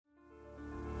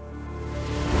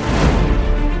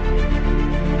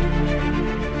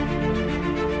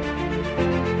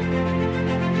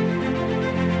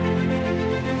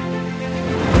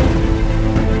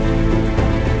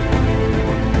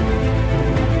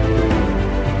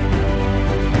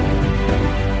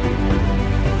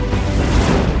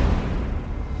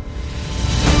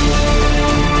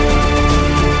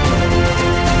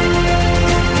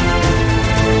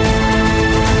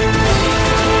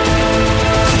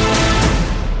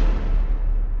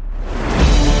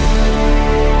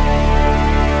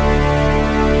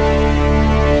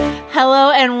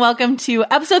welcome to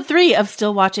episode 3 of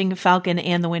Still Watching Falcon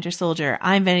and the Winter Soldier.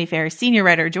 I'm Vanity Fair senior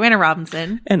writer Joanna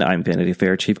Robinson. And I'm Vanity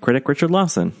Fair chief critic Richard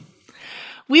Lawson.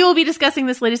 We will be discussing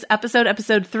this latest episode,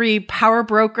 episode 3, Power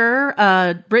Broker,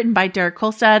 written by Derek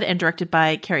Kolstad and directed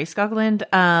by Carrie Skoglund.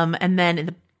 And then in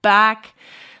the back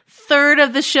third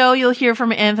of the show, you'll hear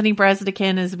from Anthony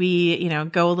Breznican as we,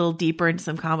 go a little deeper into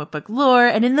some comic book lore.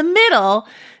 And in the middle,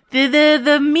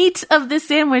 the meat of the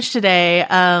sandwich today,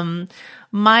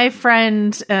 my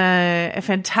friend, a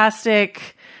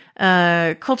fantastic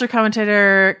culture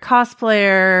commentator,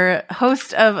 cosplayer,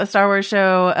 host of a Star Wars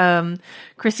show,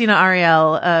 Christina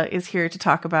Ariel, is here to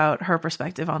talk about her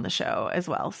perspective on the show as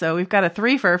well. So we've got a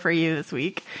threefer for you this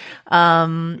week.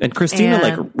 And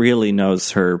Christina really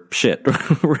knows her shit,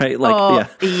 right?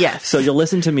 Yes. So you'll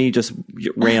listen to me just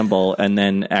ramble, and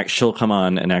then she'll come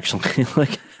on and actually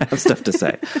have stuff to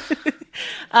say.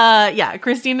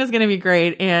 Christina's going to be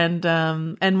great. And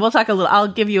we'll talk I'll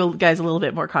give you guys a little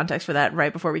bit more context for that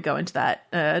right before we go into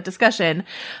that, discussion.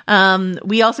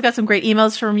 We also got some great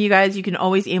emails from you guys. You can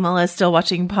always email us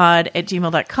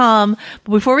stillwatchingpod@gmail.com.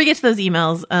 But before we get to those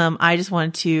emails, I just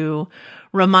wanted to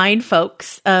remind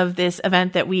folks of this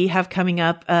event that we have coming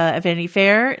up, at Vanity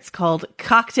Fair. It's called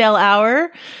Cocktail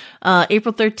Hour.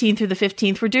 April 13th through the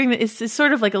 15th. We're doing it's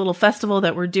sort of like a little festival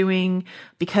that we're doing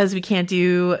because we can't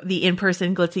do the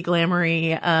in-person glitzy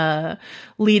glamoury,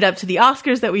 lead up to the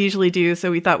Oscars that we usually do. So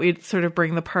we thought we'd sort of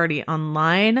bring the party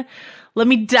online. Let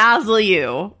me dazzle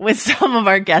you with some of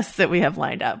our guests that we have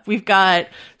lined up. We've got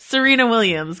Serena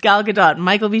Williams, Gal Gadot,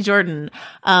 Michael B. Jordan,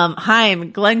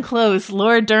 Haim, Glenn Close,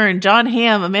 Laura Dern, John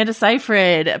Hamm, Amanda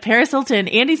Seyfried, Paris Hilton,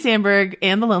 Andy Samberg,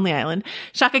 and The Lonely Island,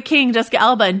 Shaka King, Jessica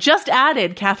Alba, and just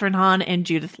added Catherine Hahn and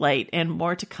Judith Light, and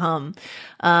more to come.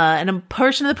 And a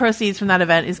portion of the proceeds from that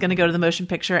event is going to go to the Motion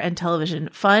Picture and Television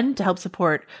Fund to help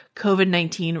support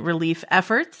COVID-19 relief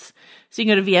efforts. So you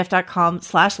can go to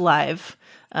vf.com/live.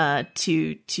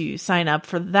 To sign up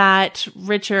for that.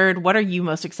 Richard, what are you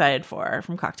most excited for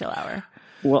from Cocktail Hour?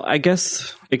 Well, I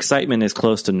guess excitement is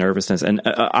close to nervousness. And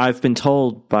I've been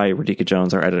told by Radhika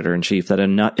Jones, our editor-in-chief, that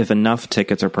if enough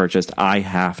tickets are purchased, I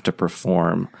have to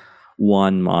perform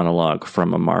one monologue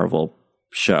from a Marvel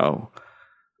show.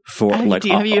 So I got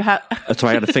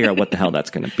to figure out what the hell that's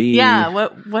going to be. Yeah,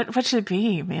 what should it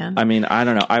be, man? I mean, I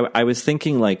don't know. I was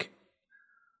thinking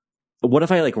what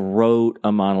if I wrote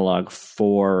a monologue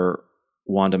for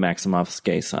Wanda Maximoff's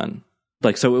gay son?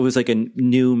 So it was a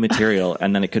new material,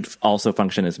 and then it could also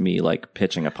function as me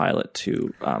pitching a pilot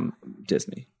to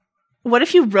Disney. What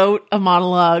if you wrote a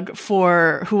monologue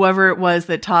for whoever it was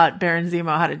that taught Baron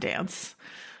Zemo how to dance?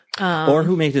 Or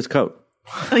who made his coat,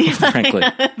 frankly.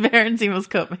 Baron Zemo's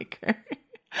coat maker.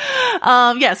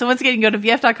 So once again, you can go to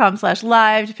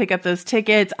vf.com/live to pick up those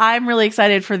tickets. I'm really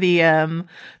excited for the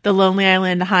Lonely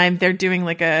Island Haim. They're doing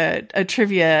a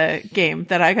trivia game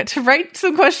that I got to write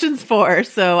some questions for.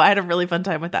 So I had a really fun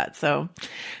time with that. So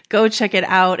go check it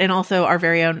out. And also our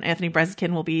very own Anthony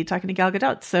Breznican will be talking to Gal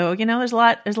Gadot. So, there's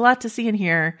a lot to see in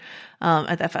here,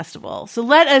 at that festival. So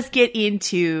let us get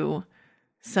into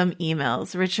some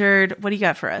emails. Richard, what do you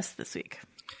got for us this week?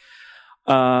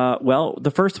 Well,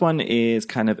 the first one is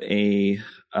kind of a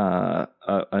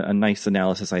nice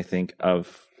analysis, I think,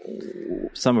 of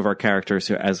some of our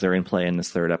characters as they're in play in this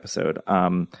third episode.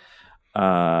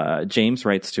 James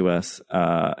writes to us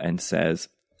and says,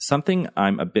 something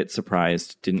I'm a bit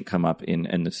surprised didn't come up in,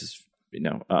 and this is,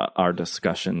 our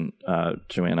discussion,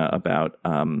 Joanna, about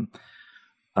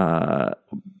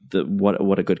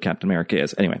what a good Captain America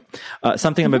is. Anyway,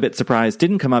 something I'm a bit surprised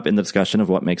didn't come up in the discussion of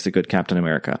what makes a good Captain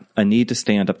America. A need to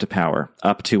stand up to power,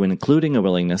 up to and including a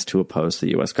willingness to oppose the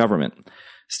U.S. government.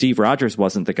 Steve Rogers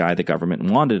wasn't the guy the government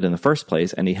wanted in the first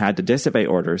place, and he had to disobey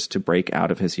orders to break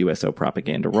out of his USO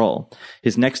propaganda role.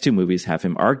 His next two movies have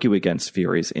him argue against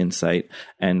Fury's insight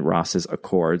and Ross's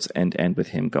accords and end with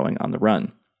him going on the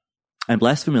run. I'm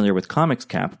less familiar with comics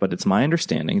Cap, but it's my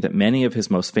understanding that many of his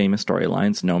most famous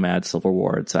storylines, Nomad, Civil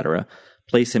War, etc.,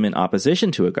 place him in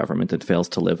opposition to a government that fails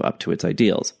to live up to its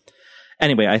ideals.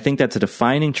 Anyway, I think that's a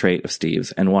defining trait of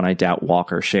Steve's, and one I doubt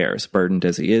Walker shares, burdened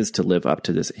as he is to live up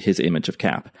to his image of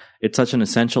Cap. It's such an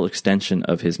essential extension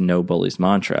of his no bullies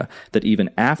mantra that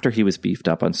even after he was beefed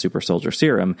up on super soldier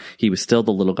serum, he was still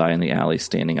the little guy in the alley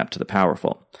standing up to the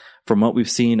powerful. From what we've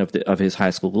seen of his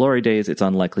high school glory days, it's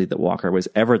unlikely that Walker was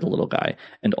ever the little guy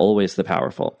and always the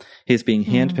powerful. His being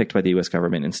handpicked by the U.S.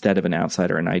 government instead of an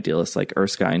outsider and idealist like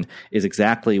Erskine is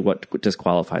exactly what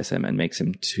disqualifies him and makes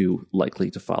him too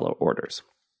likely to follow orders.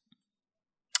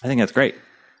 I think that's great.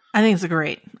 I think it's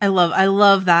great. I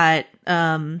love that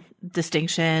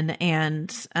distinction and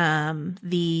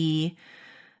the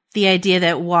idea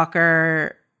that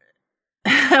Walker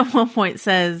at one point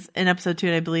says in episode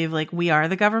 2, I believe, like, we are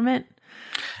the government.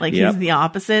 Like, he's the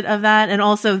opposite of that. And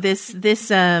also this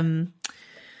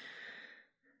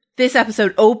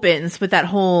episode opens with that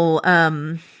whole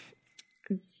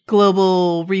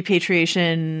Global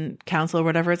Repatriation Council, or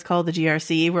whatever it's called, the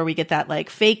GRC, where we get that like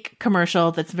fake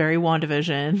commercial that's very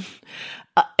WandaVision,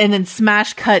 and then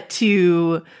smash cut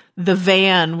to the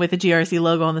van with the GRC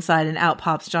logo on the side, and out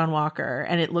pops John Walker,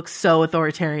 and it looks so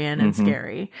authoritarian and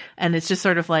scary. And it's just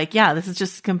sort of like, yeah, this is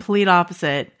just complete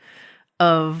opposite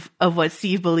of what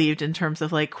Steve believed in terms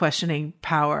of like questioning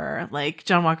power. Like,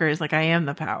 John Walker is like, I am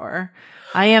the power.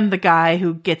 I am the guy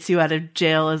who gets you out of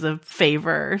jail as a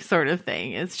favor, sort of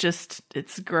thing. It's just,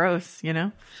 it's gross, you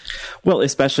know? Well,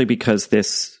 especially because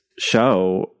this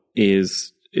show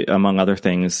is, among other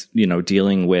things, you know,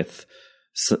 dealing with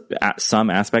some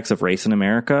aspects of race in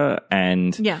America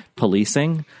and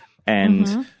policing.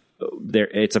 And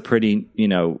it's a pretty, you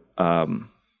know,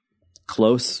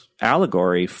 close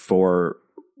allegory for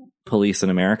police in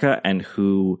America, and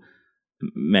who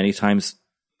many times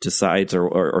decides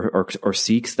or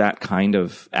seeks that kind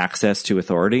of access to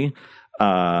authority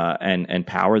and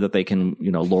power that they can,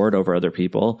 you know, lord over other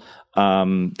people.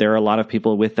 There are a lot of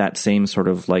people with that same sort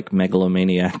of like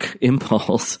megalomaniac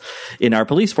impulse in our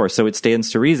police force. So it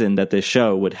stands to reason that this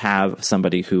show would have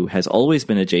somebody who has always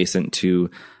been adjacent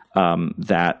to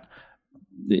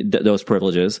those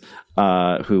privileges,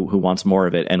 who wants more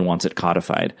of it and wants it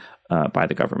codified by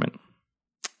the government.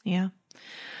 Yeah.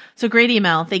 So great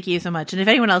email. Thank you so much. And if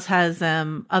anyone else has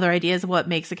other ideas of what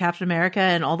makes a Captain America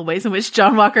and all the ways in which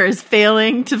John Walker is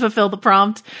failing to fulfill the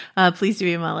prompt, please do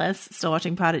email us,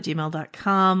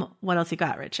 stillwatchingpod@gmail.com. What else you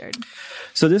got, Richard?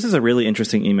 So this is a really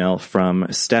interesting email from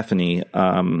Stephanie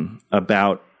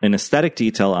about an aesthetic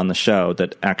detail on the show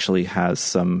that actually has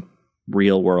some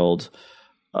real world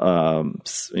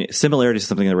similarities to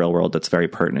something in the real world that's very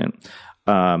pertinent.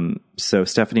 So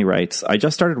Stephanie writes, I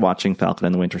just started watching Falcon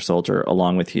and the Winter Soldier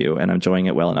along with you, and I'm enjoying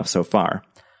it well enough so far.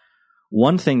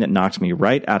 One thing that knocked me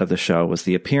right out of the show was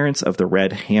the appearance of the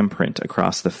red handprint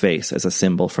across the face as a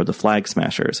symbol for the Flag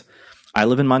Smashers. I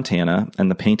live in Montana, and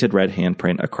the painted red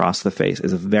handprint across the face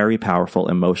is a very powerful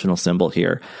emotional symbol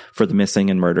here for the missing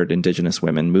and murdered Indigenous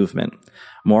women movement.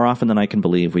 More often than I can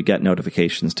believe, we get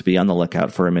notifications to be on the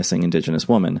lookout for a missing Indigenous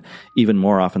woman. Even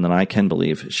more often than I can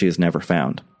believe, she is never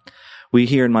found. We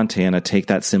here in Montana take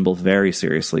that symbol very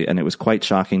seriously, and it was quite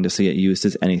shocking to see it used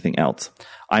as anything else.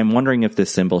 I'm wondering if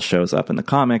this symbol shows up in the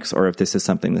comics, or if this is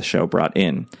something the show brought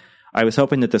in. I was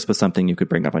hoping that this was something you could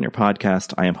bring up on your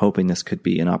podcast. I am hoping this could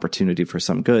be an opportunity for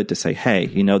some good to say, hey,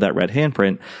 you know that red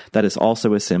handprint? That is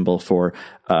also a symbol for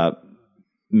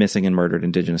missing and murdered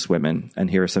Indigenous women, and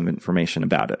here is some information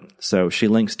about it. So she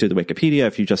links to the Wikipedia.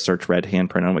 If you just search red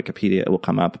handprint on Wikipedia, it will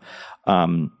come up.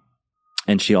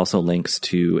 And she also links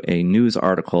to a news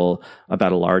article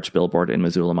about a large billboard in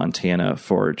Missoula, Montana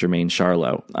for Jermaine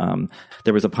Charlo.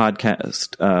 There was a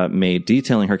podcast made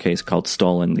detailing her case called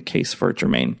Stolen, the Case for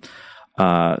Jermaine.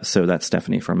 So that's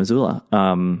Stephanie from Missoula.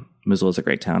 Missoula is a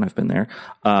great town. I've been there.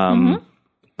 And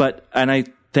I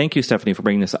thank you, Stephanie, for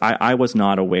bringing this. I was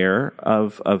not aware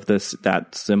of that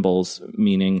symbol's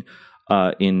meaning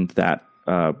in that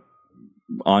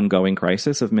ongoing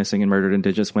crisis of missing and murdered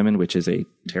Indigenous women, which is a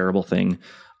terrible thing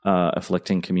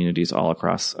afflicting communities all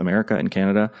across America and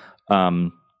Canada.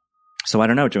 So I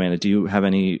don't know, Joanna, do you have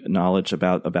any knowledge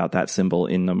about that symbol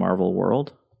in the Marvel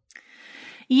world?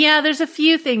 Yeah, there's a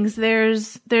few things.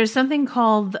 There's something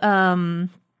called the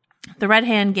Red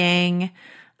Hand Gang,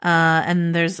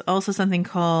 and there's also something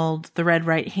called the Red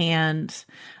Right Hand.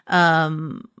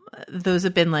 Those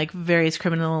have been like various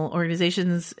criminal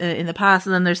organizations in the past.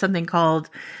 And then there's something called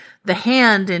the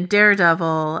Hand in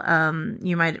Daredevil.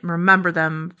 You might remember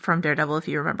them from Daredevil if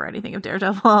you remember anything of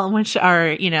Daredevil, which are,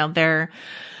 you know, they're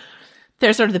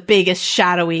sort of the biggest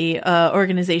shadowy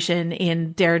organization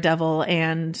in Daredevil,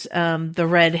 and the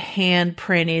red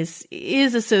handprint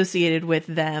is associated with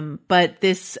them. But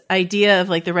this idea of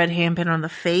like the red handprint on the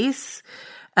face,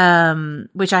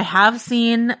 which I have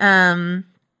seen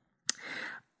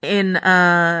in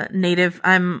Native,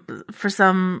 I'm for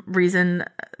some reason,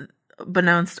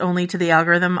 beknownst only to the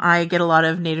algorithm, I get a lot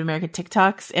of Native American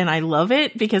TikToks, and I love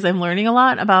it because I'm learning a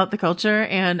lot about the culture.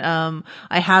 And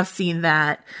I have seen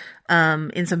that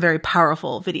in some very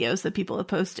powerful videos that people have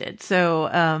posted. So,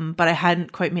 but I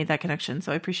hadn't quite made that connection.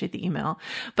 So I appreciate the email.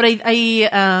 But I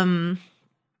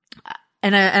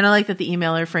like that the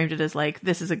emailer framed it as like,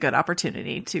 this is a good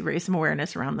opportunity to raise some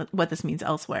awareness around what this means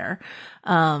elsewhere.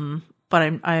 But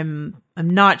I'm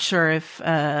not sure if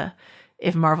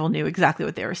Marvel knew exactly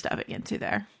what they were stepping into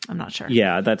there. I'm not sure.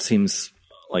 Yeah, that seems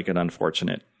like an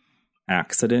unfortunate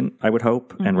accident, I would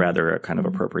hope, and rather a kind of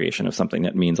appropriation of something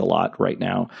that means a lot right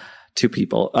now to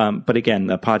people. But again,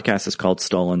 the podcast is called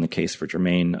Stolen, the Case for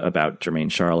Jermaine, about Jermaine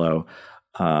Charlo.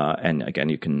 And again,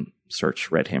 you can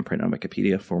search red handprint on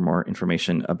Wikipedia for more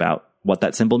information about what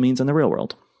that symbol means in the real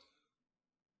world.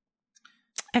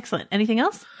 Excellent. Anything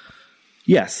else?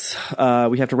 Yes.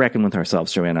 We have to reckon with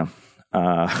ourselves, Joanna.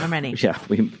 I'm ready. Yeah,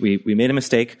 we made a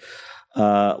mistake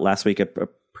last week, a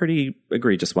pretty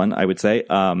egregious one, I would say,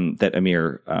 that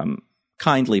Amir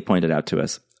kindly pointed out to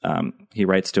us. He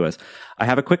writes to us, I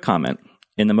have a quick comment.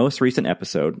 In the most recent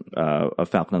episode of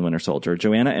Falcon and the Winter Soldier,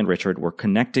 Joanna and Richard were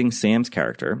connecting Sam's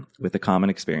character with the common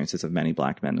experiences of many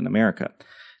black men in America.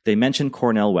 They mentioned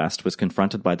Cornel West was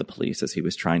confronted by the police as he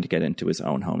was trying to get into his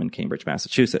own home in Cambridge,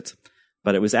 Massachusetts.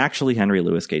 But it was actually Henry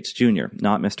Louis Gates Jr.,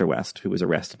 not Mr. West, who was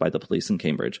arrested by the police in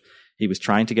Cambridge. He was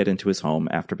trying to get into his home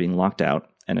after being locked out,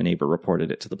 and a neighbor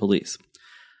reported it to the police.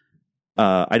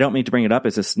 I don't mean to bring it up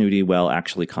as a snooty,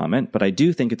 actually comment, but I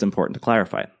do think it's important to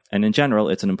clarify. And in general,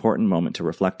 it's an important moment to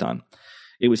reflect on.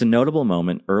 It was a notable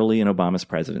moment early in Obama's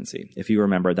presidency. If you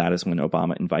remember, that is when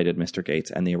Obama invited Mr. Gates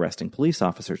and the arresting police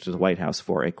officers to the White House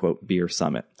for a, quote, beer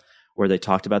summit, where they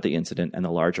talked about the incident and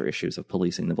the larger issues of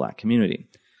policing the black community.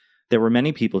 There were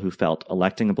many people who felt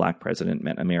electing a black president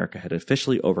meant America had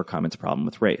officially overcome its problem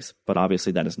with race, but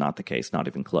obviously that is not the case, not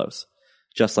even close.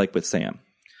 Just like with Sam.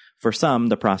 For some,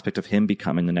 the prospect of him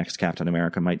becoming the next Captain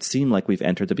America might seem like we've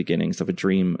entered the beginnings of a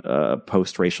dream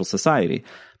post-racial society.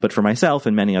 But for myself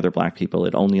and many other black people,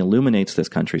 it only illuminates this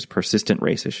country's persistent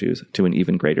race issues to an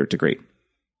even greater degree.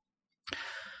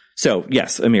 So,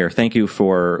 yes, Amir, thank you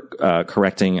for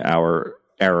correcting our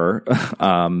error.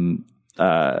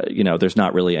 There's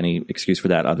not really any excuse for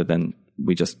that other than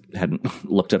we just hadn't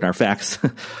looked at our facts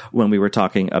when we were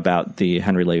talking about the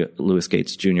Henry Louis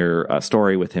Gates Jr.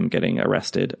 Story with him getting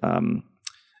arrested,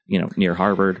 near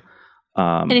Harvard.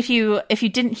 And if you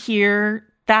didn't hear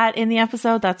that in the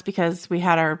episode, that's because we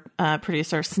had our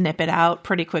producer snip it out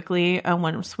pretty quickly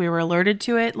once we were alerted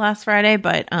to it last Friday.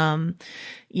 But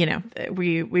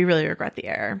we really regret the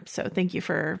error. So thank you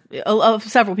for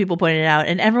several people pointed it out,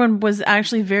 and everyone was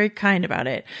actually very kind about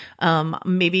it.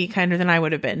 Maybe kinder than I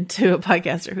would have been to a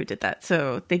podcaster who did that.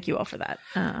 So thank you all for that.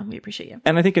 We appreciate you.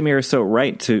 And I think Amir is so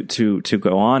right to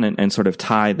go on and sort of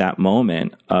tie that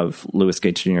moment of Louis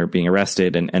Gates Jr. being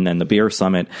arrested and then the beer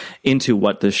summit into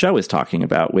what the show is talking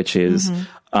about, which is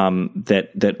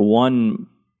that one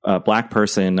black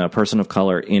person, a person of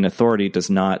color in authority, does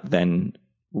not then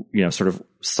sort of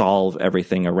solve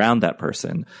everything around that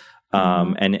person.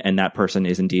 And that person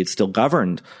is indeed still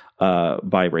governed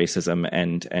by racism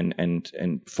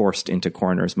and forced into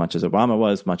corners, much as Obama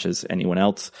was, much as anyone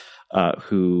else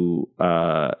who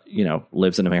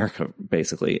lives in America,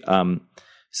 basically. I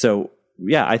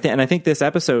think this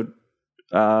episode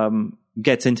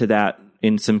gets into that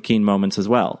in some keen moments as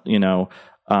well.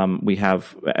 We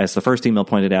have, as the first email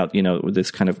pointed out,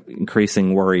 this kind of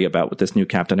increasing worry about this new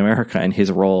Captain America and his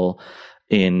role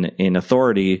in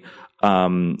authority,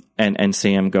 and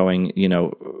Sam going,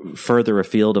 further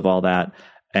afield of all that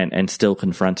and still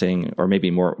confronting, or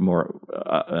maybe more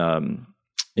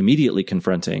immediately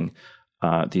confronting,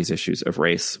 these issues of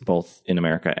race, both in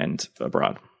America and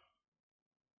abroad.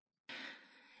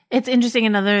 It's interesting.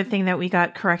 Another thing that we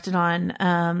got corrected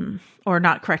on, or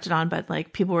not corrected on, but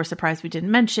like people were surprised we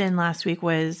didn't mention last week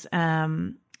was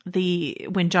when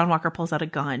John Walker pulls out a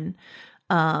gun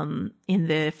in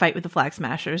the fight with the Flag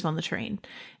Smashers on the train,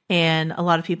 and a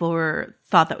lot of people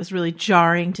thought that was really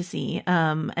jarring to see,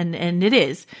 and it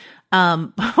is.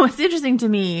 But what's interesting to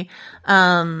me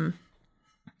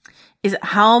is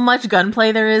how much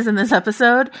gunplay there is in this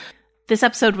episode. This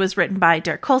episode was written by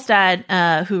Derek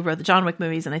Kolstad, who wrote the John Wick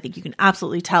movies, and I think you can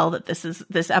absolutely tell that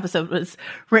this episode was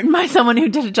written by someone who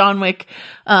did a John Wick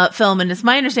film. And it's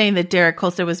my understanding that Derek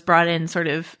Kolstad was brought in sort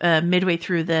of midway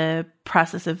through the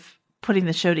process of putting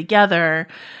the show together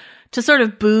to sort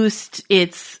of boost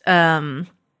its action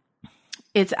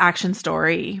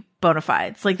story bona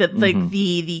fides. Like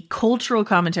the cultural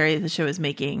commentary that the show is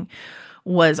making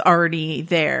was already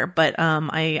there, but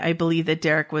I believe that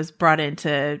Derek was brought in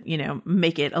to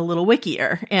make it a little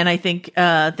wickier, and I think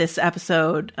this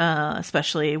episode,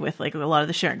 especially with like a lot of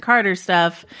the Sharon Carter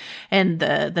stuff and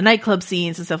the nightclub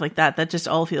scenes and stuff like that just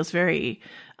all feels very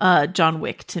John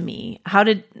Wick to me. How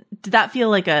did that feel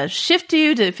like a shift to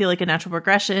you? Did it feel like a natural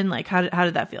progression? Like how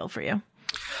did that feel for you?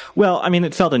 Well, I mean,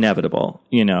 it felt inevitable,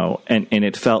 and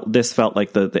this felt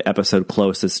like the episode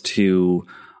closest to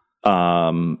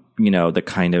the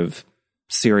kind of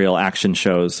serial action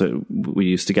shows that we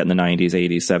used to get in the 90s,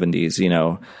 80s,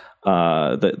 70s,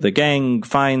 the gang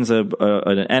finds an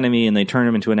enemy and they turn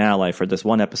him into an ally for this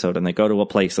one episode, and they go to a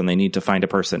place and they need to find a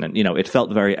person, and it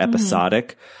felt very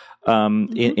episodic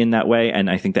in that way, and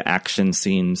I think the action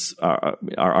scenes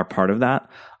are part of that.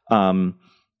 I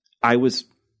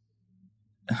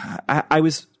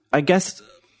guess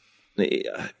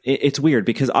it's weird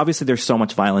because obviously there's so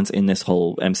much violence in this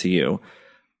whole MCU,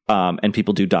 and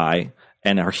people do die,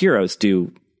 and our heroes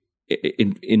do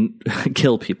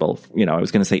kill people. I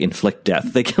was going to say inflict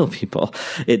death. They kill people.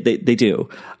 They do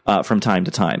from time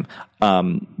to time.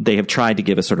 They have tried to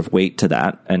give a sort of weight to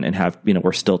that, and have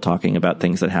we're still talking about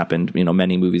things that happened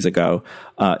many movies ago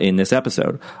in this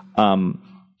episode.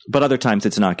 But other times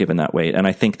it's not given that weight. And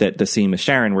I think that the scene with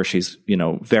Sharon where she's,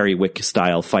 very Wick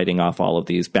style fighting off all of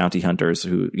these bounty hunters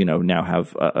who, now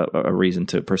have a reason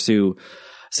to pursue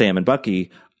Sam and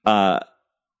Bucky,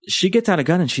 she gets out a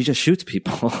gun and she just shoots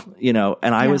people,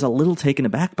 and I was a little taken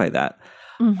aback by that.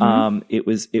 It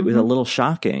was a little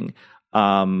shocking,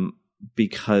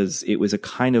 because it was a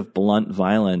kind of blunt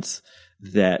violence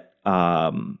that,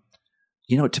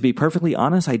 to be perfectly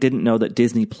honest, I didn't know that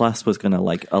Disney Plus was going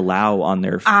to allow on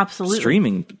their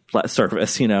streaming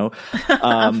service.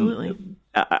 Absolutely.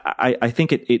 I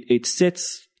think it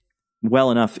sits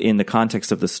well enough in the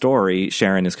context of the story.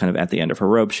 Sharon is kind of at the end of her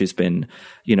rope. She's been,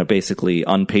 basically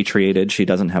unpatriated. She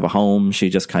doesn't have a home. She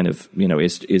just kind of,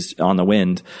 is on the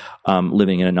wind,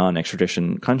 living in a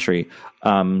non-extradition country.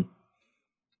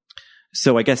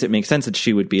 So I guess it makes sense that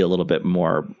she would be a little bit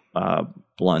more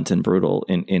blunt and brutal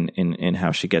in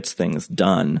how she gets things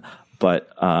done. But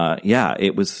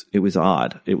it was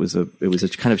odd. It was a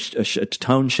kind of a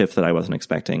tone shift that I wasn't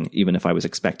expecting, even if I was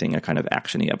expecting a kind of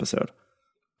actiony episode.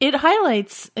 It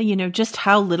highlights, just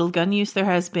how little gun use there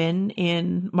has been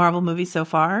in Marvel movies so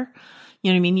far.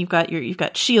 You know what I mean? You've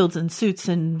got shields and suits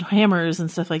and hammers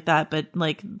and stuff like that, but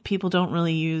people don't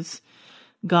really use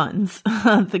guns,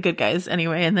 the good guys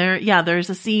anyway. And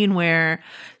there's a scene where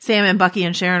Sam and Bucky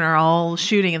and Sharon are all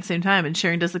shooting at the same time, and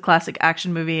Sharon does the classic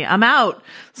action movie, I'm out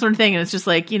sort of thing. And it's just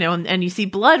and you see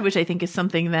blood, which I think is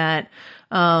something that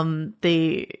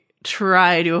they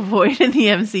try to avoid in the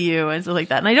MCU and stuff like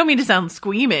that. And I don't mean to sound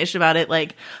squeamish about it.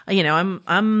 I'm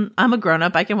a grown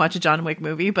up. I can watch a John Wick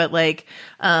movie, but I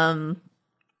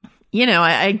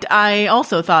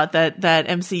also thought that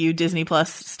MCU Disney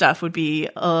Plus stuff would be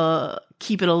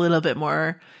keep it a little bit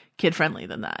more kid friendly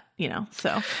than that,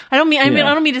 So I don't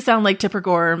mean to sound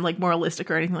typical or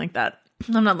moralistic or anything like that.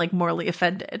 I'm not morally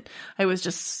offended. I was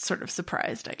just sort of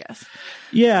surprised, I guess.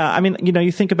 Yeah, I mean,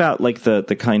 you think about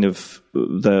the kind of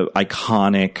the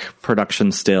iconic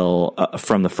production still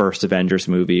from the first Avengers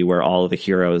movie where all of the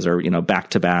heroes are,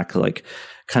 back to back,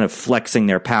 kind of flexing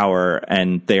their power,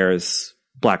 and there's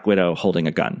Black Widow holding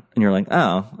a gun, and you're like,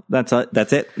 oh, that's it.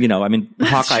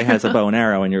 Hawkeye has a bow and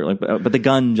arrow, and you're like, but the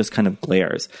gun just kind of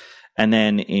glares. And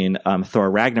then in Thor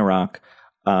Ragnarok,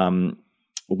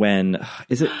 when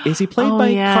is he played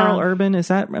by Karl Urban? Is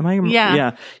that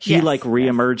Yeah. He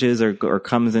reemerges or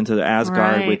comes into the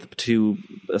Asgard with two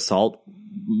assault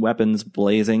weapons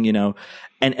blazing,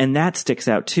 and that sticks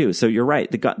out too. So you're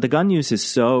right. The gun use is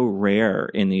so rare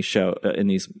in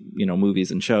these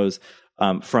movies and shows.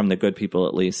 From the good people,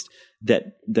 at least,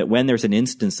 that when there's an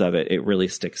instance of it, it really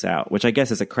sticks out, which I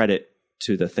guess is a credit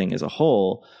to the thing as a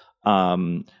whole.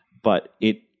 But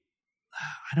I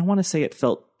don't want to say it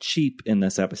felt cheap in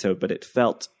this episode, but it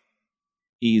felt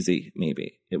easy.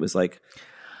 Maybe it was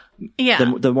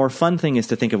the more fun thing is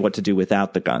to think of what to do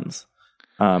without the guns.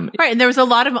 Right. And there was a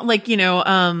lot of one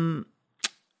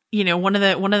of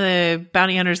the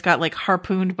bounty hunters got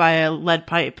harpooned by a lead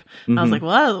pipe. Mm-hmm. I was like,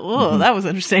 well, that was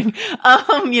interesting.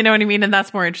 You know what I mean? And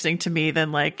that's more interesting to me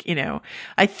than I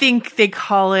think they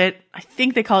call it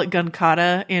gun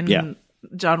kata in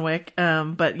John Wick.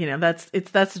 But that's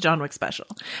the John Wick special.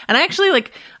 And I actually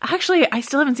I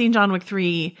still haven't seen John Wick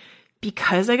 3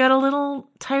 because I got a little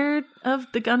tired of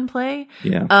the gunplay.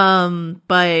 Yeah. I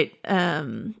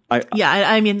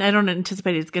mean, I don't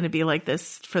anticipate it's going to be like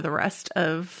this for the rest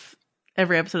of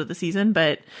every episode of the season,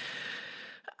 but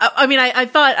I mean, I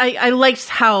thought I liked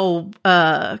how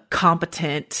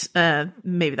competent,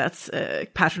 maybe that's a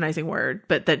patronizing word,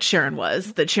 but that Sharon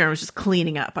was just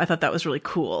cleaning up. I thought that was really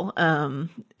cool.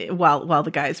 While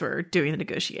the guys were doing the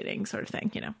negotiating sort of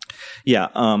thing,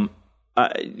 Yeah.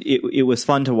 It was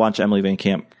fun to watch Emily Van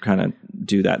Camp kind of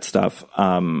do that stuff.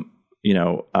 John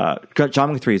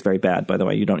Wick 3 is very bad, by the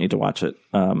way. You don't need to watch it.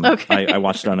 Okay. I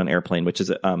watched it on an airplane, which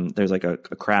is, there's a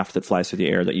craft that flies through the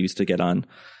air that you used to get on,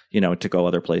 to go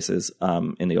other places,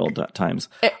 in the old times.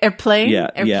 Airplane? Yeah.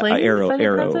 Airplane? Yeah.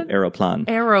 Aeroplane. Aeroplane.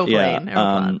 Yeah.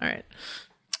 All right.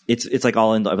 it's like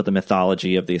all in love with the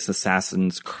mythology of this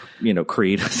assassin's,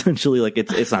 creed, essentially. Like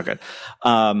it's not good.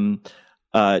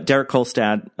 Derek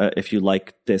Kolstad, if you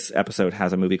like this episode,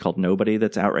 has a movie called Nobody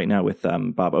that's out right now with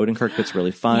Bob Odenkirk that's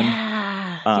really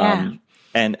fun.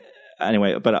 And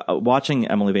anyway, but watching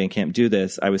Emily Van Camp do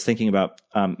this, I was thinking about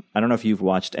I don't know if you've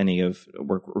watched any of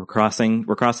we're crossing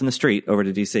the street over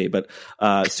to DC, but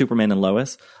Superman and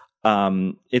Lois.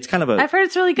 It's kind of I've heard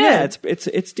it's really good. Yeah,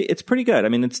 it's pretty good. I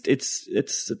mean,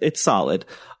 it's solid.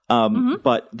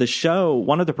 But the show,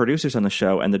 one of the producers on the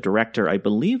show and the director, I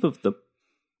believe, of the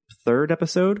third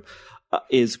episode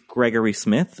is Gregory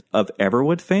Smith of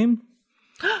Everwood fame,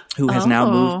 who has now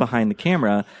moved behind the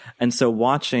camera. And so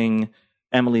watching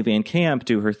Emily Van Camp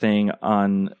do her thing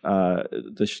on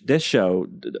this show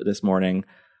this morning,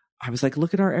 I was like,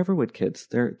 look at our Everwood kids.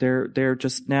 They're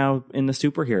just now in the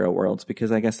superhero worlds,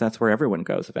 because I guess that's where everyone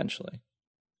goes eventually.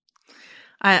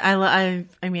 I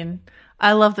mean,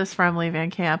 I love this for Emily Van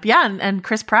Camp. Yeah, and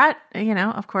Chris Pratt,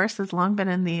 of course, has long been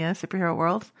in the superhero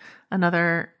world.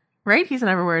 Another, right? He's an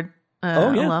Everwood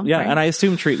alum. Yeah, right? And I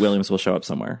assume Treat Williams will show up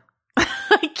somewhere.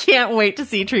 I can't wait to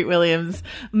see Treat Williams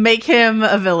make him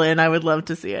a villain. I would love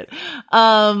to see it.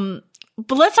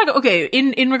 But let's talk, okay,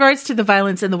 in regards to the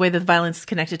violence and the way that the violence is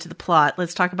connected to the plot,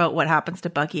 let's talk about what happens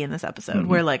to Bucky in this episode,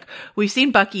 where, like, we've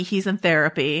seen Bucky, he's in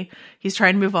therapy, he's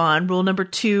trying to move on. Rule number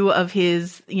 2 of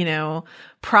his,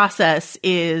 process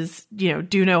is,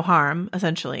 do no harm,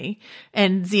 essentially.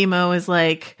 And Zemo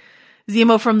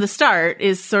from the start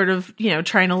is sort of,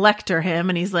 trying to lecture him.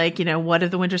 And he's like, what if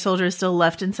the Winter Soldier is still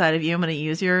left inside of you? I'm going to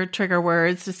use your trigger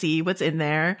words to see what's in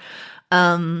there.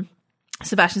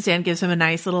 Sebastian Stan gives him a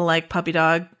nice little, like, puppy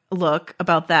dog look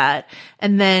about that.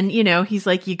 And then, he's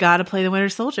like, you got to play the Winter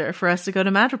Soldier for us to go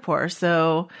to Madripoor.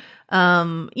 So,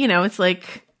 it's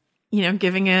like,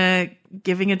 giving a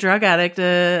drug addict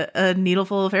a needle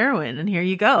full of heroin, and here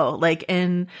you go. Like,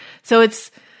 and so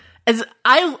it's, as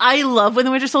I love when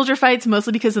the Winter Soldier fights,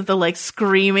 mostly because of the, like,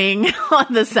 screaming on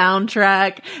the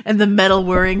soundtrack and the metal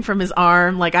whirring from his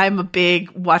arm. Like, I'm a big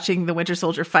watching the Winter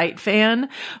Soldier fight fan,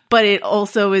 but it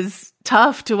also is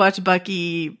tough to watch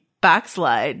Bucky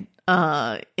backslide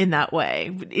in that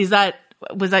way.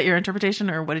 Was that your interpretation,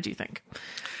 or what did you think?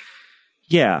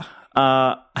 Yeah.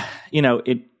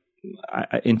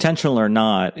 Intentional or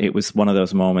not, it was one of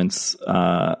those moments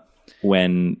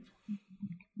when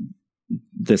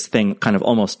this thing kind of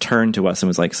almost turned to us and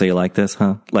was like, so you like this,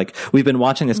 huh? Like, we've been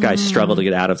watching this guy struggle to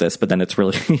get out of this, but then it's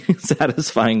really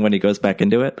satisfying when he goes back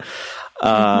into it.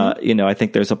 I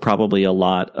think there's probably a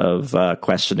lot of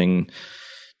questioning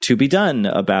to be done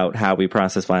about how we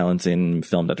process violence in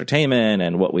filmed entertainment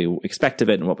and what we expect of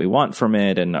it and what we want from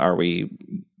it. And are we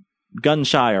gun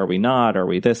shy? Are we not? Are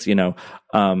we this,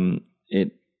 and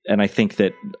I think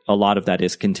that a lot of that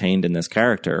is contained in this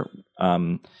character,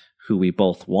 who we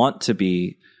both want to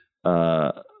be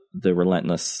the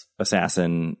relentless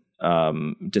assassin,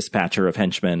 dispatcher of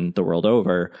henchmen the world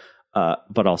over,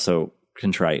 but also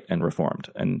contrite and reformed.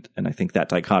 And I think that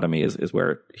dichotomy is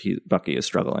where Bucky is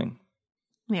struggling.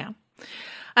 Yeah.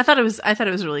 I thought it was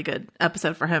a really good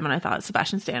episode for him, and I thought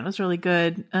Sebastian Stan was really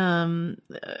good.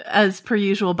 As per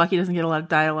usual, Bucky doesn't get a lot of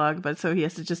dialogue, but so he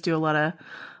has to just do a lot of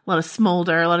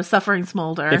smolder, a lot of suffering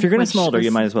smolder. If you're going to smolder,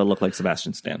 you might as well look like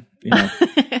Sebastian Stan.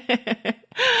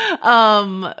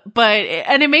 But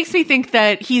it makes me think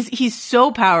that he's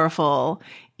so powerful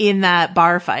in that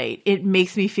bar fight. It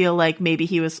makes me feel like maybe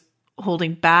he was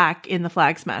holding back in the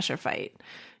Flag Smasher fight.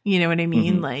 You know what I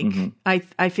mean?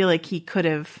 I feel like he could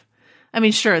have. I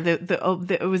mean, sure,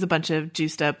 it was a bunch of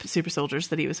juiced up super soldiers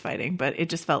that he was fighting, but it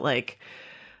just felt like,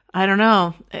 I don't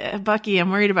know, Bucky,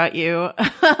 I'm worried about you.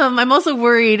 I'm also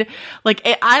worried, like,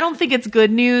 I don't think it's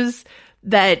good news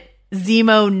that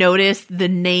Zemo noticed the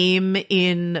name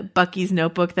in Bucky's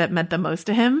notebook that meant the most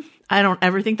to him. I don't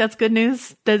ever think that's good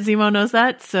news that Zemo knows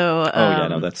that. So,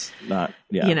 that's not,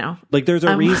 like, there's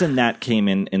a reason that came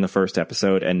in the first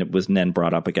episode and it was then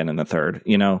brought up again in the third,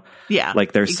 Yeah.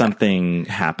 Like, there's something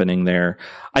happening there.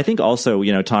 I think also,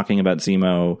 talking about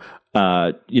Zemo,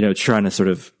 trying to sort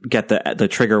of get the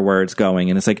trigger words going.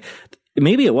 And it's like,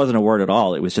 maybe it wasn't a word at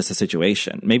all. It was just a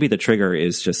situation. Maybe the trigger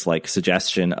is just like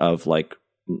suggestion of, like,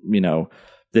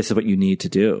 this is what you need to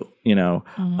do,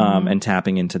 and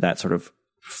tapping into that sort of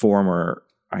former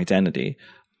identity,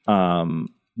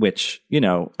 which,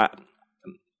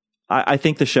 I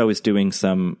think the show is doing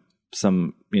some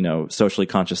socially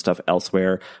conscious stuff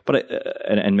elsewhere, but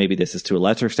and maybe this is to a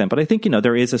lesser extent, but I think,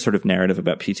 there is a sort of narrative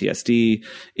about PTSD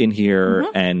in here,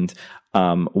 and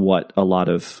what a lot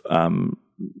of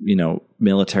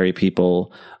military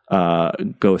people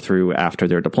go through after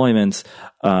their deployments,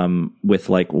 with,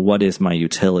 like, what is my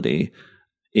utility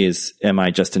am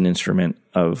I just an instrument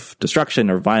of destruction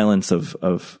or violence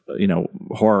of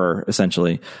horror,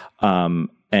 essentially?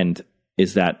 And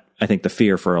is that, I think the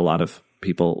fear for a lot of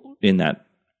people in that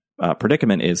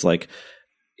predicament is like,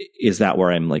 is that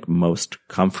where I'm like most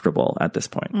comfortable at this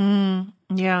point?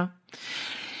 Yeah.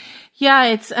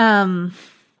 It's,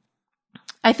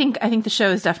 I think the show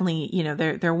is definitely,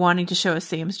 they're wanting to show us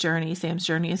Sam's journey. Sam's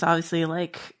journey is obviously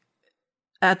like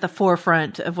at the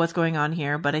forefront of what's going on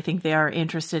here, but I think they are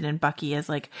interested in Bucky as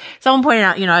like someone pointed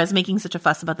out, I was making such a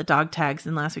fuss about the dog tags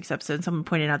in last week's episode. Someone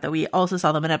pointed out that we also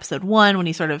saw them in episode 1 when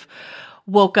he sort of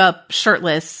woke up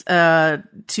shirtless to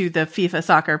the FIFA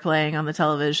soccer playing on the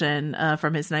television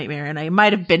from his nightmare. And I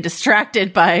might have been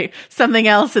distracted by something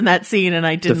else in that scene, and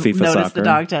I didn't notice soccer. The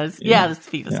dog tags. Yeah, this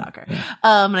FIFA soccer. Yeah.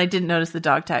 And I didn't notice the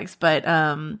dog tags. But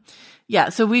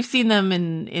so we've seen them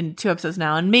in 2 episodes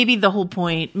now. And maybe the whole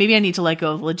point, maybe I need to let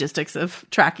go of the logistics of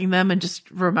tracking them and just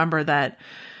remember that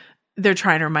they're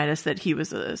trying to remind us that he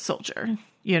was a soldier.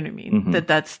 You know what I mean? Mm-hmm.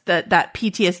 That's that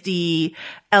PTSD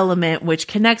element, which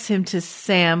connects him to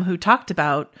Sam, who talked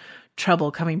about trouble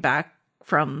coming back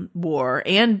from war,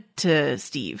 and to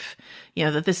Steve,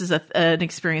 that this is an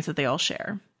experience that they all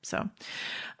share. So,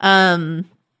 all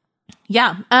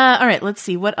right, let's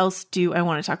see. What else do I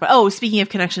want to talk about? Oh, speaking of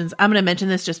connections, I'm going to mention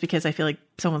this just because I feel like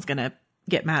someone's going to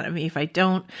get mad at me if I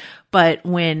don't. But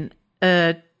when,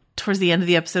 towards the end of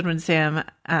the episode, when Sam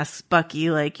asks Bucky,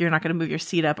 like, you're not going to move your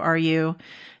seat up, are you?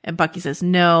 And Bucky says,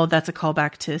 no, that's a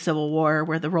callback to Civil War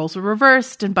where the roles were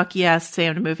reversed. And Bucky asked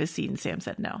Sam to move his seat, and Sam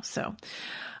said no. So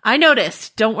I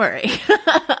noticed, don't worry.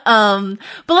 But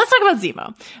let's talk about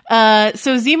Zemo.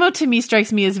 So Zemo to me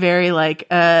strikes me as very like,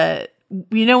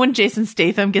 when Jason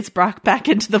Statham gets brought back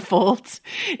into the fold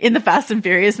in the Fast and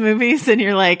Furious movies, and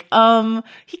you're like,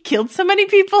 he killed so many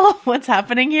people. What's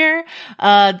happening here?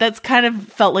 That's kind of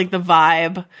felt like the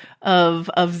vibe of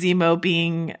Zemo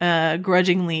being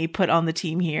grudgingly put on the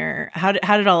team here. How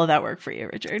did all of that work for you,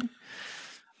 Richard?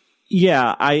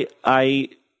 Yeah, I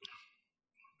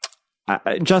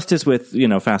just as with,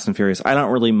 Fast and Furious, I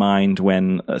don't really mind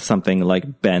when something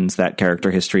like bends that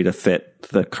character history to fit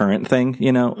the current thing,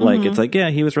 like it's like, yeah,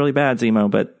 he was really bad,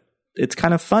 Zemo, but it's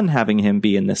kind of fun having him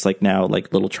be in this like now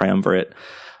like little triumvirate,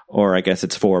 or I guess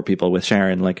it's 4 people with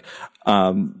Sharon. Like,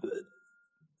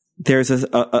 there's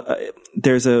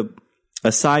a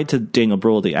side to Daniel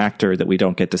Bruhl, the actor, that we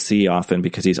don't get to see often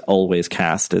because he's always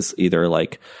cast as either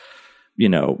like,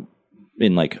 in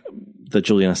like the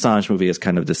Julian Assange movie as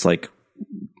kind of this like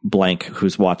blank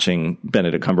who's watching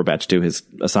Benedict Cumberbatch do his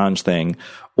Assange thing,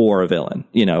 or a villain,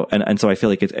 and so I feel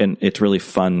like it's really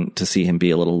fun to see him be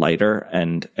a little lighter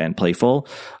and playful.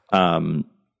 And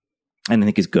I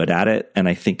think he's good at it. And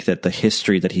I think that the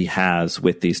history that he has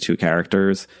with these 2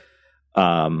 characters,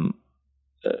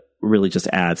 really just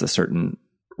adds a certain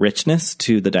richness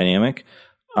to the dynamic.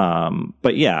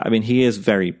 But yeah, I mean, he is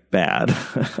very bad,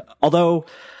 although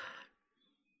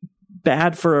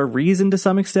bad for a reason to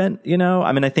some extent,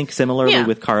 I mean, I think similarly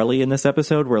with Carly in this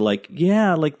episode, we're like,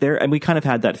 yeah, like and we kind of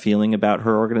had that feeling about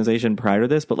her organization prior to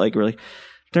this, but like really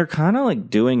they're kind of like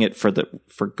doing it for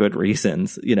good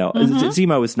reasons,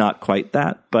 Zemo is not quite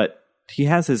that, but he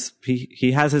has his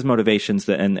motivations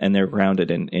and they're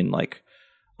grounded in like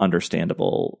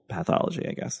understandable pathology,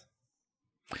 I guess.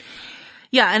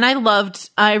 Yeah, and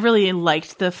I really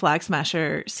liked the Flag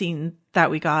Smasher scene that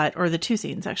we got, or the 2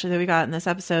 scenes actually that we got in this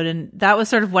episode. And that was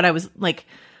sort of what I was like,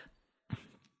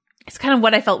 it's kind of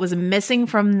what I felt was missing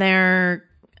from their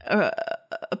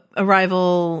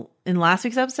arrival in last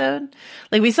week's episode.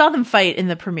 Like, we saw them fight in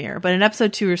the premiere, but in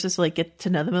episode 2, we're supposed to like get to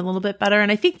know them a little bit better.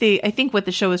 And I think what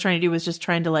the show was trying to do was just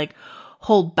trying to like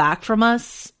hold back from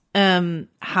us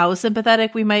how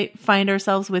sympathetic we might find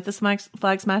ourselves with the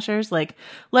Flag Smashers. Like,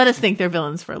 let us think they're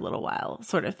villains for a little while,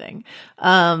 sort of thing.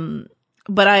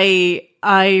 But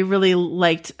I really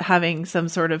liked having some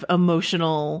sort of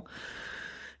emotional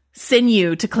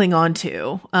sinew to cling on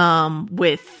to,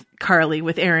 with Carly,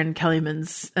 with Erin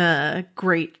Kellyman's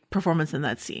great performance in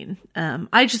that scene.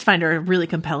 I just find her a really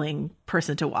compelling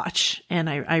person to watch, and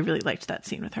I really liked that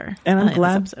scene with her. And I'm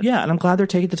glad, and I'm glad they're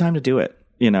taking the time to do it.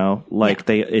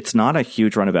 It's not a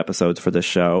huge run of episodes for this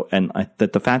show. And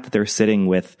that the fact that they're sitting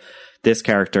with this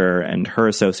character and her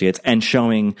associates and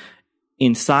showing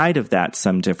inside of that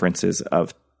some differences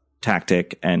of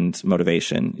tactic and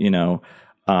motivation,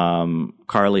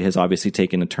 Carly has obviously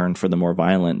taken a turn for the more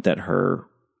violent that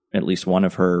at least one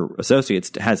of her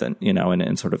associates hasn't,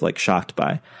 and sort of like shocked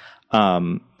by.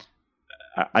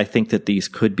 I think that these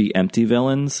could be empty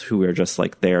villains who are just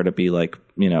like there to be like,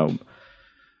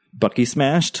 Bucky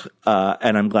smashed,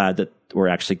 and I'm glad that we're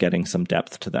actually getting some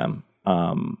depth to them.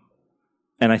 And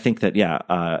I think that,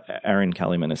 Erin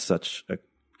Kellyman is such a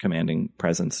commanding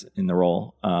presence in the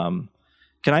role. Can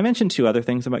I mention 2 other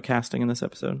things about casting in this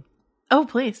episode? Oh,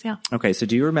 please. Yeah. Okay. So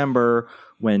do you remember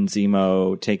when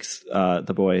Zemo takes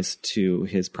the boys to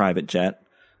his private jet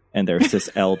and there's this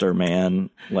elder man,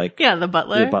 like, the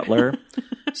butler.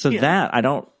 So that I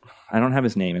don't have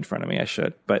his name in front of me. I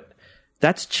should, but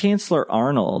that's Chancellor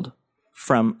Arnold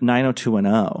from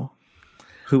 90210,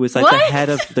 who was like the head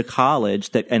of the college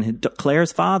and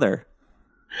Claire's father.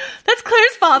 That's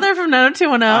Claire's father from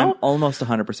 90210? I'm almost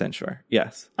 100% sure.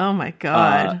 Yes. Oh my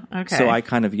God. Okay. So I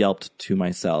kind of yelped to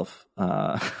myself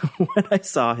when I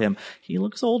saw him. He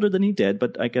looks older than he did,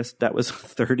 but I guess that was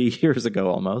 30 years ago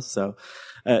almost. So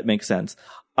it makes sense.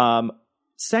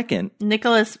 Second,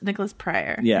 Nicholas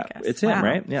Pryor. Yeah, it's him,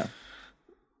 right? Yeah.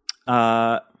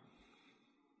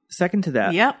 Second to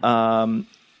that, yep. I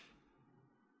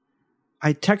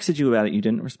texted you about it. You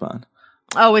didn't respond.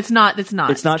 Oh, it's not. It's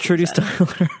not Trudy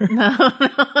Styler. No.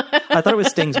 I thought it was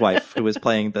Sting's wife who was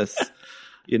playing this.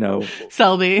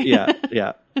 Selby. Yeah.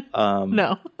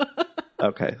 No.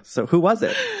 Okay, so who was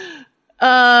it?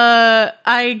 I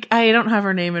don't have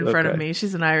her name in front of me.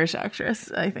 She's an Irish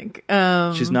actress, I think.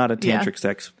 She's not a tantric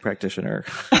sex practitioner.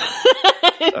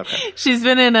 Okay. She's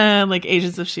been in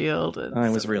Agents of S.H.I.E.L.D. I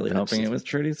was really hoping it was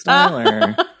Trudy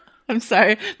Styler. I'm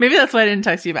sorry. Maybe that's why I didn't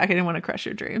text you back. I didn't want to crush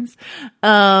your dreams.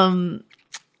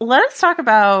 Let us talk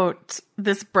about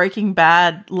this Breaking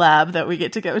Bad lab that we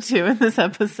get to go to in this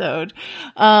episode.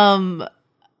 I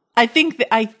think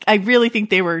I really think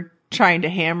they were trying to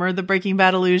hammer the Breaking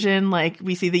Bad illusion. Like,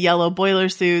 we see the yellow boiler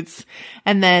suits,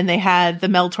 and then they had the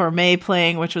Mel Torme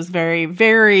playing, which was very,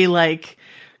 very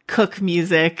Cook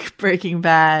music, Breaking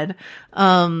Bad.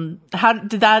 How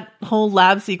did that whole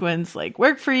lab sequence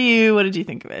work for you? What did you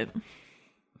think of it?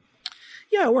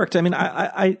 Yeah, it worked. I mean,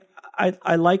 I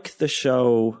like the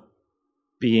show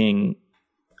being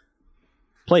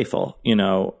playful,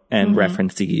 and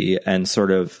referencey and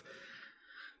sort of,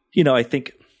 I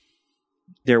think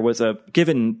there was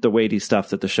given the weighty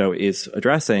stuff that the show is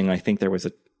addressing, I think there was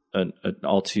an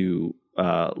all too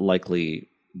likely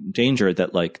danger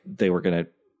that they were going to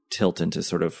tilt into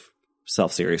sort of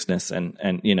self-seriousness and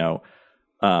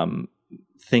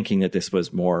thinking that this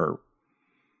was more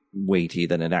weighty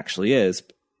than it actually is.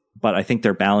 But I think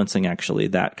they're balancing actually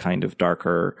that kind of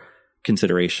darker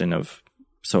consideration of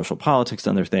social politics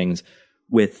and other things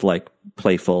with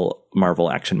playful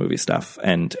Marvel action movie stuff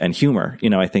and humor.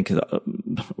 I think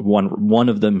one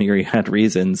of the myriad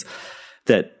reasons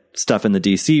that stuff in the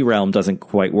DC realm doesn't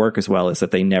quite work as well is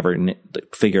that they never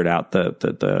figured out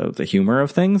the humor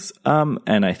of things.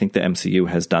 And I think the MCU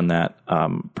has done that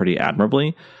pretty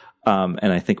admirably.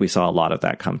 And I think we saw a lot of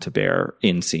that come to bear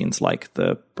in scenes like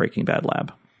the Breaking Bad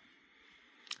lab.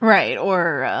 Right.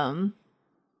 Or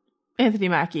Anthony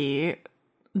Mackie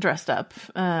dressed up,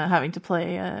 having to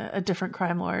play a different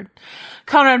crime lord.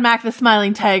 Conrad Mack, the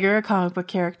Smiling Tiger, a comic book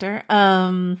character.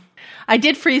 I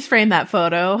did freeze frame that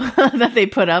photo that they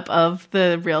put up of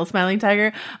the real Smiling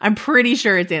Tiger. I'm pretty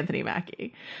sure it's Anthony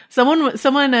Mackie. Someone was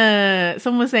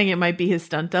saying it might be his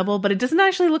stunt double, but it doesn't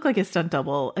actually look like his stunt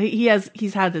double.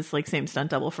 He's had this same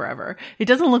stunt double forever. It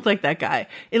doesn't look like that guy.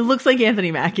 It looks like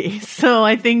Anthony Mackie. So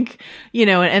I think,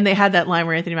 and they had that line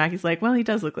where Anthony Mackie's like, well, he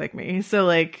does look like me. So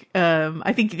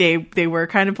I think they were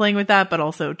kind of playing with that, but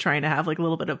also trying to have a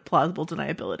little bit of plausible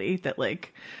deniability that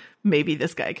maybe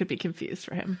this guy could be confused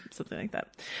for him, something like that.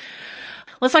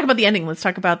 Let's talk about the ending. Let's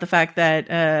talk about the fact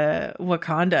that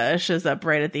Wakanda shows up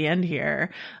right at the end here.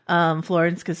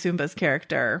 Florence Kasumba's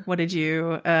character. What do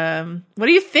you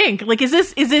think?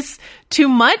 Is this too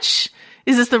much?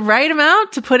 Is this the right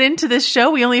amount to put into this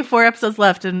show? We only have 4 episodes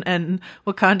left, and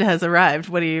Wakanda has arrived.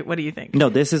 What do you think? No,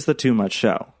 this is the too much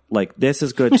show. This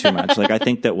is good too much. I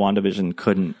think that WandaVision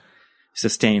couldn't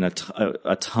sustain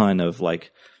a ton of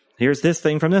here's this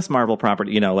thing from this Marvel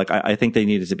property. I think they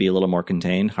needed to be a little more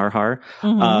contained. Har.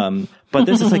 Mm-hmm. But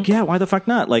this is yeah, why the fuck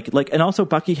not? And also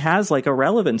Bucky has a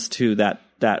relevance to that,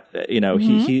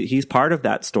 mm-hmm. he's part of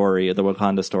that story, the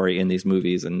Wakanda story in these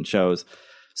movies and shows.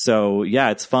 So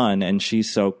yeah, it's fun and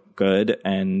she's so good.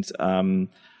 And,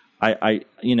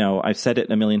 I've said it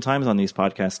a million times on these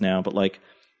podcasts now, but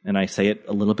and I say it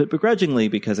a little bit begrudgingly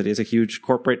because it is a huge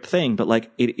corporate thing, but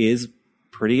it is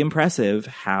pretty impressive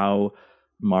how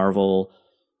Marvel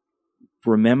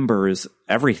remembers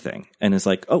everything and is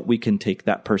oh, we can take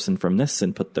that person from this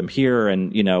and put them here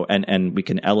and and we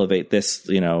can elevate this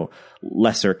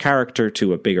lesser character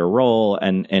to a bigger role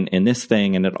and in this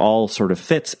thing, and it all sort of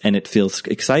fits and it feels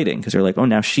exciting because you're oh,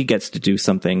 now she gets to do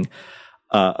something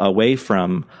away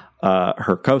from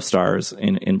her co-stars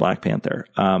in Black Panther.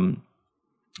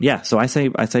 Yeah, so I say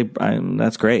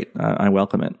that's great. I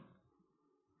welcome it.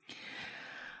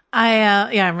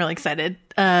 I'm really excited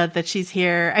that she's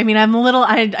here. I mean, I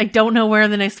don't know where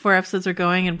the next 4 episodes are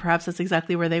going, and perhaps that's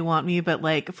exactly where they want me, but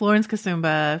like Florence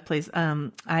Kasumba plays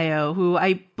Io, who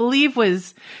I believe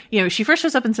was, she first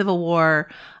shows up in Civil War.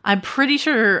 I'm pretty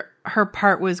sure her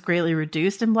part was greatly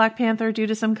reduced in Black Panther due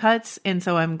to some cuts, and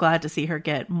so I'm glad to see her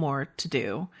get more to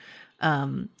do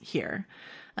here.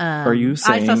 Are you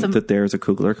saying that there's a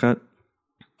Coogler cut?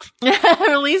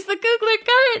 Release the Coogler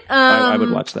cut. I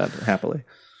would watch that happily.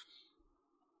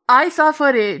 I saw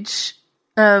footage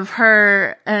of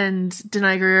her and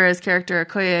Denai Guerrera's character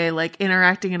Okoye like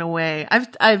interacting in a way.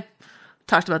 I've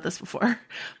talked about this before,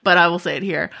 but I will say it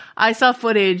here. I saw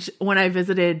footage when I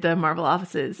visited the Marvel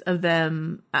offices of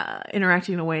them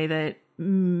interacting in a way that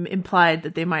implied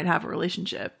that they might have a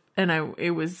relationship, and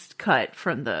it was cut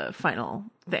from the final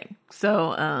thing. So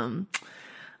I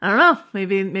don't know.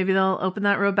 Maybe they'll open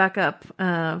that road back up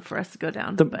for us to go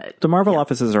down. The Marvel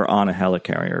offices are on a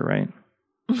helicarrier, right?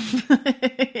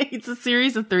 It's a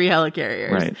series of 3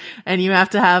 helicarriers, right? And you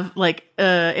have to have like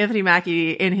Anthony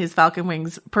Mackie in his Falcon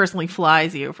wings personally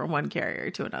flies you from one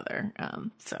carrier to another. All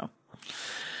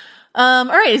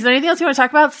right. Is there anything else you want to talk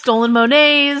about? Stolen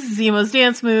Monets, Zemo's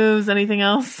dance moves, anything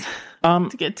else to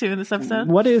get to in this episode?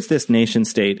 What is this nation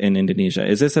state in Indonesia?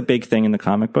 Is this a big thing in the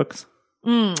comic books?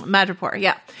 Madripoor,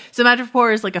 yeah. So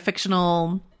Madripoor is like a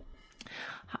fictional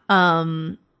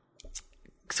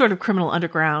sort of criminal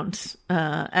underground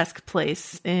esque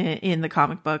place in the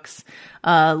comic books,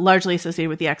 largely associated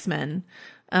with the X-Men,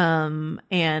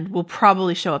 and will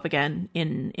probably show up again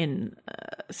in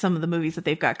some of the movies that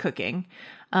they've got cooking.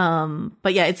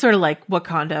 But yeah, it's sort of like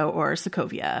Wakanda or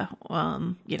Sokovia,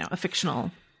 a fictional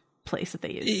place that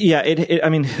they use. Yeah, I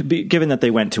mean, given that they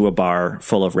went to a bar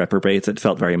full of reprobates, it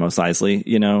felt very Mos Eisley,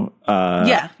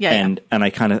 And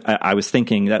I was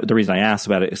thinking that the reason I asked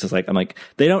about it is just like, I'm like,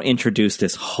 they don't introduce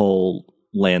this whole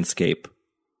landscape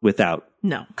without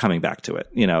coming back to it,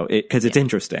 because it's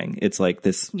interesting. It's like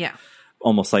this,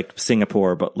 almost like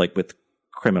Singapore, but like with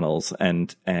criminals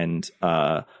and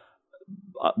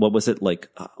what was it, like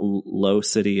low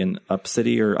city and up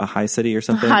city, or a high city or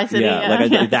something? High city,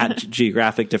 that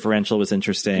geographic differential was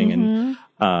interesting. Mm-hmm.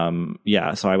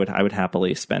 And so I would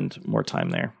happily spend more time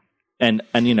there. And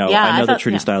I know that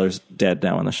Trudy Styler's dead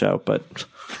now on the show, but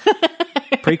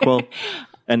prequel.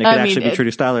 And it could actually be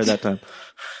Trudy Styler that time.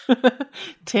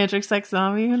 Tantric sex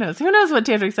zombie, who knows what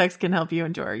tantric sex can help you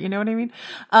endure, you know what I mean?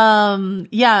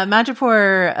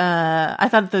 Madripoor, I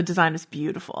thought the design was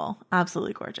beautiful,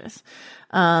 absolutely gorgeous,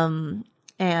 and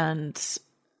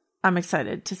I'm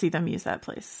excited to see them use that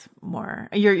place more.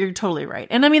 You're totally right,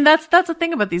 and I mean that's the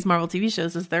thing about these Marvel TV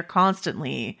shows is they're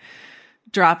constantly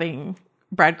dropping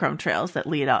breadcrumb trails that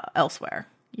lead elsewhere,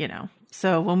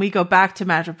 so when we go back to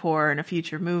Madripoor in a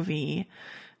future movie,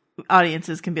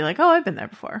 audiences can be like, oh, I've been there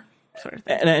before, sort of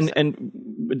thing.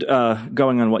 And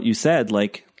going on what you said,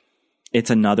 like, it's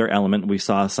another element we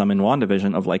saw some in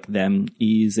WandaVision of like them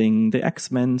easing the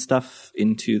X-Men stuff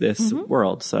into this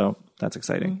world. So that's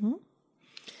exciting. Mm-hmm.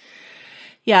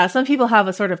 Yeah, some people have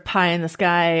a sort of pie in the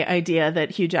sky idea that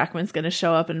Hugh Jackman's going to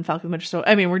show up in Falcon Winter Soldier.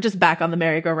 I mean, we're just back on the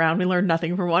merry-go-round. We learned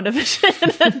nothing from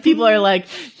WandaVision. And people are like,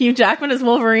 Hugh Jackman is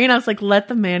Wolverine. I was like, let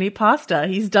the man eat pasta.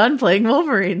 He's done playing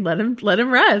Wolverine. Let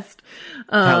him rest.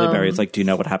 Halle Berry's like, do you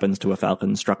know what happens to a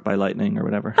falcon struck by lightning or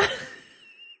whatever?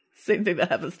 Same thing that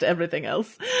happens to everything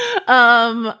else.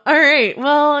 All right.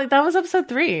 Well, that was episode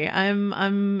 3.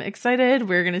 I'm excited.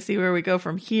 We're going to see where we go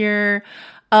from here.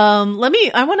 I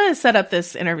want to set up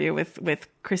this interview with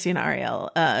Christine Ariel,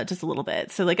 just a little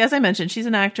bit. So like, as I mentioned, she's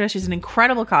an actress. She's an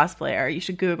incredible cosplayer. You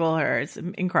should Google her. It's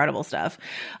incredible stuff.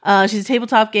 She's a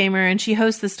tabletop gamer and she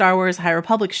hosts the Star Wars High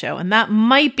Republic show. And that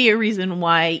might be a reason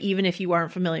why, even if you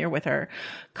aren't familiar with her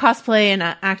cosplay and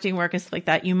acting work and stuff like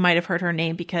that, you might have heard her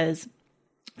name because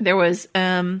there was,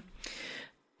 a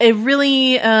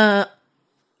really,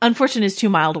 unfortunate is too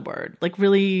mild a word, like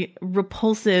really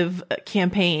repulsive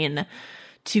campaign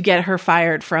to get her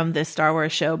fired from this Star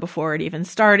Wars show before it even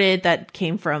started. That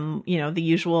came from, the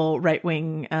usual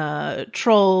right-wing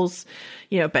trolls,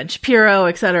 Ben Shapiro,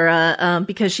 etc.,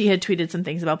 because she had tweeted some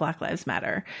things about Black Lives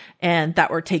Matter and that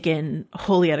were taken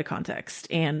wholly out of context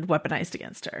and weaponized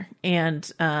against her. And,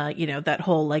 that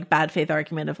whole like bad faith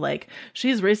argument of like,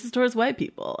 she's racist towards white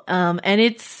people. And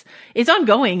it's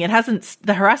ongoing.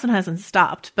 The harassment hasn't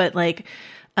stopped, but like,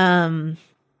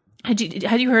 had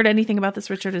you heard anything about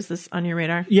this, Richard? Is this on your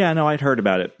radar? Yeah, no, I'd heard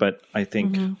about it, but I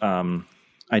think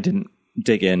I didn't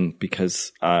dig in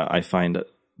because I find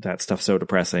that stuff so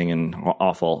depressing and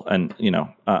awful. And,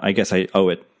 I guess I owe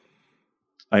it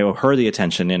I owe her the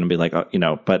attention and be like, but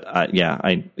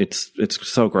it's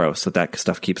so gross that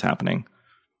stuff keeps happening.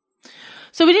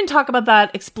 So we didn't talk about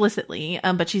that explicitly,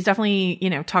 but she's definitely,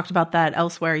 talked about that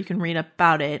elsewhere. You can read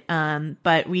about it.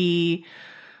 But we,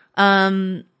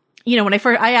 when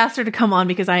I asked her to come on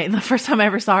because the first time I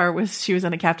ever saw her she was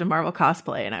in a Captain Marvel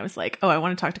cosplay, and I was like, oh, I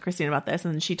want to talk to Christina about this.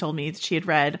 And she told me she had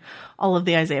read all of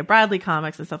the Isaiah Bradley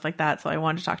comics and stuff like that. So I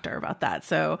wanted to talk to her about that.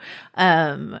 So,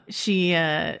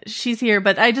 she's here,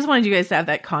 but I just wanted you guys to have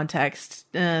that context,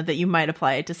 that you might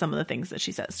apply it to some of the things that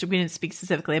she says. So we didn't speak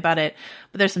specifically about it,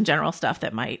 but there's some general stuff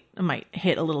that might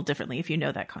hit a little differently if you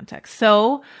know that context.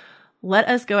 So let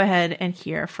us go ahead and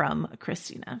hear from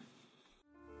Christina.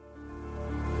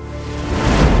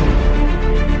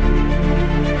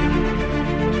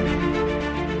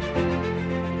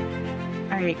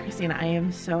 All right, Christina, I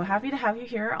am so happy to have you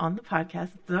here on the podcast.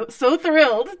 So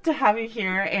thrilled to have you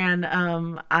here. And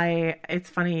it's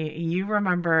funny, you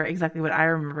remember exactly what I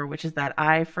remember, which is that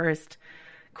I first,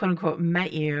 quote unquote,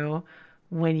 met you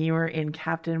when you were in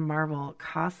Captain Marvel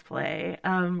cosplay.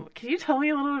 Can you tell me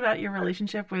a little bit about your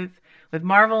relationship with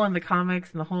Marvel and the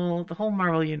comics and the whole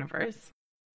Marvel universe?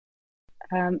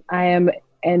 I am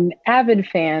an avid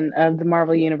fan of the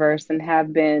Marvel universe and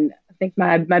have been. I think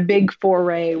my big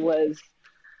foray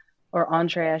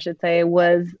entree, I should say,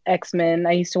 was X-Men.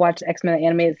 I used to watch the X-Men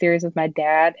animated series with my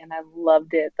dad, and I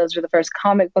loved it. Those were the first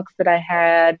comic books that I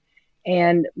had.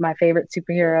 And my favorite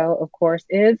superhero, of course,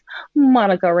 is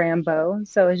Monica Rambeau.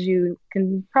 So as you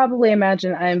can probably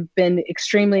imagine, I've been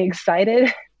extremely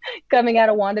excited coming out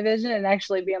of WandaVision and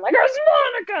actually being like, "There's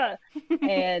Monica!"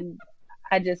 And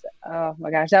I just, oh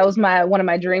my gosh, that was one of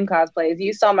my dream cosplays.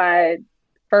 You saw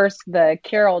the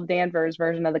Carol Danvers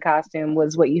version of the costume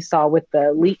was what you saw with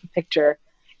the leak picture.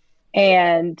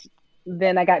 And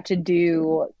then I got to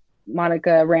do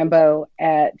Monica Rambeau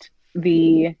at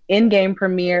the in-game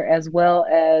premiere as well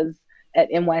as at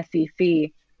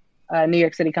NYCC, New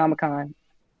York City Comic Con.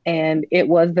 And it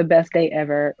was the best day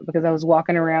ever because I was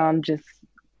walking around just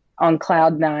on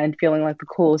cloud nine, feeling like the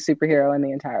coolest superhero in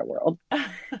the entire world.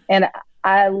 And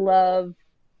I love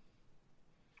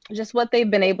just what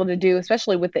they've been able to do,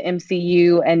 especially with the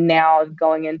MCU and now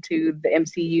going into the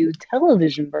MCU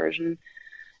television version.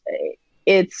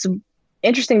 It's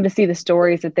interesting to see the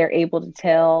stories that they're able to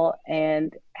tell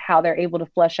and how they're able to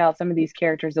flesh out some of these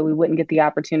characters that we wouldn't get the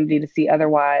opportunity to see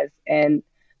otherwise. And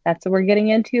that's what we're getting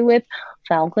into with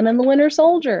Falcon and the Winter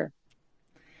Soldier.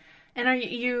 And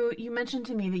you mentioned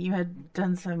to me that you had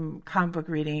done some comic book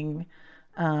reading,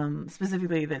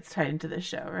 specifically that's tied into this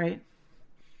show, right?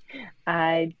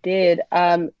 I did.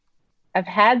 I've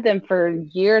had them for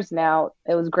years now.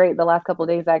 It was great. The last couple of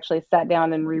days I actually sat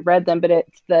down and reread them, but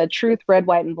it's the Truth, Red,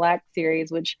 White, and Black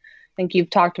series, which I think you've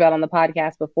talked about on the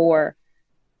podcast before.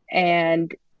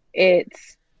 And it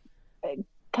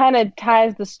kind of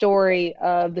ties the story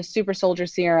of the super soldier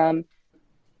serum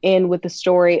in with the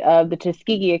story of the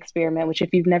Tuskegee experiment, which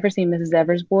if you've never seen Mrs.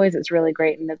 Evers Boys, it's really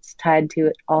great. And it's tied to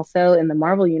it also in the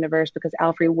Marvel universe because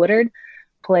Alfre Woodard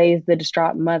plays the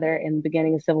distraught mother in the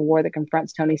beginning of Civil War that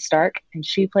confronts Tony Stark, and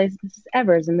she plays Mrs.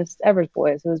 Evers in Mrs. Evers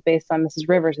Boys, who was based on Mrs.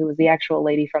 Rivers, who was the actual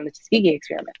lady from the Tuskegee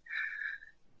experiment.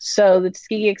 So the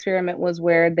Tuskegee experiment was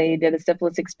where they did a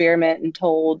syphilis experiment and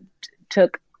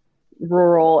took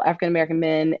rural African-American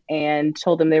men and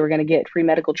told them they were going to get free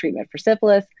medical treatment for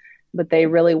syphilis, but they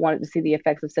really wanted to see the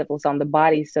effects of syphilis on the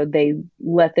body, so they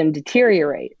let them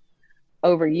deteriorate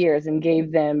over years and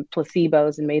gave them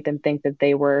placebos and made them think that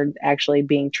they were actually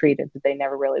being treated, but they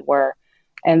never really were.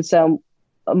 And so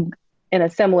in a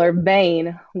similar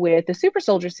vein with the super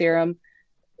soldier serum,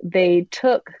 they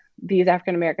took these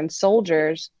African-American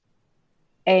soldiers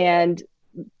and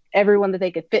everyone that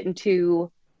they could fit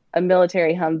into a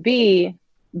military Humvee,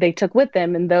 they took with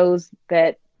them, and those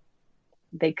that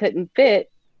they couldn't fit,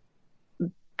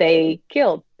 they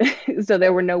killed. So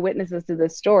there were no witnesses to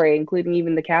this story, including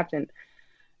even the captain.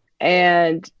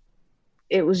 And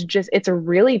it's a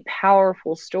really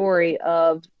powerful story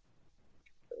of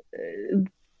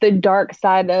the dark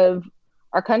side of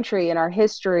our country and our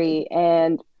history,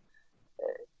 and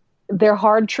they're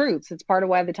hard truths. It's part of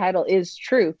why the title is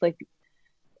Truth. Like,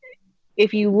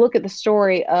 if you look at the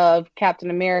story of Captain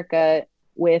America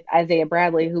with Isaiah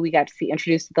Bradley, who we got to see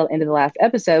introduced at the end of the last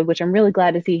episode, which I'm really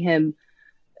glad to see him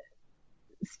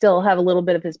still have a little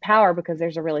bit of his power, because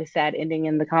there's a really sad ending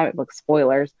in the comic book,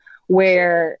 spoilers,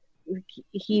 where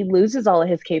he loses all of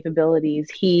his capabilities.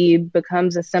 He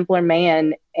becomes a simpler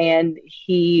man, and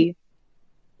he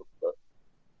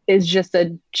is just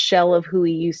a shell of who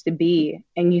he used to be.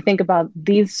 And you think about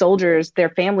these soldiers, their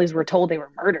families were told they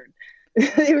were murdered.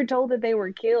 They were told that they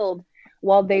were killed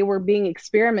while they were being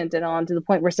experimented on, to the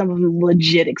point where some of them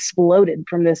legit exploded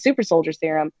from the super soldier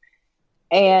serum.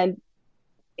 And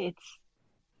it's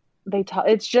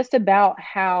just about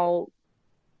how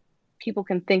people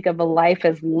can think of a life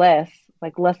as less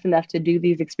enough to do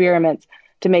these experiments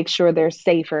to make sure they're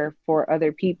safer for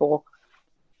other people.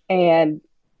 And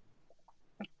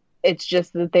it's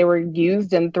just that they were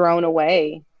used and thrown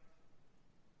away.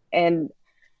 And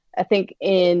I think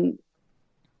in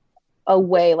a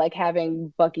way, like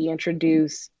having Bucky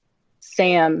introduce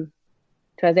Sam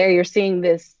to Isaiah, you're seeing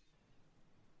this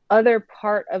other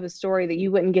part of a story that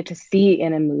you wouldn't get to see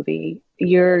in a movie.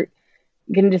 You're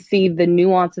getting to see the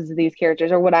nuances of these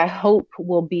characters, or what I hope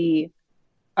will be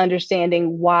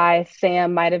understanding why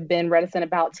Sam might have been reticent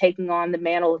about taking on the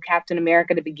mantle of Captain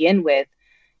America to begin with,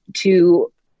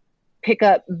 to pick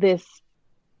up this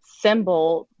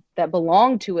symbol that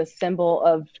belonged to a symbol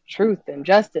of truth and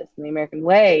justice and the American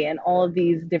way and all of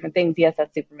these different things. Yes,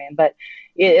 that's Superman, but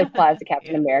it applies to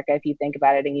Captain America if you think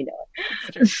about it and you know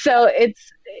it. So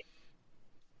it's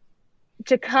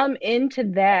to come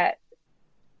into that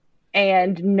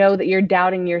and know that you're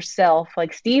doubting yourself.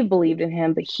 Like Steve believed in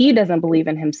him, but he doesn't believe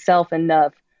in himself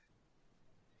enough.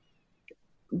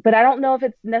 But I don't know if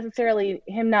it's necessarily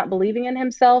him not believing in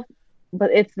himself, but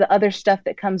it's the other stuff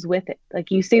that comes with it.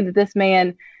 Like you see that this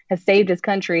man has saved his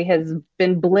country, has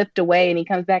been blipped away, and he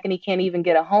comes back and he can't even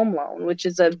get a home loan, which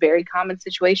is a very common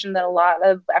situation that a lot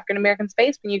of African Americans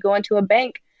face when you go into a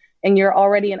bank and you're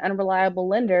already an unreliable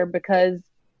lender because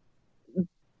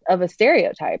of a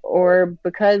stereotype, or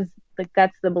because like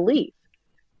that's the belief,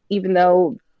 even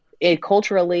though it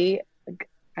culturally, like,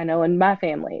 I know in my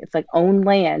family, it's like own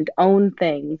land, own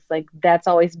things. Like that's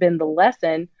always been the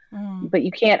lesson, but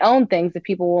you can't own things if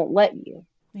people won't let you.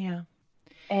 Yeah.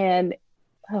 And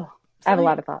I have a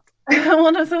lot of thoughts.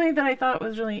 Well, no, something that I thought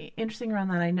was really interesting around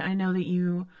that. I know that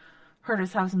you heard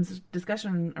us have some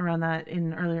discussion around that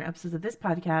in earlier episodes of this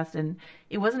podcast. And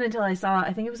it wasn't until I saw,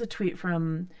 I think it was a tweet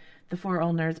from the For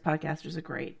All Nerds podcast, which is a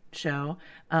great show.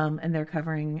 And they're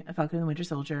covering Falcon and the Winter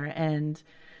Soldier. And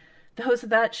the hosts of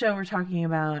that show were talking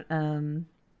about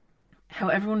how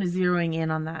everyone is zeroing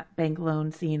in on that bank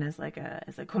loan scene as like a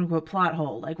quote unquote plot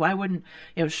hole. Like, why wouldn't,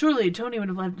 surely Tony would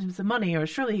have lent him some money, or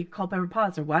surely he called Pepper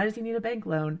Potts, or why does he need a bank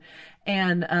loan?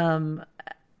 And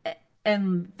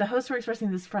the hosts were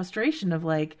expressing this frustration of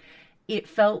like, it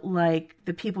felt like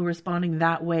the people responding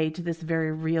that way to this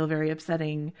very real, very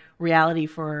upsetting reality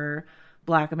for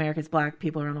Black Americans, Black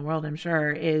people around the world, I'm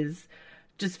sure,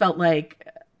 just felt like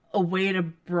a way to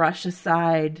brush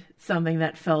aside something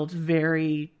that felt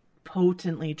very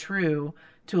potently true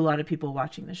to a lot of people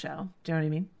watching the show. Do you know what I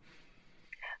mean?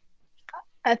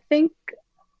 I think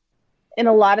in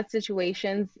a lot of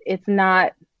situations, it's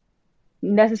not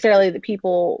necessarily that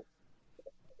people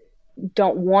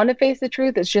don't want to face the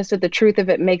truth. It's just that the truth of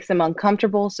it makes them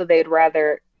uncomfortable, so they'd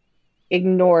rather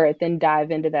ignore it than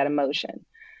dive into that emotion,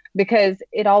 because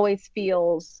it always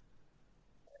feels,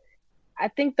 I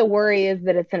think the worry is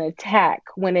that it's an attack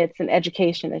when it's an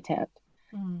education attempt.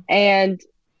 And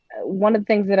one of the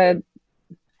things that I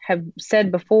have said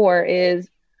before is,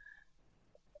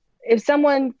 if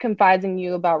someone confides in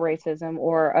you about racism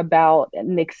or about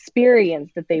an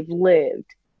experience that they've lived,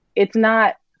 it's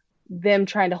not them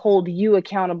trying to hold you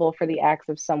accountable for the acts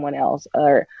of someone else,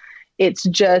 or it's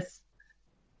just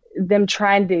them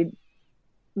trying to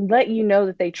let you know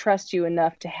that they trust you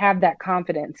enough to have that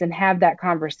confidence and have that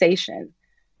conversation.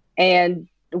 And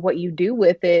what you do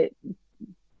with it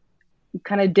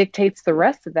kind of dictates the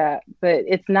rest of that. But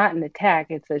it's not an attack,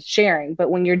 it's a sharing. But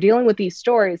when you're dealing with these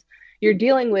stories, you're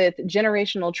dealing with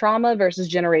generational trauma versus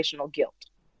generational guilt.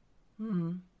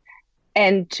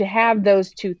 And to have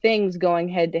those two things going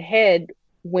head to head,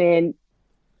 when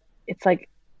it's like,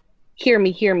 hear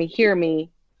me, hear me, hear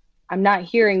me. I'm not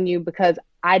hearing you because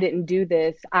I didn't do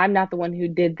this. I'm not the one who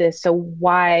did this. So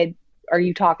why are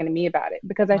you talking to me about it?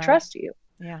 Because I trust you.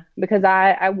 Yeah. Because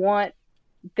I want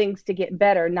things to get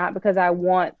better, not because I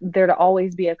want there to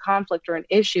always be a conflict or an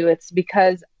issue. It's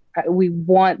because we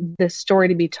want this story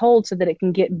to be told so that it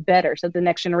can get better, so the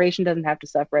next generation doesn't have to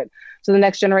suffer it, so the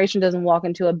next generation doesn't walk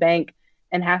into a bank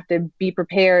and have to be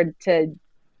prepared to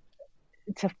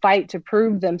fight to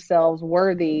prove themselves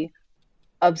worthy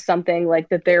of something like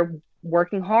that they're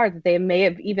working hard, that they may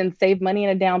have even saved money in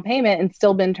a down payment and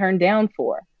still been turned down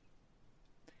for.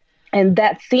 And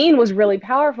that scene was really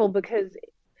powerful because,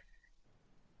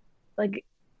 like,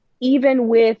 even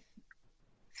with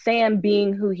Sam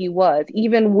being who he was,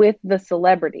 even with the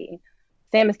celebrity,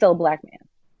 Sam is still a Black man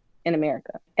in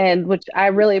America. And which I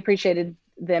really appreciated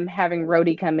them having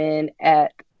Rhodey come in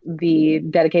at the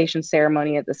dedication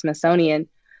ceremony at the Smithsonian,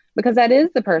 because that is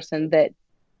the person that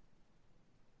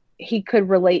he could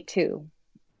relate to,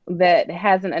 that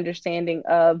has an understanding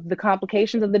of the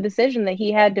complications of the decision that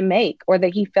he had to make or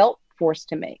that he felt forced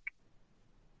to make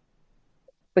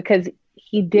because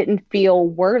he didn't feel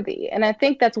worthy. And I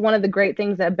think that's one of the great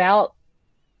things about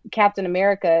Captain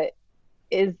America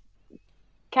is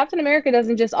Captain America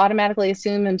doesn't just automatically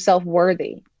assume himself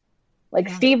worthy. Like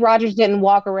Steve Rogers didn't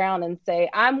walk around and say,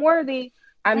 I'm worthy,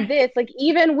 I'm this. Like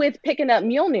even with picking up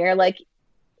Mjolnir, like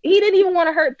he didn't even want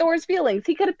to hurt Thor's feelings.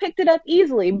 He could have picked it up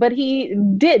easily, but he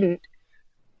didn't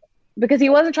because he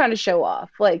wasn't trying to show off.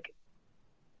 Like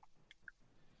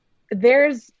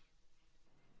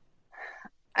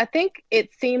I think it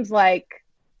seems like,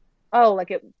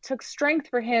 like it took strength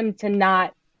for him to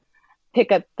not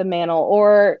pick up the mantle,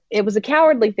 or it was a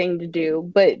cowardly thing to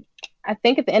do. But I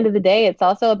think at the end of the day, it's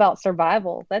also about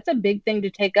survival. That's a big thing to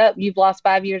take up. You've lost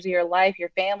 5 years of your life. Your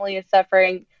family is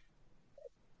suffering.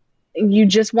 You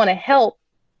just want to help.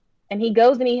 And he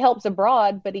goes and he helps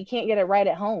abroad, but he can't get it right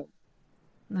at home.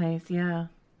 Nice. Yeah.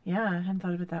 Yeah. I hadn't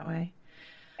thought of it that way.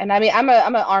 And I mean, I'm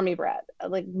an army brat.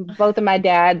 Like both of my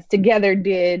dads together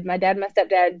my dad and my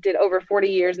stepdad did over 40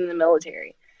 years in the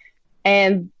military.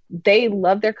 And they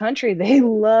love their country. They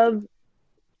love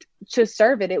to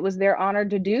serve it. It was their honor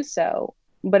to do so.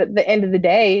 But at the end of the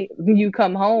day, you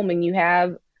come home and you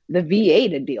have the VA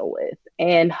to deal with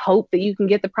and hope that you can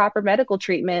get the proper medical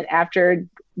treatment after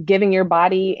giving your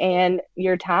body and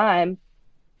your time.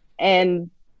 And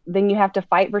then you have to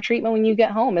fight for treatment when you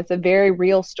get home. It's a very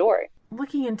real story.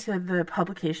 Looking into the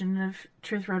publication of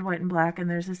Truth, Red, White, and Black, and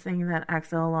there's this thing that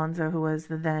Axel Alonso, who was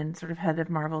the then sort of head of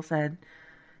Marvel, said.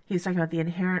 He was talking about the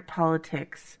inherent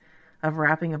politics of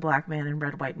wrapping a black man in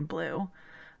red, white, and blue.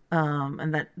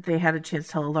 And that they had a chance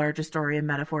to tell a larger story, a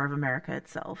metaphor of America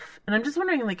itself. And I'm just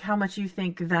wondering, like, how much you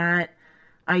think that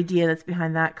idea that's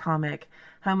behind that comic,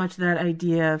 how much that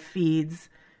idea feeds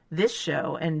this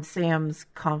show and Sam's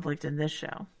conflict in this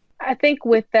show. I think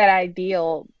with that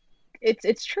ideal,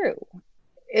 it's true.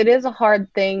 It is a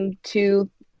hard thing to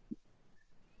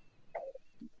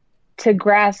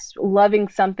grasp, loving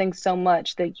something so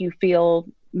much that you feel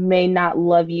may not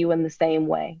love you in the same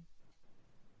way.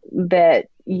 That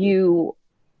you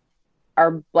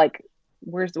are like,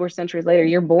 we're centuries later,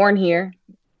 you're born here,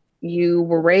 you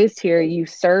were raised here, you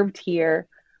served here,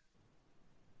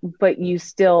 but you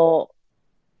still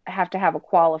have to have a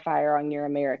qualifier on your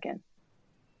American.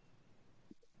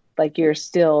 Like you're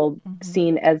still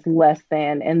seen as less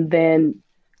than. And then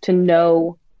to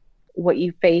know what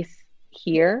you face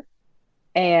here,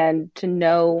 and to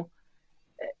know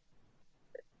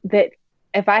that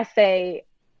if I say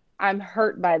I'm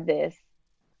hurt by this,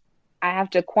 I have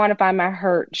to quantify my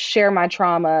hurt, share my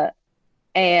trauma,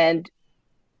 and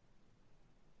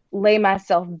lay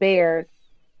myself bare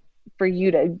for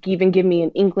you to even give me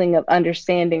an inkling of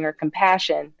understanding or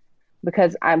compassion,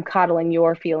 because I'm coddling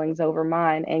your feelings over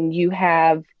mine. And you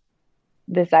have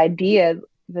this idea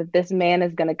that this man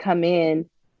is going to come in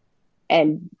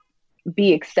and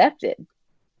be accepted.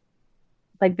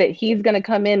 Like that he's going to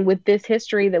come in with this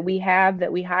history that we have,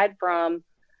 that we hide from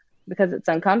because it's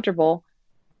uncomfortable.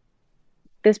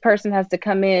 This person has to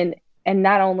come in and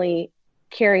not only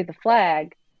carry the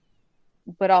flag,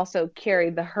 but also carry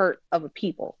the hurt of a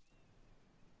people.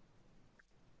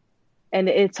 And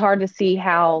it's hard to see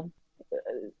how,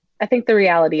 I think the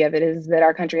reality of it is that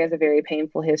our country has a very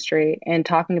painful history, and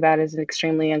talking about it is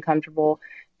extremely uncomfortable.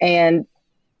 And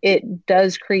it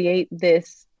does create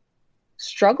this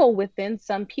struggle within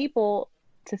some people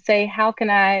to say, how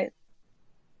can I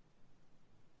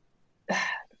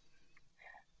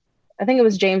think it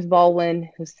was James Baldwin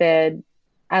who said,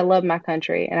 I love my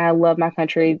country, and I love my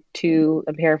country to,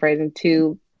 I'm paraphrasing,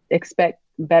 to expect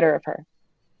better of her.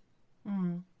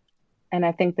 And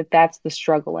I think that that's the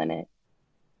struggle in it,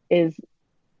 is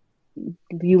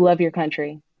you love your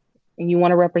country and you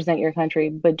want to represent your country,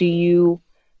 but do you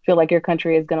feel like your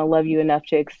country is going to love you enough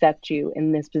to accept you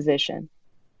in this position?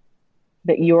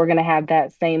 That you're going to have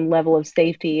that same level of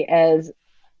safety as,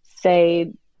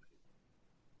 say,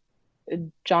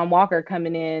 John Walker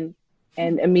coming in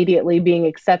and immediately being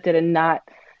accepted and not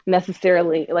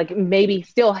necessarily, like, maybe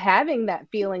still having that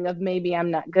feeling of maybe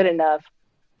I'm not good enough,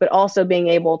 but also being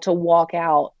able to walk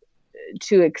out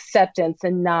to acceptance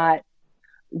and not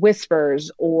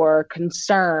whispers or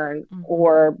concern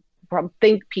or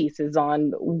think pieces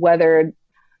on whether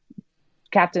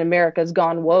Captain America's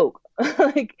gone woke.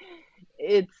 Like,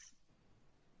 it's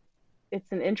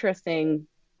an interesting,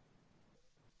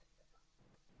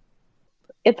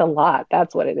 it's a lot.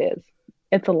 That's what it is.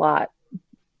 It's a lot.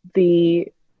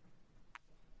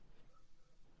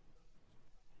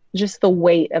 Just the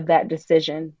weight of that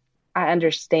decision I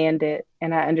understand it,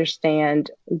 and I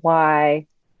understand why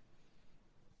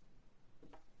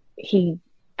he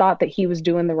thought that he was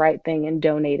doing the right thing in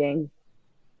donating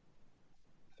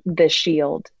this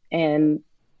shield. And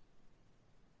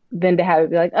then to have it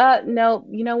be like, no,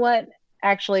 you know what?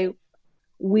 Actually,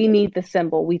 we need the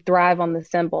symbol. We thrive on the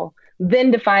symbol.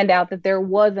 Then to find out that there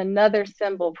was another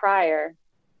symbol prior,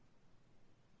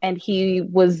 and he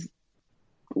was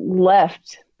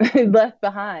left left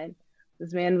behind.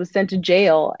 This man was sent to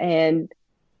jail and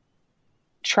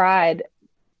tried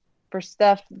for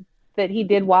stuff that he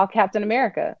did while Captain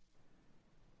America,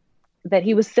 that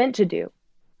he was sent to do.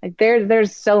 Like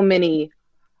there's so many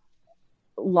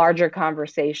larger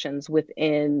conversations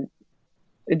within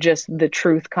just the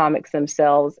Truth comics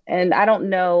themselves. And I don't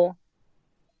know,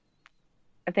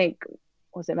 I think,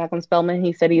 was it Malcolm Spellman?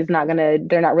 He said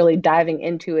they're not really diving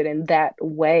into it in that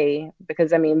way,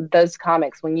 because I mean, those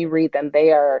comics, when you read them,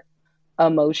 they are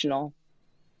emotional.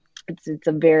 It's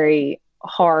a very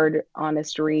hard,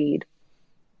 honest read,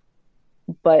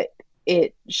 but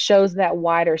it shows that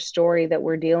wider story that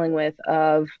we're dealing with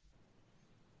of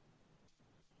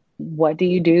what do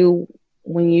you do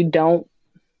when you don't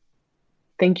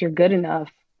think you're good enough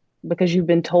because you've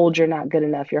been told you're not good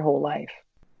enough your whole life.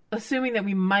 Assuming that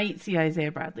we might see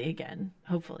Isaiah Bradley again,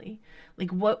 hopefully,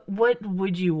 like what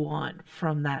would you want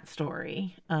from that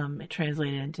story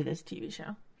translated into this TV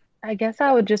show? I guess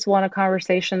I would just want a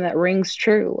conversation that rings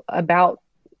true about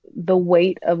the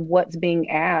weight of what's being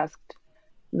asked,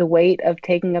 the weight of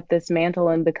taking up this mantle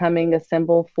and becoming a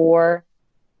symbol for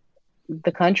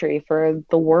the country, for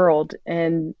the world,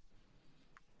 and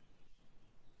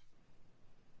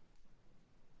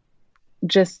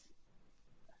just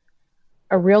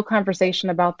a real conversation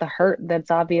about the hurt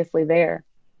that's obviously there.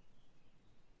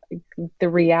 The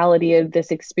reality of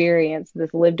this experience,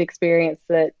 this lived experience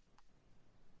that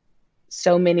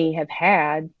so many have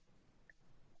had.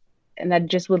 And I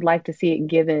just would like to see it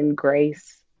given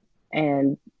grace,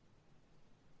 and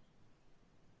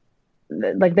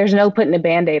like there's no putting a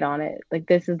Band-Aid on it. Like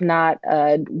this is not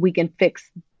we can fix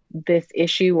this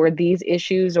issue or these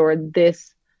issues or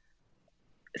this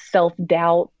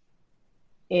self-doubt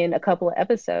in a couple of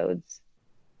episodes.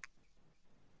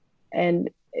 And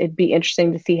it'd be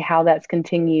interesting to see how that's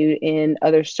continued in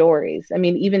other stories. I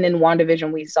mean, even in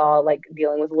WandaVision, we saw like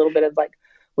dealing with a little bit of like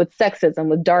with sexism,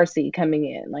 with Darcy coming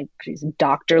in, like she's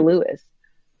Dr. Lewis,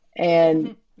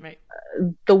 and right.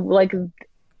 The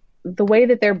way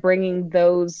that they're bringing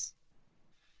those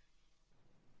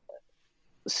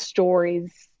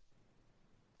stories,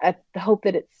 I hope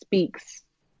that it speaks.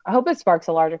 I hope it sparks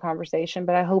a larger conversation,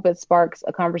 but I hope it sparks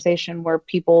a conversation where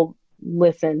people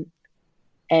listen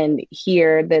and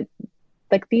hear that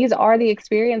like these are the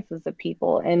experiences of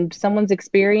people, and someone's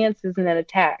experience isn't an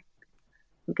attack.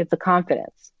 It's a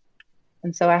confidence.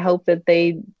 And so I hope that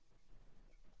they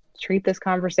treat this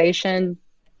conversation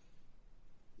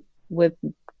with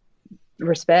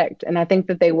respect. And I think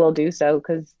that they will do so,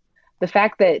 because the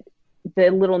fact that the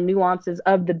little nuances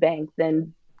of the bank,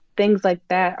 then things like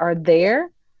that are there,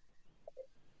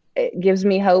 it gives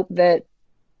me hope that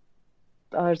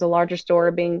there's a larger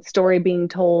story being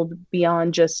told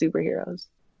beyond just superheroes.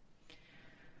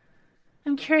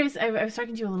 I'm curious. I was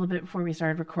talking to you a little bit before we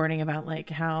started recording about like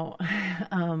how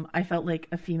I felt like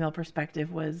a female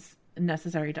perspective was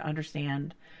necessary to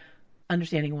understanding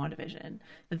WandaVision.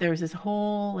 That there was this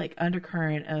whole like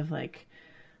undercurrent of like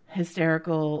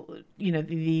hysterical, you know,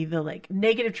 the like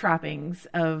negative trappings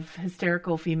of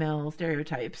hysterical female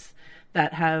stereotypes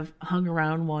that have hung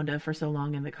around Wanda for so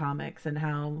long in the comics, and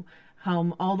how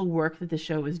all the work that the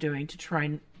show was doing to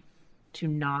try to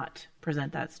not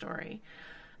present that story.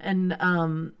 And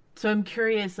so I'm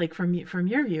curious, like from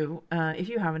your view, if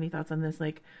you have any thoughts on this,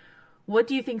 like what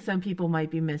do you think some people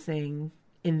might be missing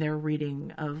in their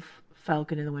reading of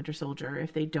Falcon and the Winter Soldier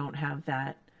if they don't have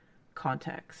that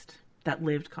context, that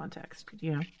lived context,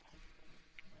 you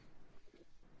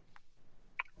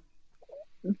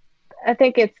know? I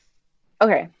think it's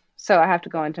okay. So I have to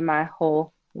go into my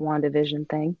whole WandaVision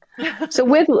thing. So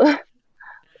with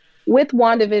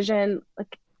WandaVision,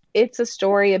 like, it's a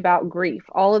story about grief.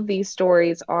 All of these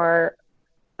stories are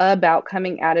about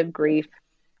coming out of grief.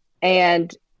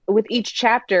 And with each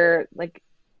chapter, like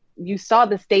you saw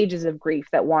the stages of grief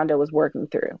that Wanda was working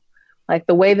through. Like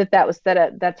the way that was set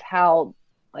up, that's how,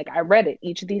 like I read it.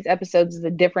 Each of these episodes is a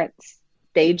different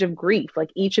stage of grief.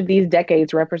 Like each of these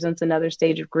decades represents another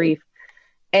stage of grief.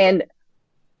 And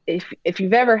if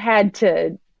you've ever had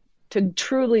to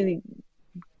truly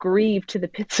grieve to the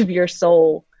pits of your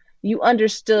soul you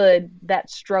understood that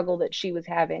struggle that she was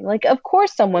having. Like, of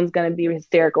course someone's going to be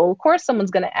hysterical. Of course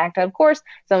someone's going to act out. Of course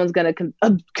someone's going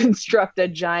to construct a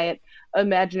giant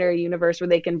imaginary universe where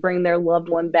they can bring their loved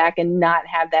one back and not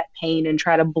have that pain and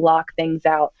try to block things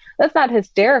out. That's not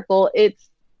hysterical. It's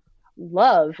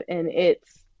love, and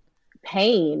it's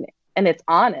pain, and it's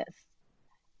honest.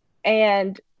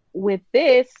 And with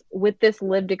this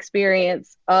lived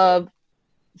experience of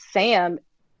Sam,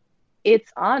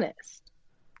 it's honest.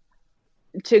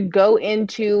 To go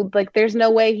into, like, there's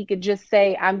no way he could just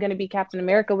say, I'm going to be Captain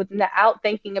America without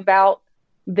thinking about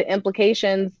the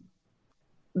implications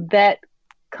that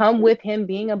come with him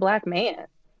being a Black man.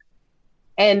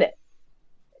 And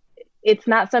it's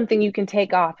not something you can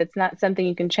take off. It's not something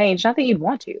you can change. Not that you'd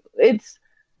want to. It's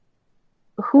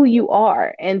who you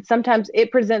are. And sometimes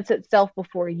it presents itself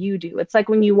before you do. It's like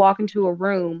when you walk into a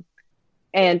room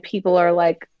and people are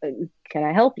like, can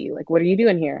I help you? Like, what are you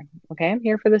doing here? Okay, I'm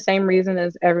here for the same reason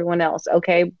as everyone else.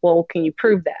 Okay, well, can you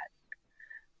prove that?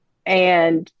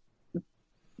 And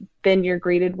then you're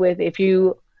greeted with, if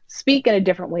you speak in a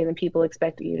different way than people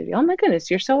expected you to do, oh my goodness,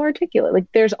 you're so articulate.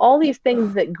 Like, there's all these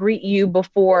things that greet you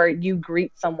before you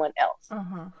greet someone else.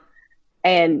 Uh-huh.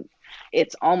 And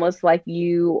it's almost like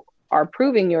you are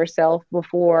proving yourself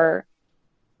before,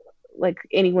 like,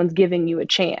 anyone's giving you a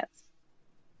chance.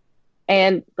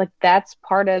 And, like, that's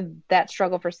part of that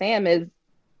struggle for Sam is,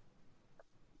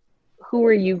 who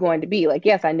are you going to be? Like,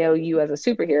 yes, I know you as a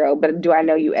superhero, but do I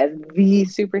know you as the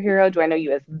superhero? Do I know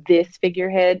you as this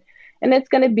figurehead? And it's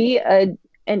going to be an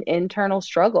internal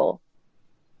struggle,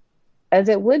 as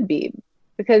it would be,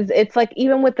 because it's like,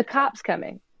 even with the cops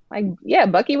coming, like, yeah,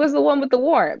 Bucky was the one with the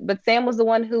warrant, but Sam was the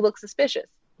one who looked suspicious.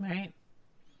 Right.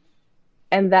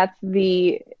 And I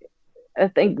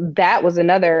think that was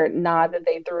another nod that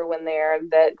they threw in there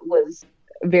that was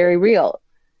very real.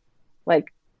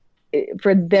 Like,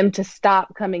 for them to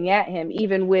stop coming at him,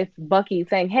 even with Bucky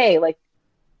saying, hey, like,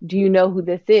 do you know who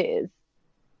this is?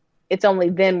 It's only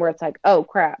then where it's like, oh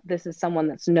crap, this is someone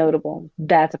that's notable.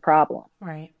 That's a problem.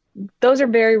 Right. Those are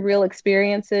very real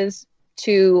experiences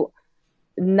to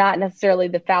not necessarily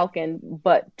the Falcon,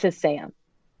 but to Sam.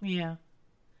 Yeah.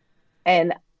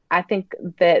 And I think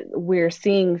that we're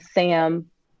seeing Sam,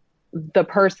 the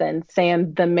person,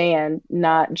 Sam, the man,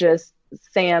 not just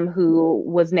Sam who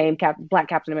was named Black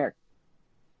Captain America.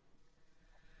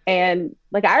 And,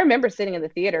 like, I remember sitting in the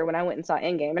theater when I went and saw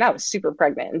Endgame, and I was super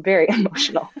pregnant and very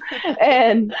emotional.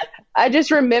 And I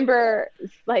just remember,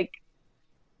 like,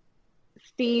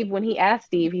 Steve, when he asked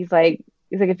Steve, he's like,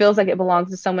 it feels like it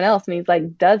belongs to someone else. And he's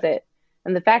like, does it?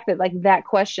 And the fact that, like, that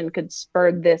question could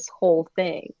spur this whole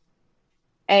thing.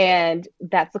 And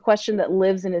that's the question that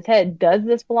lives in his head. Does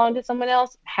this belong to someone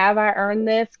else? Have I earned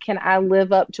this? Can I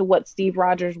live up to what Steve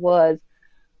Rogers was?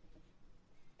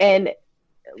 And,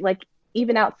 like,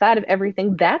 even outside of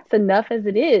everything, that's enough as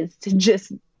it is to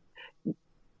just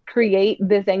create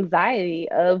this anxiety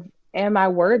of, am I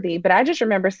worthy? But I just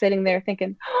remember sitting there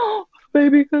thinking, oh,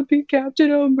 baby could be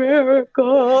Captain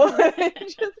America.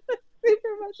 Just super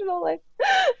emotional. Like,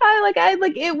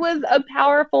 it was a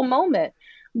powerful moment.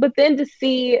 But then to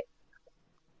see,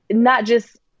 not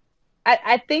just,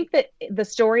 I think that the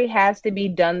story has to be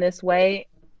done this way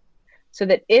so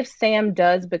that if Sam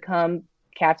does become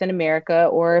Captain America,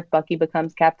 or if Bucky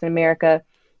becomes Captain America,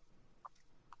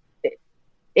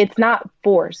 it's not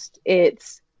forced.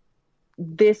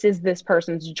 This is this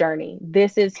person's journey.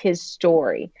 This is his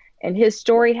story. And his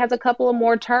story has a couple of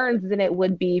more turns than it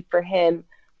would be for him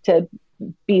to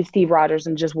be Steve Rogers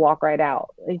and just walk right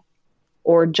out,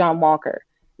 or John Walker.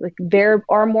 Like, there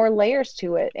are more layers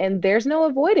to it, and there's no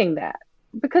avoiding that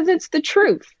because it's the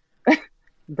truth.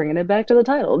 Bringing it back to the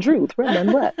title, truth, red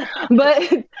and black.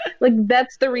 But, like,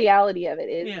 that's the reality of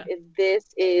it.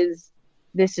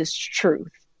 This is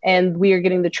truth, and we are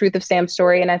getting the truth of Sam's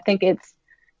story. And I think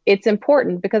it's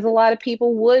important because a lot of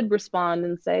people would respond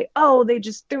and say, oh, they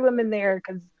just threw him in there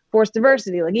because forced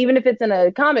diversity. Like, even if it's in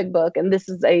a comic book and this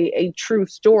is a true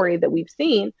story that we've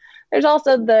seen, there's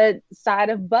also the side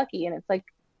of Bucky, and it's like,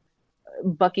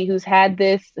 Bucky who's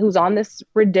on this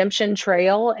redemption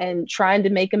trail and trying to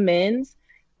make amends,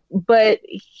 but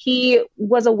he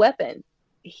was a weapon.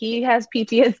 He has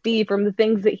PTSD from the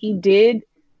things that he did,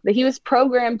 that he was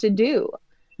programmed to do,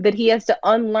 that he has to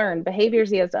unlearn, behaviors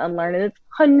he has to unlearn. And it's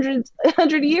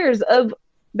 100 years of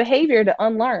behavior to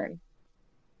unlearn.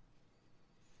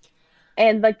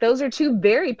 And, like, those are two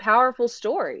very powerful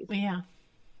stories. Yeah.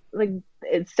 Like,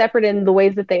 it's separate in the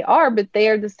ways that they are, but they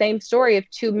are the same story of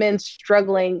two men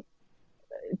struggling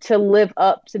to live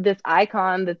up to this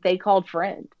icon that they called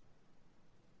friend.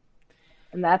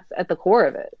 And that's at the core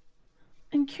of it.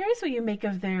 I'm curious what you make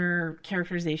of their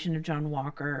characterization of John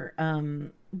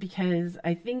Walker, because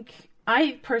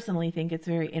I personally think it's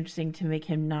very interesting to make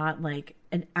him not like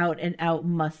an out and out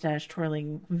mustache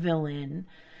twirling villain,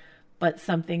 but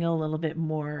something a little bit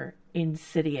more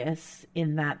insidious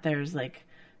in that there's like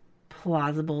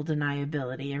plausible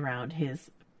deniability around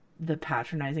the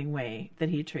patronizing way that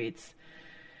he treats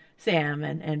Sam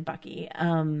and Bucky.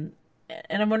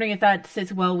 And I'm wondering if that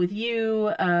sits well with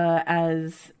you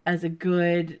as a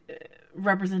good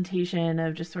representation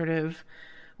of just sort of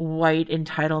white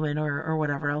entitlement or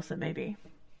whatever else it may be.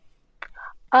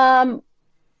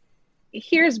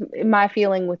 Here's my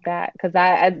feeling with that, because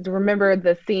I remember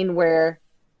the scene where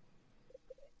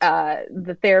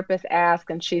the therapist asks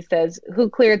and she says, "Who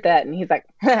cleared that?" And he's like,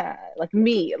 like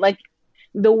me. Like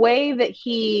the way that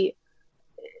he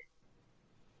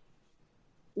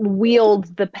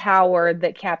wields the power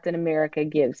that Captain America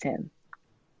gives him.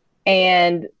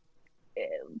 And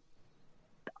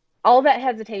all that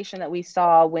hesitation that we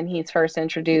saw when he's first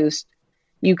introduced,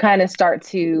 you kind of start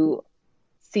to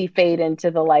see fade into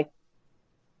the like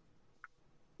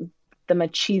the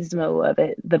machismo of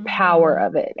it, the power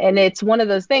of it. And it's one of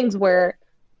those things where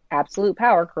absolute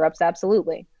power corrupts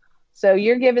absolutely. So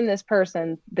you're giving this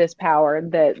person this power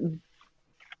that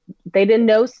they didn't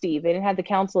know Steve. They didn't have the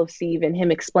counsel of Steve and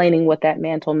him explaining what that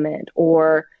mantle meant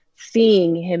or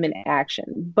seeing him in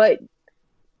action. But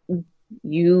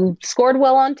you scored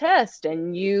well on test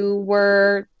and you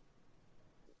were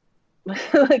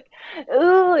like,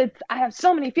 oh, I have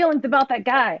so many feelings about that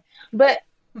guy. But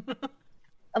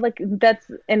like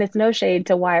and it's no shade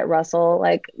to Wyatt Russell.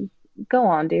 Like, go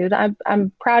on, dude.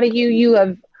 I'm proud of you. You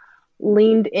have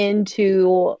leaned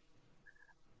into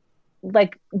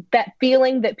like that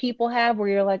feeling that people have where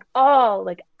you're like, oh,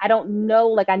 like I don't know,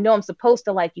 like I know I'm supposed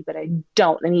to like you, but I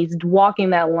don't. And he's walking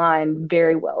that line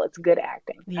very well. It's good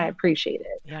acting. Yeah. I appreciate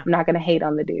it. Yeah. I'm not gonna hate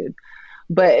on the dude,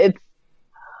 but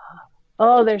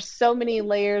there's so many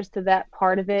layers to that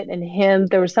part of it. And him,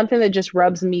 there was something that just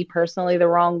rubs me personally the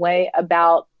wrong way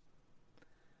about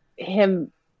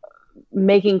him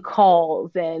making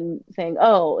calls and saying,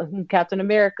 oh, Captain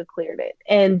America cleared it.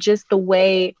 And just the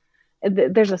way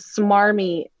there's a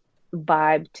smarmy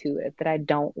vibe to it that I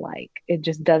don't like. It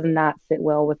just does not sit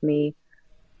well with me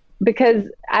because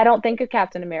I don't think of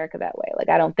Captain America that way. Like,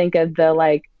 I don't think of the,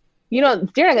 like, you're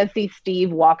not going to see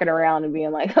Steve walking around and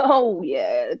being like, oh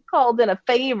yeah, called in a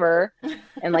favor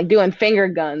and like doing finger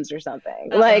guns or something.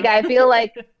 Like, I feel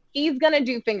like he's going to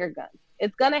do finger guns.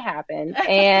 It's going to happen.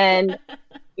 And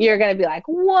you're going to be like,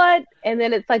 what? And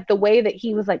then it's like the way that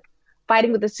he was like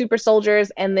fighting with the super soldiers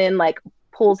and then like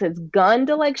pulls his gun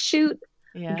to like shoot.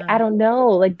 Yeah. Like, I don't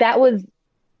know. Like that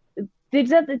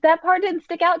part didn't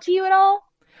stick out to you at all?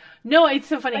 No, it's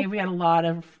so funny. Like, we had a lot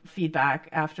of feedback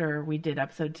after we did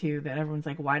episode 2 that everyone's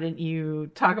like, why didn't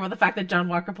you talk about the fact that John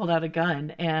Walker pulled out a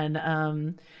gun? And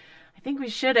I think we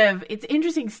should have. It's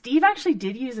interesting. Steve actually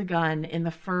did use a gun in the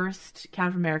first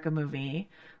Captain America movie,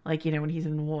 like, you know, when he's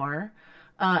in war.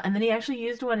 And then he actually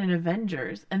used one in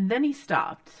Avengers, and then he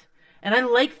stopped. And I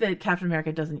like that Captain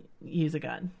America doesn't use a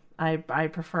gun. I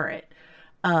prefer it.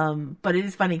 But it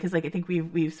is funny because, like, I think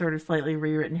we've sort of slightly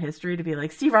rewritten history to be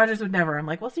like, Steve Rogers would never. I'm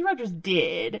like, well, Steve Rogers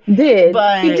did,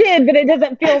 but he did, but it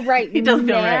doesn't feel right. It doesn't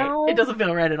feel right. It doesn't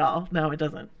feel right at all. No, it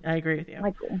doesn't. I agree with you.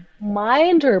 Like, my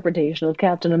interpretation of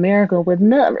Captain America would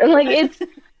never. Like,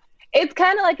 it's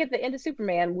kind of like at the end of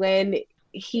Superman when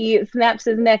he snaps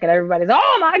his neck and everybody's,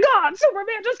 oh my God,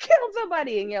 Superman just killed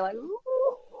somebody, and you're like,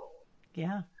 ooh.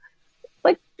 Yeah.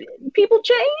 Like, people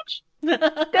change. I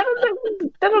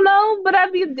don't know, but I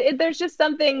mean, there's just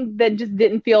something that just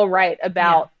didn't feel right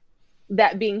about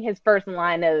that being his first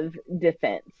line of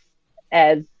defense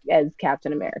as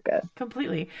Captain America.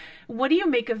 Completely. What do you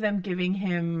make of them giving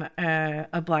him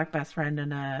a black best friend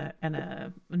and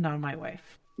a non-white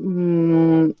wife?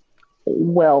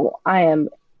 Well, I am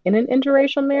in an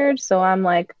interracial marriage, so I'm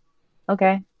like,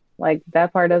 okay, like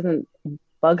that part doesn't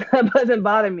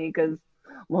bother me because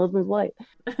my husband's white.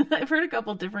 I've heard a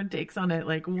couple different takes on it.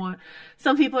 Like,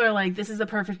 some people are like, this is a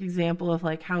perfect example of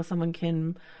like how someone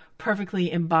can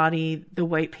perfectly embody the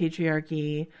white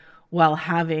patriarchy while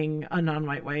having a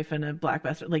non-white wife and a black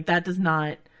best friend. Like, that does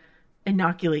not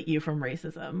inoculate you from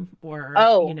racism or,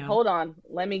 you know. Hold on.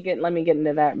 Let me get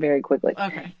into that very quickly.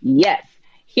 Okay. Yes.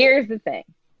 Here's the thing.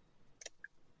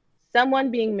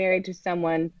 Someone being married to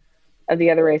someone of the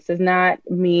other race does not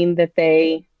mean that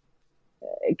they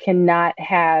cannot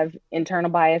have internal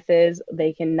biases.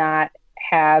 They cannot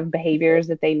have behaviors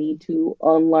that they need to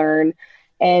unlearn.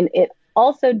 And it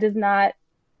also does not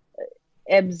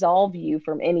absolve you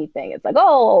from anything. It's like,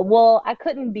 oh, well, I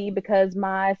couldn't be because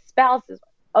my spouse is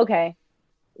okay.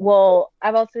 well,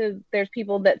 there's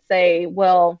people that say,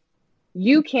 well,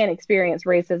 you can't experience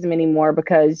racism anymore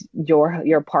because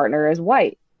your partner is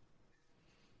white.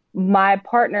 My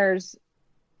partner's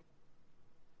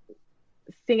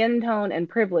skin tone and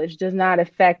privilege does not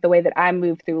affect the way that I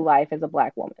move through life as a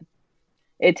Black woman.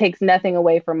 It takes nothing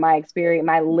away from my experience,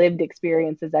 my lived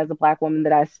experiences as a Black woman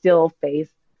that I still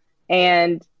face.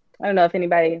 And I don't know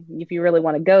if you really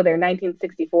want to go there,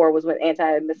 1964 was when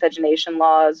anti-miscegenation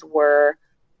laws were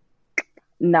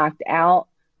knocked out,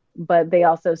 but they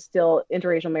also still,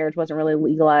 interracial marriage wasn't really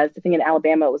legalized. I think in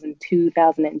Alabama it was in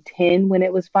 2010 when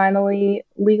it was finally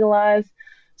legalized.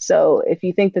 So if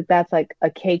you think that that's like a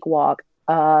cakewalk,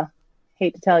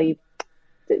 hate to tell you,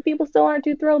 people still aren't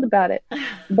too thrilled about it.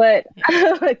 But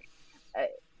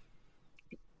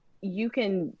you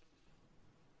can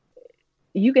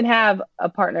have a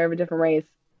partner of a different race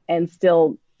and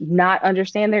still not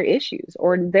understand their issues.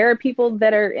 Or there are people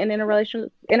that are in interracial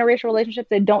relationships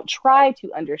that don't try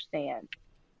to understand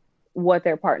what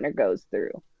their partner goes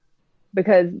through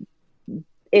because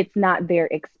it's not their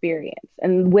experience.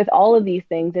 And with all of these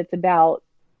things, it's about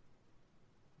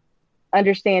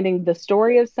understanding the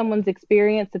story of someone's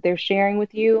experience that they're sharing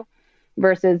with you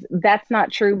versus that's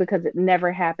not true because it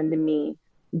never happened to me.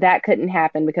 That couldn't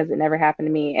happen because it never happened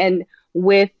to me. And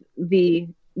with the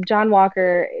John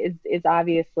Walker is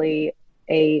obviously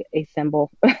a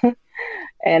symbol.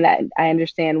 And I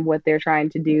understand what they're trying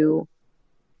to do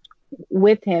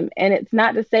with him. And it's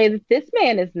not to say that this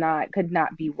man could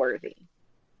not be worthy.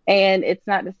 And it's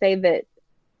not to say that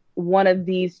one of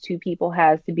these two people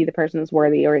has to be the person that's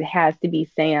worthy or it has to be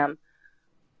Sam.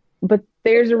 But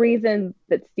there's a reason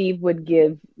that Steve would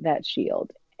give that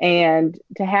shield. And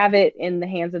to have it in the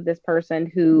hands of this person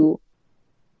who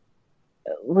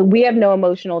we have no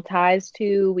emotional ties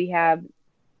to, we have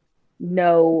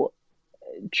no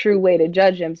true way to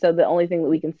judge him. So the only thing that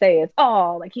we can say is,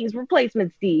 oh, like he's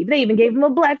replacement Steve. They even gave him a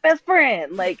Black best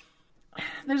friend. Like,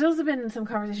 there's also been some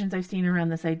conversations I've seen around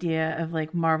this idea of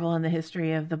like Marvel and the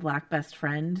history of the Black best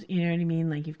friend. You know what I mean?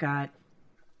 Like you've got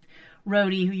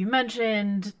Rhodey, who you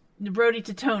mentioned, Rhodey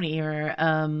to Tony, or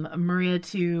Maria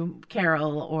to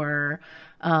Carol, or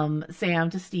Sam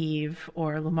to Steve,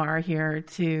 or Lamar here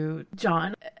to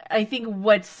John. I think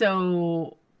what's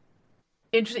so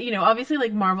interesting, obviously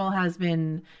like Marvel has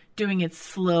been doing its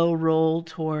slow roll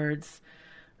towards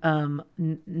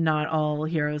not all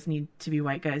heroes need to be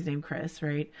white guys named Chris,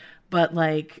 right? But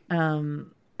like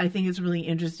I think it's really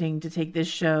interesting to take this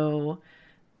show.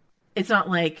 It's not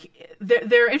like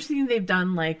they're interesting they've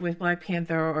done like with Black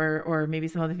Panther or maybe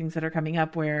some other things that are coming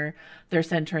up where they're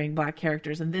centering Black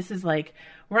characters. And this is like,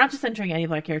 we're not just centering any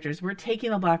Black characters. We're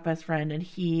taking the Black best friend and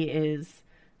he is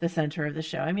the center of the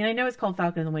show. I mean, I know it's called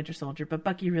Falcon and the Winter Soldier, but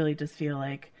Bucky really does feel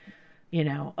like,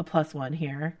 a plus one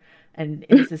here. And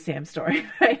this is Sam's story,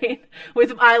 right?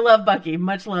 I love Bucky,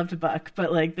 much love to Buck,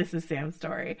 but like this is Sam's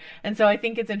story. And so I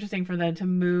think it's interesting for them to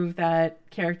move that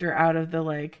character out of the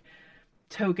like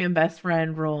token best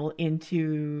friend role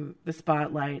into the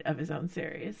spotlight of his own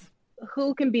series.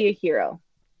 Who can be a hero?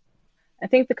 I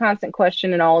think the constant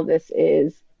question in all of this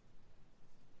is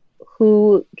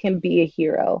who can be a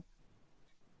hero?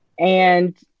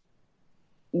 And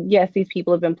yes, these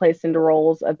people have been placed into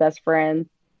roles of best friends,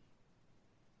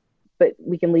 but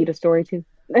we can lead a story too.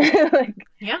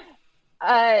 Yeah.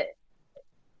 I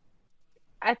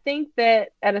think that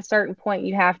at a certain point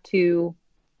you have to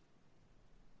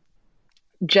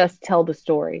just tell the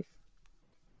stories.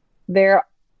 There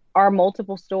are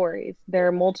multiple stories. There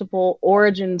are multiple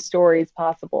origin stories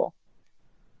possible.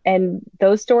 And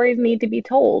those stories need to be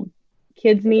told.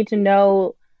 Kids need to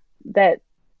know that,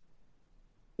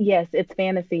 yes, it's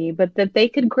fantasy, but that they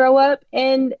could grow up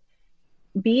and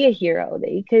be a hero.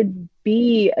 They could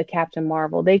be a Captain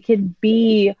Marvel. They could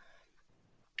be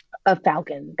a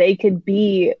Falcon. They could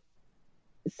be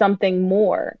something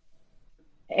more.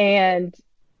 And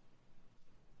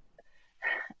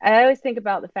I always think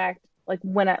about the fact, like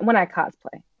when I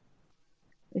cosplay,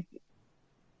 like,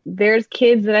 there's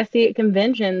kids that I see at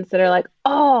conventions that are like,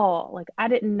 oh, like I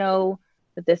didn't know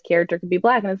that this character could be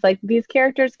Black. And it's like, these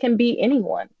characters can be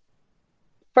anyone.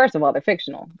 First of all, they're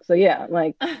fictional. So yeah,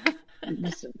 like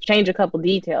just change a couple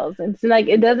details. It's like,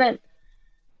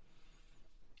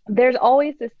 there's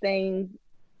always this thing,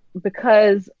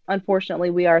 because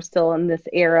unfortunately we are still in this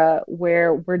era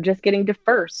where we're just getting to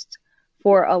first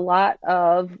for a lot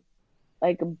of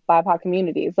like BIPOC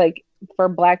communities, like for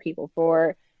Black people,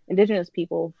 for Indigenous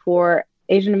people, for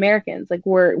Asian Americans, like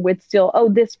we're still, oh,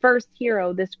 this first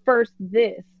hero, this first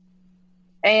this.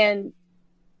 And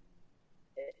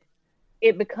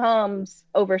it becomes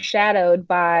overshadowed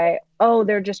by, oh,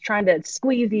 they're just trying to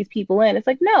squeeze these people in. It's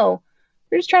like, no,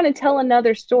 they're just trying to tell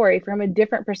another story from a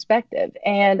different perspective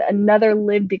and another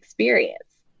lived experience.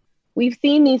 We've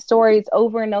seen these stories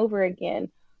over and over again.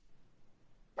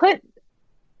 Put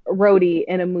Rhodey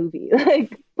in a movie,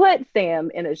 like put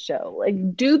Sam in a show,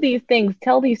 like do these things,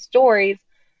 tell these stories,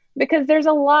 because there's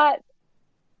a lot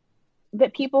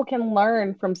that people can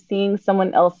learn from seeing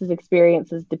someone else's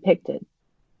experiences depicted.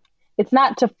 It's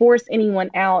not to force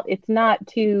anyone out. It's not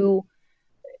to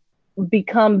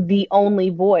become the only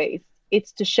voice.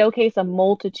 It's to showcase a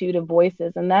multitude of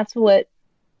voices. And that's what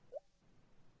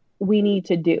we need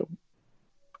to do.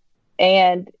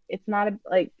 And it's not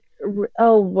like,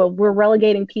 oh, well, we're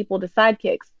relegating people to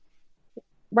sidekicks.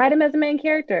 Write them as a main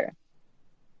character.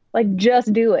 Like,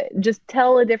 just do it. Just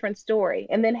tell a different story.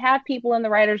 And then have people in the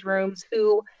writers' rooms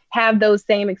who have those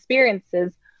same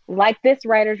experiences, like this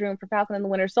writer's room for Falcon and the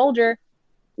Winter Soldier,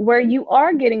 where you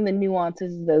are getting the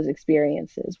nuances of those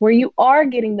experiences, where you are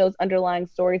getting those underlying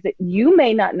stories that you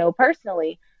may not know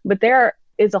personally, but there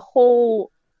is a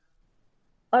whole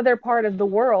other part of the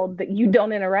world that you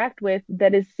don't interact with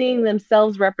that is seeing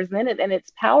themselves represented, and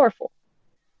it's powerful.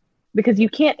 Because you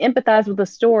can't empathize with a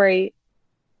story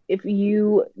if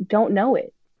you don't know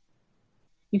it.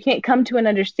 You can't come to an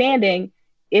understanding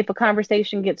if a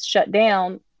conversation gets shut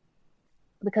down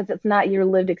because it's not your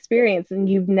lived experience and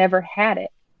you've never had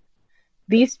it.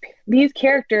 These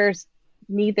characters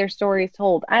need their stories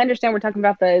told. I understand we're talking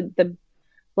about the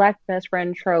Black best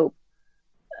friend trope.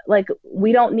 Like,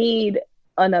 we don't need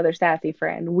another sassy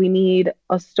friend. We need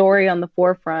a story on the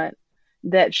forefront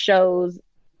that shows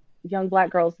young Black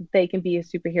girls that they can be a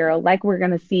superhero, like we're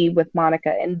going to see with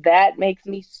Monica. And that makes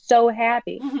me so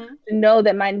happy to know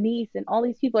that my niece and all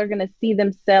these people are going to see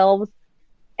themselves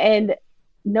and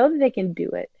know that they can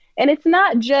do it. And it's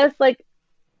not just like,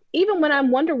 even when I'm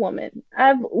Wonder Woman, I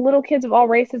have little kids of all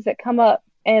races that come up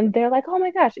and they're like, oh my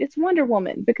gosh, it's Wonder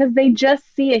Woman, because they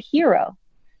just see a hero.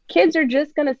 Kids are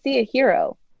just going to see a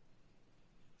hero.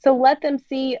 So let them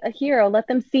see a hero. Let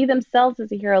them see themselves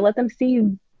as a hero. Let them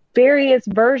see various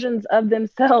versions of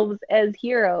themselves as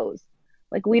heroes.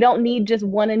 Like, we don't need just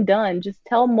one and done. Just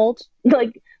tell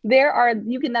like,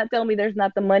 you cannot tell me there's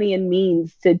not the money and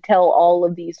means to tell all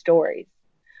of these stories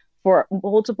for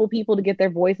multiple people to get their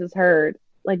voices heard.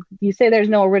 Like, you say there's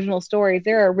no original stories.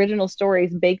 There are original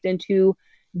stories baked into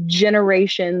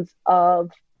generations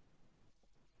of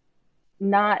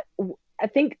I'm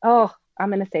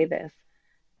going to say this.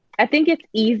 I think it's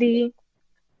easy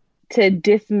to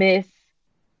dismiss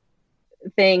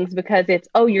things because it's,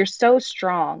 oh, you're so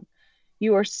strong.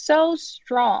 You are so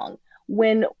strong,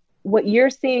 when what you're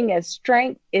seeing as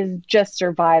strength is just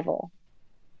survival.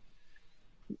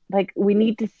 Like, we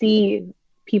need to see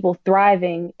people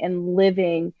thriving and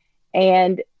living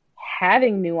and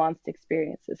having nuanced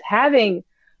experiences, having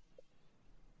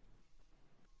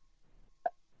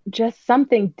just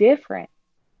something different.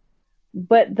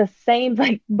 But the same,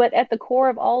 but at the core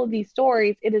of all of these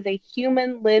stories, it is a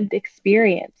human lived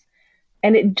experience.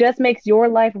 And it just makes your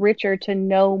life richer to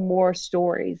know more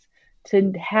stories,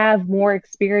 to have more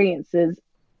experiences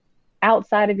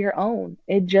outside of your own.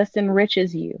 It just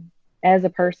enriches you as a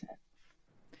person.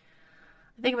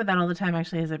 I think about that all the time,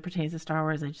 actually, as it pertains to Star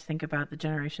Wars. I just think about the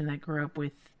generation that grew up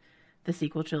with the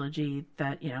sequel trilogy,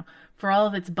 that, for all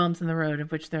of its bumps in the road,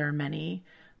 of which there are many,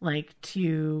 like,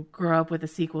 to grow up with a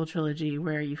sequel trilogy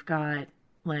where you've got,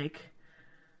 like,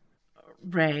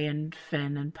 Rey and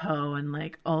Finn and Poe, and,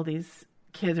 like, all these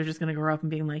kids are just going to grow up and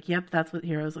being like, yep, that's what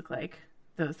heroes look like.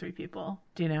 Those three people,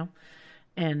 do you know?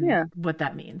 And what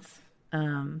that means.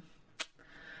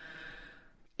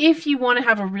 If you want to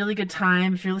have a really good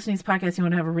time, if you're listening to this podcast, you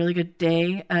want to have a really good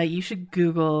day, you should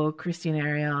Google Christina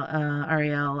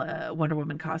Ariel Wonder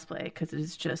Woman cosplay, because it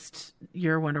is just,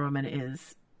 your Wonder Woman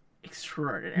is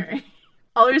extraordinary.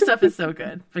 All your stuff is so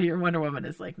good, but your Wonder Woman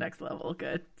is like next level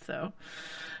good. So,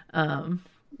 I'm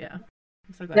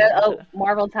so glad.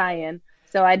 Marvel tie-in.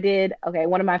 So I did,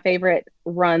 one of my favorite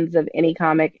runs of any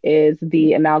comic is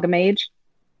the Amalgam Age.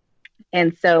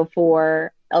 And so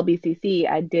for LBCC,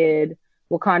 I did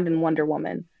Wakandan Wonder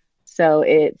Woman. So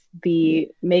it's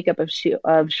the makeup of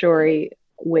Shuri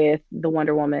with the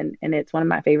Wonder Woman, and it's one of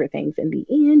my favorite things in the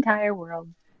entire world.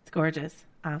 It's gorgeous.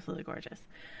 Absolutely gorgeous.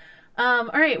 All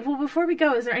right. Well, before we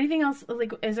go, is there anything else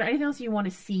you want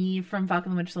to see from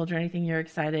Falcon and the Winter Soldier? Anything you're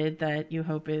excited that you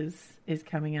hope is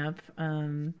coming up?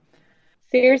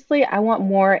 Seriously, I want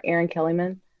more Erin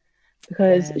Kellyman,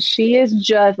 because she is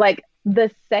just like, the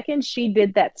second she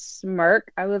did that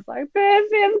smirk, I was like,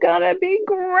 this is gonna be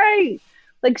great.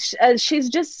 Like, she's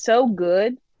just so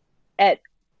good at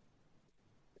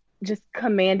just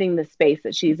commanding the space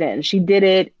that she's in. She did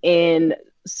it in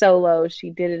Solo, she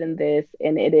did it in this,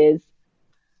 and it is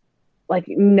like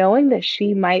knowing that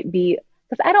she might be,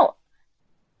 because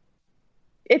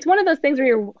it's one of those things where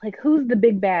you're like, who's the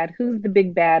big bad? Who's the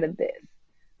big bad of this?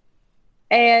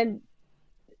 And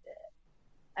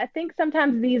I think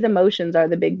sometimes these emotions are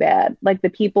the big bad, like the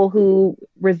people who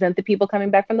resent the people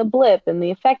coming back from the blip and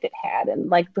the effect it had, and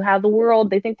like how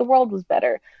they think the world was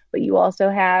better. But you also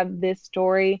have this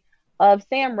story of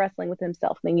Sam wrestling with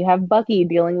himself. Then you have Bucky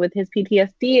dealing with his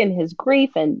PTSD and his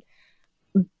grief, and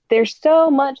there's so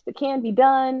much that can be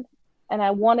done. And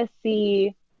I want to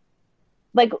see,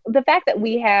 like, the fact that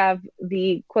we have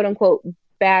the quote unquote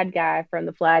bad guy from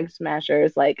the Flag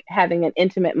Smashers, like having an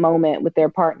intimate moment with their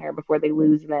partner before they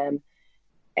lose them.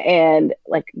 And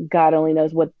like, God only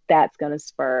knows what that's going to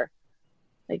spur.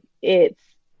 Like,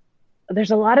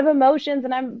 there's a lot of emotions,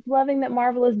 and I'm loving that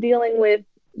Marvel is dealing with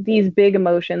these big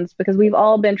emotions, because we've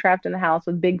all been trapped in the house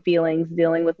with big feelings,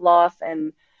 dealing with loss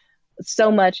and so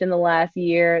much in the last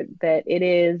year, that it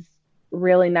is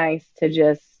really nice to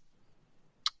just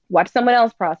watch someone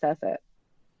else process it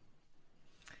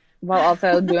while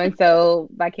also doing so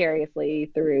vicariously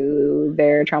through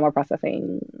their trauma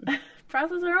processing.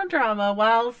 Process our own trauma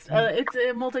whilst it's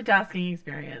a multitasking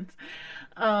experience.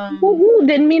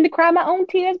 Didn't mean to cry my own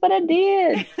tears, but I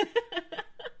did.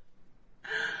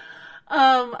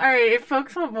 All right. If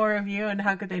folks want more of you, and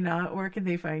how could they not, where can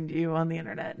they find you on the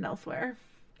internet and elsewhere?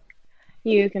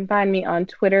 You can find me on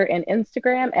Twitter and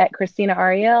Instagram at Christina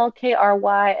Arielle,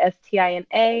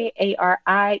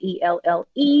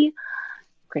 KrystinaArielle,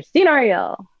 Christina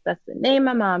Arielle. That's the name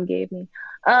my mom gave me.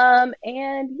 And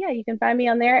yeah, you can find me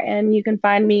on there, and you can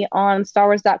find me on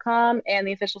StarWars.com and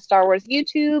the official Star Wars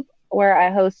YouTube, where I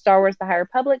host Star Wars The High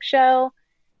Republic show.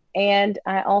 And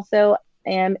I also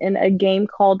am in a game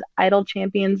called Idle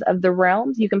Champions of the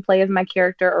Realms. You can play as my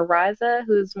character Ariza,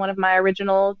 who's one of my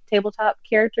original tabletop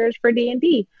characters for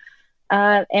D&D.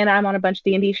 And I'm on a bunch of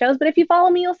D&D shows, but if you follow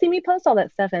me, you'll see me post all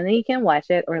that stuff, and then you can watch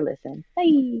it or listen.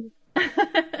 Bye.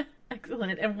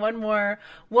 Excellent. And one more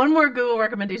Google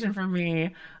recommendation from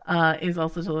me is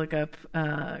also to look up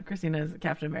Christina's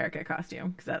Captain America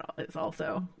costume, because that is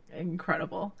also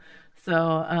incredible.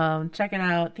 So check it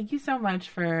out. Thank you so much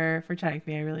for chatting with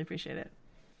me. I really appreciate it.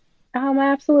 Oh, my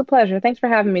absolute pleasure. Thanks for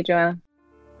having me, Joanna.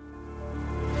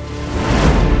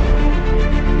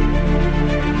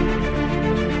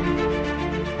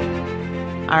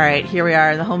 All right, here we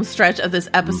are in the home stretch of this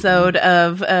episode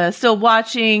of Still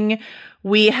Watching.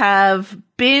 We have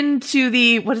been to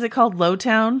the, what is it called?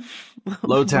 Lowtown?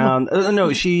 Lowtown.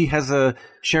 No,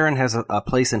 Sharon has a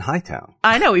place in Hightown.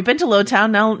 I know. We've been to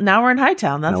Lowtown. Now we're in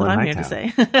Hightown. That's what I'm here to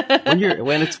say.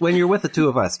 when you're with the two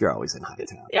of us, you're always in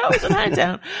Hightown. You're always in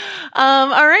Hightown.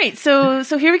 All right. So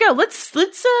here we go. Let's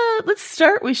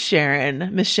start with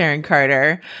Sharon, Miss Sharon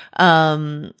Carter.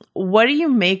 What do you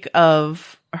make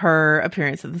of her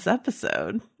appearance in this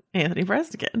episode, Anthony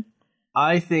Breznican?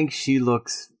 I think she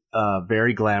looks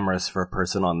very glamorous for a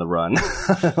person on the run.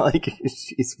 Like,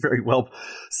 she's very well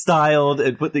styled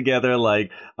and put together.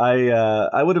 Like,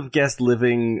 I would have guessed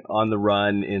living on the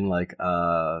run in like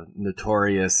a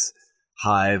notorious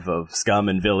hive of scum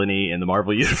and villainy in the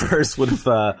Marvel universe would have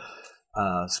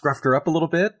scruffed her up a little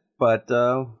bit. But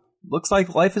looks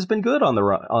like life has been good on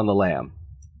the lam.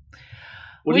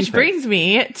 Which brings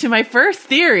me to my first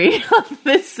theory of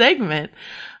this segment.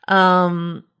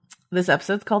 This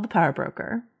episode's called The Power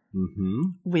Broker.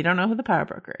 Mm-hmm. We don't know who the Power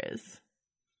Broker is.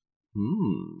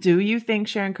 Do you think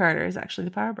Sharon Carter is actually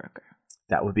the Power Broker?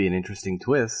 That would be an interesting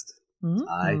twist. Mm-hmm.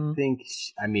 I think,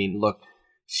 look,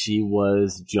 she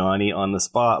was Johnny on the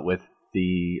spot with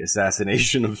the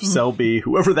assassination of Selby,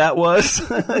 whoever that was.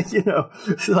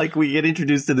 Like, we get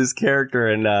introduced to this character,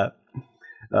 and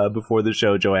before the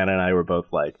show, Joanna and I were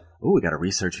both like, "Oh, we got to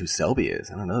research who Selby is.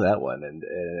 I don't know that one."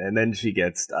 And then she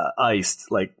gets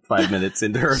iced like 5 minutes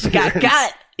into her appearance.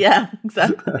 Got. Yeah,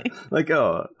 exactly. Like,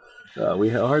 we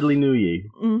hardly knew ye.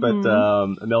 Mm-hmm. But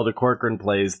Imelda Corcoran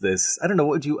plays this. I don't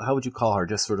know, how would you call her?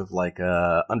 Just sort of like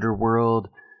a underworld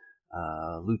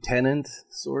lieutenant,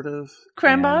 sort of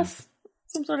crime boss,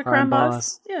 some sort of crime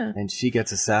boss. Yeah, and she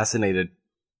gets assassinated.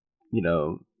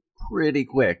 Pretty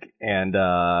quick. And,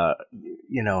 how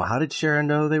did Sharon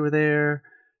know they were there?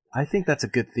 I think that's a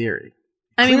good theory.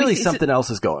 Clearly something else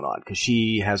is going on, because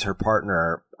she has her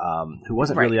partner who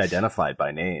wasn't really identified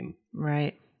by name.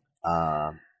 Right.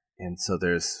 And so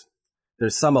there's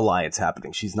some alliance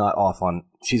happening. She's not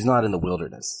in the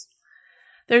wilderness.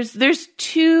 There's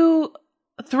 3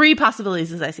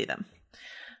 possibilities as I see them.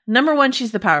 Number 1,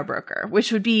 she's the Power Broker,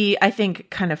 which would be, I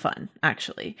think, kind of fun,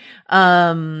 actually.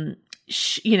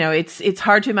 you know, it's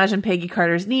hard to imagine Peggy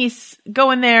Carter's niece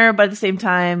going there, but at the same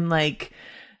time, like,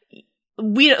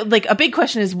 a big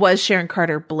question is, was Sharon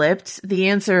Carter blipped? The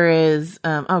answer is,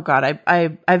 oh God,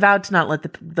 I vowed to not let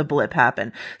the blip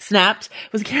happen. Snapped.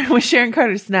 Was Sharon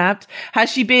Carter snapped? Has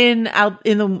she been out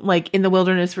in the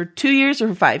wilderness for 2 years or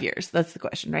for 5 years? That's the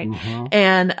question, right? Mm-hmm.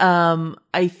 And,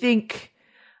 I think,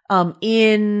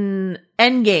 in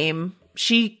Endgame,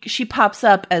 she pops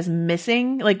up as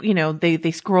missing. Like, you know,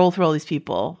 they scroll through all these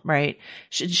people, right?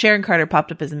 Sharon Carter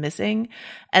popped up as missing,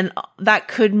 and that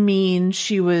could mean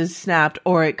she was snapped,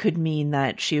 or it could mean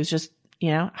that she was just,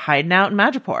 you know, hiding out in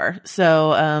Madripoor.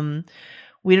 So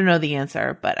we don't know the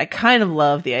answer, but I kind of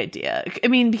love the idea. I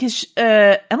mean, because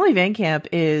Emily Van Camp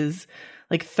is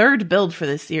like third build for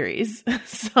this series.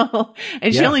 So,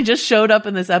 and she only just showed up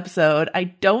in this episode. I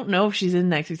don't know if she's in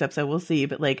next week's episode. We'll see.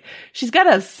 But like, she's got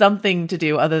to have something to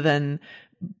do other than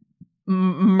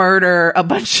murder a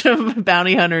bunch of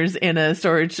bounty hunters in a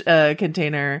storage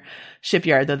container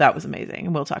shipyard, though that was amazing.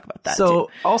 And we'll talk about that So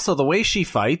too. also the way she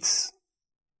fights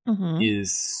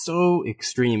is so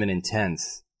extreme and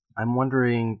intense. I'm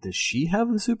wondering, does she have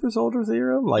the super soldier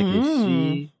serum? Like, is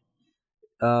she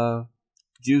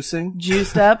juicing?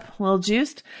 Juiced up, a little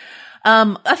juiced.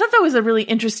 I thought that was a really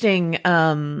interesting,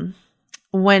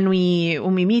 when we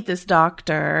meet this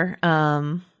doctor,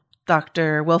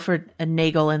 Dr. Wilfred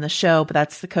Nagel in the show, but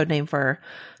that's the code name for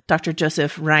Dr.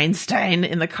 Joseph Reinstein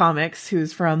in the comics,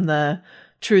 who's from the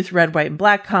Truth, Red, White, and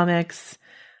Black comics.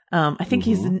 I think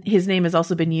his name has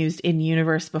also been used in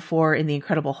universe before in the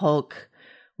Incredible Hulk,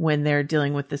 when they're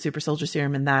dealing with the super soldier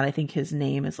serum, and that I think his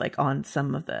name is like on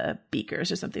some of the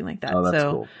beakers or something like that. Oh, that's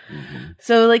so cool. Mm-hmm.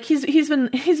 So like he's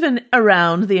been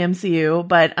around the MCU,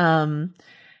 but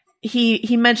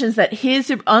he mentions that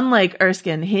unlike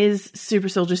Erskine, his super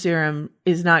soldier serum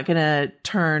is not going to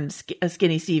turn a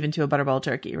skinny Steve into a butterball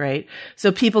turkey, right?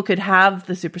 So people could have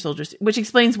the super soldier, which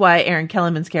explains why Aaron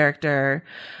Kellerman's character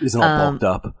Isn't all bulked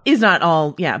up. is not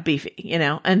all beefy, you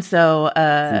know. And so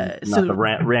Not the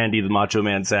Randy the Macho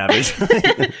Man Savage.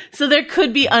 so there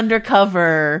could be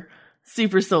undercover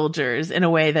super soldiers in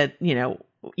a way that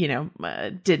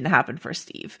didn't happen for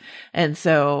Steve. And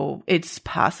so it's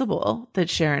possible that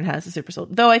Sharon has a super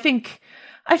soldier, though I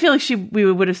feel like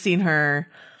we would have seen her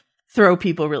throw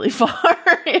people really far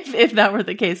if that were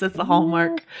the case. That's the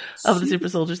hallmark of the super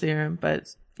soldier serum. But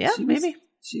maybe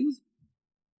she was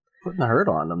putting the hurt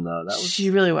on them, though. She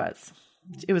really was.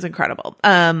 It was incredible.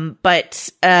 But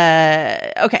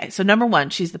okay, so number one,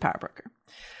 she's the power broker.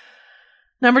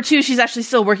 Number two, she's actually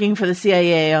still working for the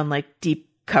CIA on like deep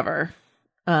cover.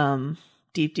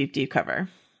 Deep cover.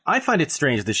 I find it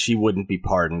strange that she wouldn't be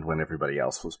pardoned when everybody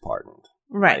else was pardoned.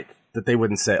 Right. Like, that they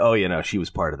wouldn't say, oh, she was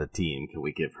part of the team. Can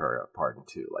we give her a pardon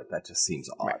too? Like, that just seems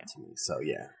odd to me. So,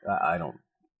 yeah, I don't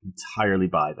entirely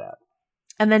buy that.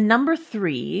 And then number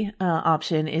three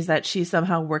option is that she's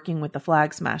somehow working with the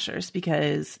Flag Smashers,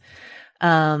 because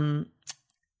Carly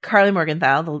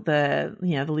Morgenthau, the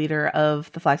leader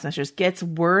of the Flag Smashers, gets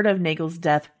word of Nagel's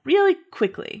death really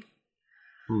quickly.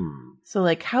 So,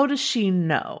 like, how does she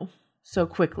know so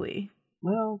quickly?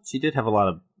 Well, she did have a lot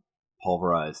of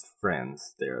pulverized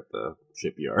friends there at the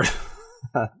shipyard.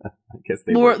 I guess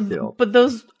they were killed. But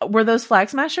were those Flag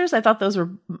Smashers? I thought those were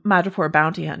Madripoor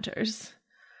bounty hunters.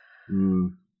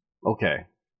 Okay.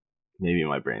 Maybe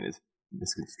my brain is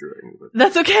misconstruing. But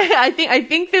that's okay. I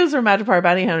think those were Madripoor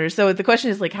bounty hunters. So the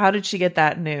question is, like, how did she get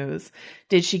that news?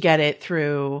 Did she get it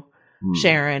through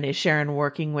Sharon? Is Sharon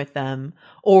working with them,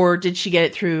 or did she get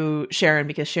it through Sharon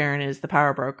because Sharon is the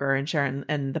power broker, and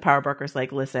the power broker's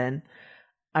like, listen,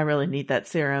 I really need that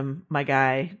serum. My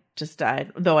guy just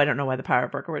died. Though I don't know why the power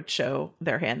broker would show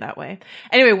their hand that way.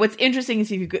 Anyway, what's interesting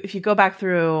is if you go back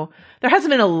through, there hasn't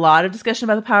been a lot of discussion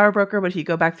about the power broker, but if you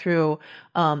go back through,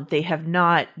 they have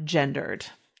not gendered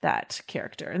that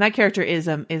character, and that character is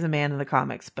a man in the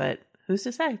comics. But who's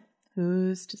to say?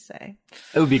 Who's to say?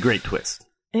 It would be a great twist.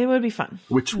 It would be fun.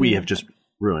 Which we have just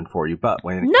ruined for you. But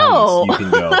when it comes,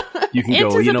 you can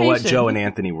go, you know what? Joe and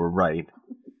Anthony were right.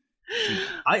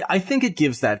 I think it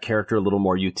gives that character a little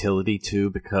more utility, too,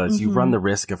 because you run the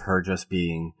risk of her just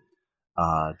being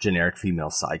a generic female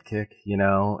sidekick,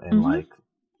 and like,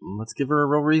 let's give her a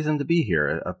real reason to be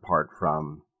here, apart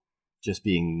from just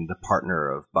being the partner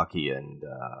of Bucky and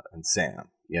Sam,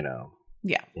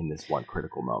 in this one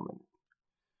critical moment.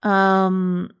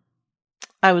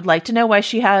 I would like to know why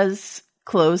she has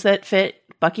clothes that fit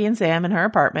Bucky and Sam in her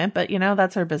apartment, but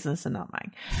that's her business and not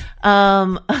mine.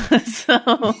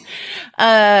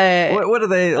 What are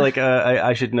they like?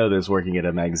 I should know this working at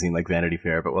a magazine like Vanity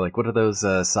Fair, but like, what are those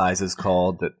sizes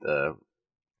called that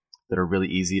are really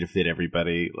easy to fit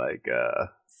everybody? Like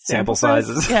sample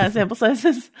sizes. Yeah, sample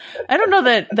sizes. I don't know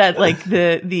that like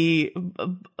the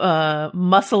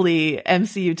muscly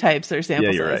MCU types are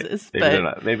sample sizes.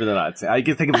 Right. Maybe they're not. I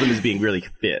can think of them as being really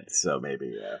fit, so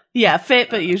maybe. Yeah, fit,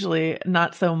 but usually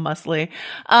not so muscly.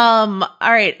 All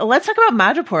right, let's talk about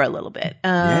Madripoor a little bit.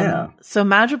 So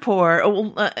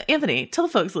Madripoor, Anthony, tell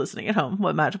the folks listening at home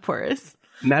what Madripoor is.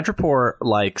 Madripoor,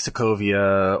 like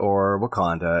Sokovia or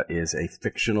Wakanda, is a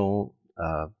fictional,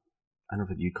 I don't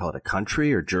know if you'd call it a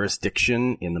country or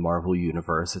jurisdiction in the Marvel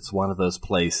Universe. It's one of those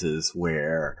places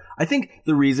where I think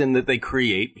the reason that they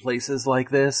create places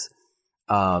like this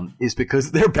is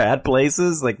because they're bad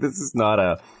places. Like this is not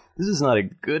a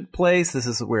good place. This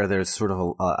is where there's sort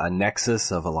of a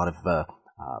nexus of a lot of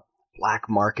black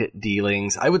market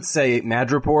dealings. I would say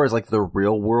Madripoor is like the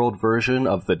real world version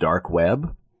of the dark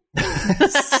web.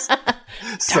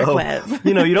 Dark web.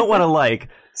 You don't want to like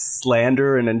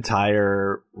slander an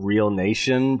entire real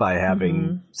nation by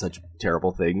having such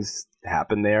terrible things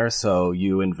happen there. So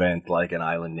you invent like an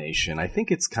island nation. I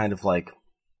think it's kind of like,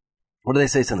 what do they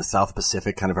say? It's in the South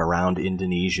Pacific, kind of around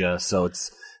Indonesia. So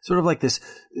it's sort of like this,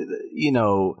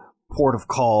 port of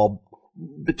call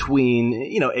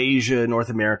between, Asia, North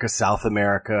America, South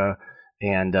America,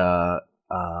 and, and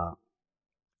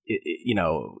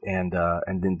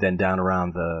then down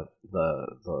around the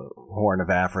Horn of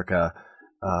Africa.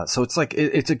 So it's like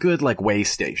it's a good like way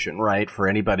station, right, for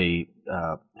anybody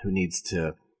who needs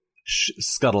to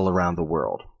scuttle around the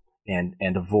world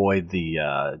and avoid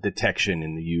the detection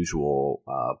in the usual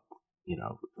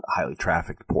highly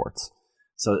trafficked ports.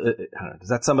 So does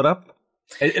that sum it up?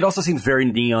 It also seems very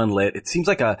neon lit. It seems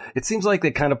like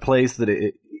the kind of place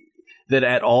that that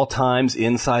at all times,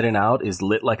 inside and out, is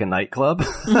lit like a nightclub.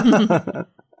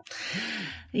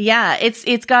 Yeah,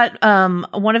 it's got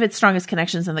one of its strongest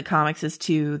connections in the comics is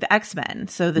to the X-Men.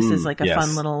 So this is like a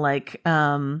fun little like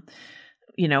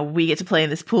we get to play in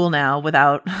this pool now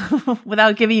without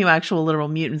giving you actual literal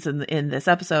mutants in this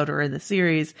episode or in the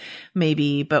series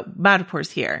maybe, but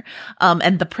Madripoor's here.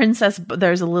 And the princess,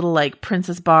 there's a little like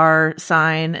Princess Bar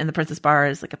sign, and the Princess Bar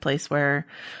is like a place where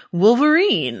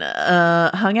Wolverine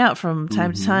hung out from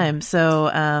time to time. So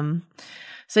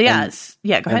go ahead.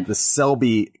 And the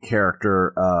Selby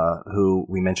character, who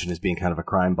we mentioned as being kind of a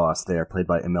crime boss there, played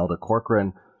by Imelda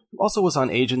Corcoran, who also was on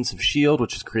Agents of S.H.I.E.L.D.,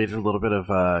 which has created a little bit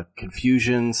of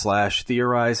confusion /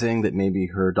 theorizing that maybe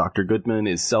her Dr. Goodman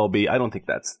is Selby. I don't think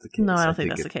that's the case. No, I don't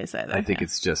think that's the case either. I think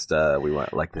it's just we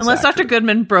want like this unless actor. Dr.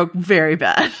 Goodman broke very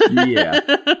bad.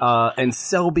 Yeah. And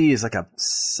Selby is like a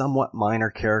somewhat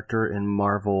minor character in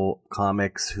Marvel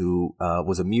Comics who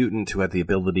was a mutant who had the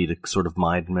ability to sort of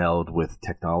mind meld with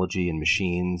technology and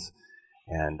machines.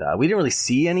 And we didn't really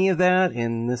see any of that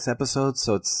in this episode,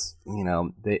 so it's,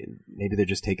 maybe they're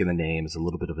just taking the name as a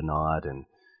little bit of a nod. And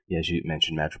as you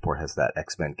mentioned, Madripoor has that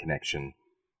X-Men connection.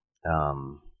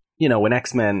 When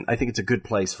X-Men, I think it's a good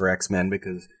place for X-Men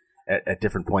because at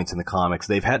different points in the comics,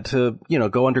 they've had to,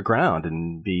 go underground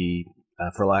and be,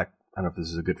 for lack, I don't know if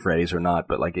this is a good phrase or not,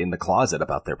 but like in the closet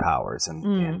about their powers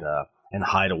and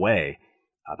hide away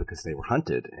because they were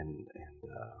hunted and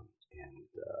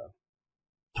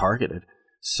targeted.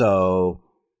 So,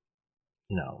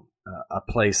 a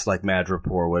place like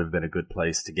Madripoor would have been a good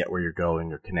place to get where you're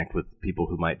going or connect with people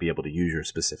who might be able to use your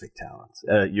specific talents.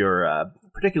 Your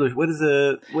particular, what is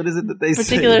it that they say?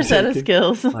 Particular set of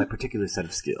skills. My particular set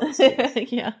of skills.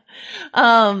 Yeah.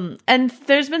 And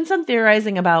there's been some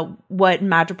theorizing about what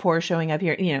Madripoor showing up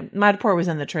here. Madripoor was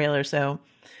in the trailer, so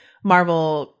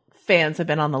Marvel fans have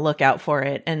been on the lookout for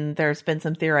it. And there's been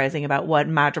some theorizing about what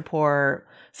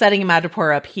setting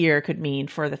Madripoor up here could mean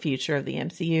for the future of the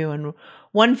MCU. And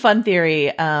one fun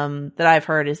theory that I've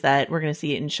heard is that we're going to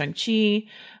see it in Shang-Chi,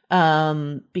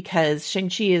 because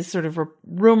Shang-Chi is sort of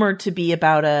rumored to be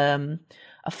about a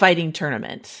fighting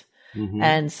tournament. Mm-hmm.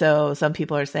 And so some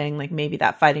people are saying like maybe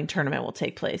that fighting tournament will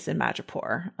take place in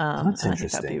Madripoor. That's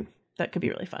interesting. I think that could be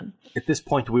really fun. At this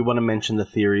point, do we want to mention the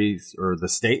theories or the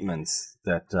statements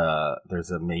that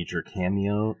there's a major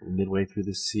cameo midway through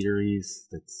this series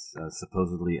that's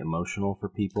supposedly emotional for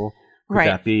people? Could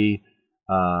that be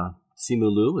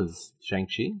Simu Liu as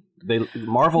Shang-Chi?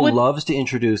 Marvel loves to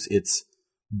introduce its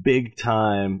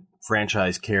big-time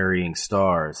franchise-carrying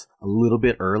stars a little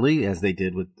bit early, as they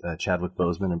did with Chadwick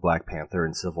Boseman in Black Panther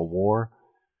and Civil War,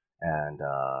 and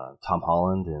Tom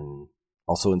Holland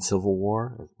also in Civil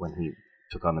War when he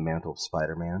took on the mantle of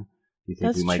Spider-Man. Do you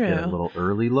think we might get a little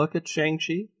early look at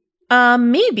Shang-Chi?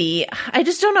 Maybe. I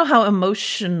just don't know how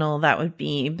emotional that would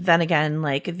be. But then again,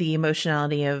 like the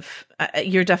emotionality of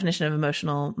your definition of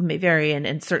emotional may vary,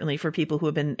 and certainly for people who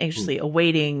have been anxiously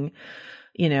awaiting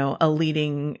a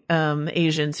leading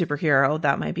Asian superhero.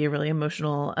 That might be a really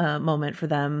emotional moment for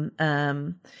them.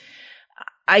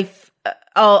 This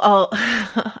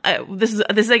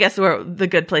is I guess where the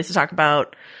good place to talk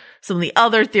about some of the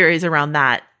other theories around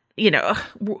that.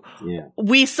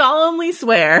 We solemnly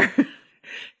swear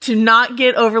to not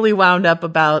get overly wound up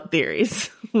about theories.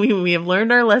 We have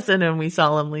learned our lesson and we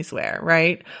solemnly swear,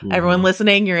 right? Yeah. Everyone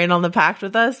listening, you're in on the pact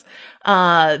with us.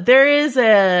 There is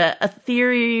a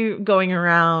theory going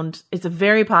around. It's a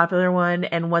very popular one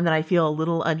and one that I feel a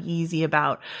little uneasy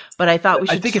about, but I thought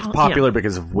I think it's popular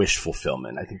because of wish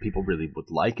fulfillment. I think people really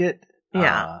would like it.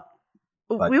 Yeah.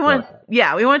 We want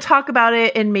to talk about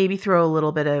it and maybe throw a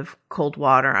little bit of cold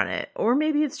water on it, or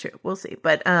maybe it's true. We'll see.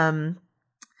 But,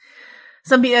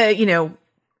 some people,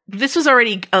 this was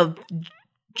already a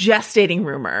gestating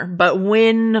rumor, but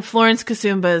when Florence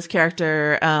Kasumba's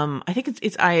character, I think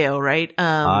it's Io, right?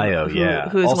 Io,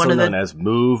 who's also one of known as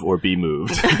Move or Be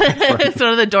Moved. It's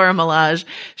one of the Dora Milaje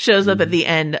shows up at the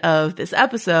end of this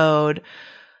episode.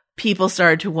 People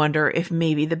started to wonder if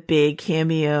maybe the big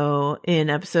cameo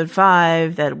in episode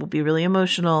 5 that will be really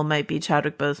emotional might be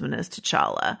Chadwick Boseman as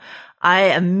T'Challa.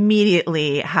 I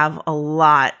immediately have a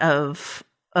lot of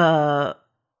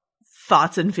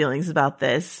thoughts and feelings about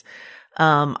this.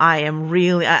 I am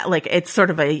really it's sort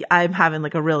of I'm having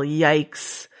like a real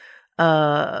yikes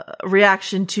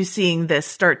reaction to seeing this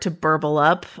start to burble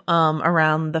up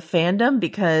around the fandom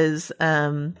because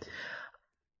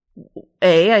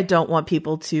A, I don't want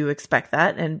people to expect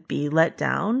that and be let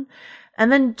down.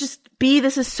 And then just B,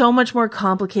 this is so much more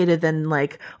complicated than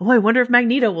like, I wonder if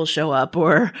Magneto will show up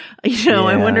or,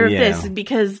 I wonder if this,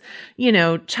 because,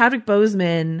 Chadwick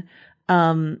Boseman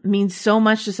means so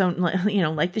much to some,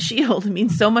 like the Shield, it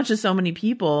means so much to so many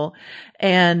people.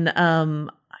 And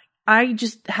I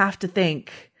just have to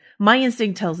think, my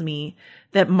instinct tells me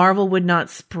that Marvel would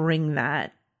not spring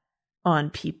that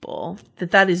on people,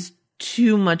 that is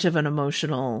too much of an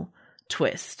emotional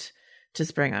twist to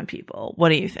spring on people. What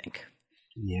do you think?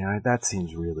 Yeah, that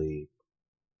seems really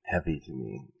heavy to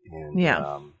me. And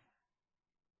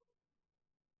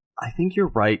I think you're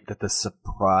right that the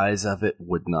surprise of it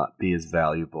would not be as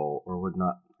valuable or would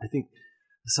not. I think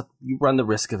you run the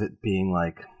risk of it being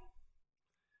like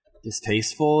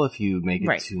distasteful if you make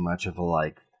it too much of a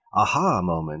like aha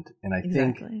moment. And I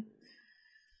think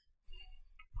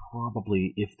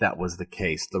probably if that was the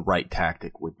case, the right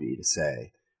tactic would be to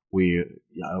say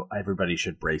everybody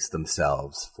should brace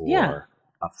themselves for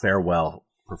a farewell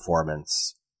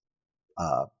performance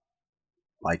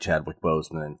by Chadwick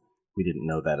Boseman. We didn't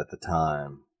know that at the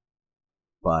time,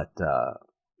 but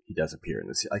he does appear in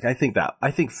this. Like I think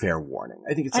fair warning.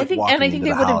 I think it's like walking into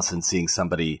the house and seeing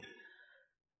somebody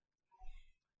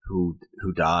who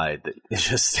died that is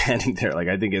just standing there. Like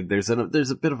I think there's a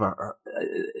bit of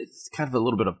it's kind of a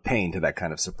little bit of pain to that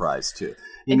kind of surprise too.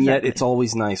 And yet it's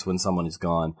always nice when someone is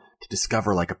gone to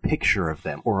discover like a picture of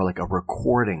them or like a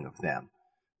recording of them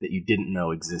that you didn't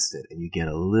know existed, and you get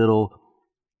a little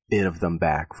bit of them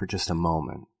back for just a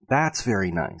moment. That's very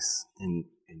nice and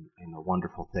a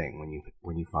wonderful thing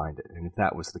when you find it. And if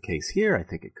that was the case here, I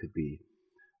think it could be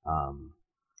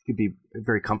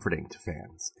very comforting to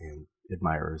fans and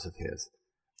admirers of his.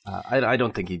 I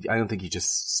don't think he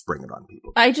just spring it on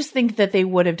people. I just think that they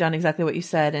would have done exactly what you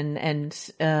said,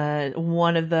 and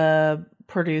one of the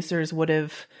producers would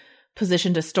have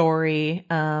positioned a story,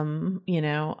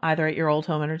 either at your old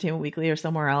home Entertainment Weekly or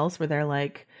somewhere else, where they're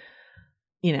like,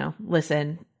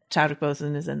 listen, Chadwick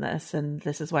Boseman is in this, and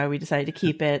this is why we decided to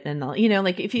keep it. And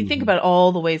like if you think about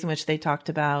all the ways in which they talked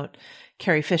about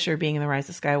Carrie Fisher being in The Rise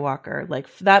of Skywalker,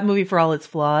 like that movie, for all its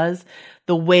flaws,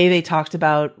 the way they talked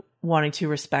about wanting to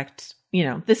respect,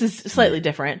 this is slightly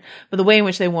different, but the way in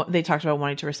which they talked about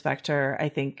wanting to respect her, I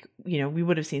think, we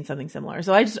would have seen something similar.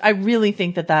 So I really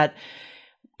think that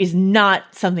is not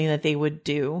something that they would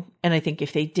do. And I think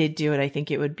if they did do it, I think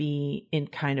it would be in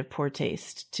kind of poor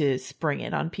taste to spring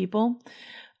it on people.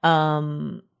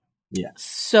 So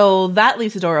that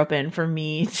leaves the door open for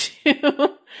me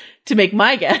to make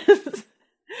my guess.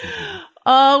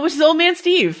 Which is Old Man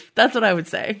Steve. That's what I would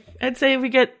say. I'd say we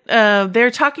get, they're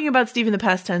talking about Steve in the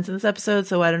past tense in this episode,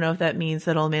 so I don't know if that means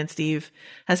that Old Man Steve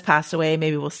has passed away.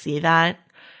 Maybe we'll see that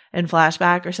in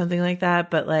flashback or something like that,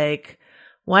 but like,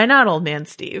 why not Old Man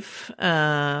Steve?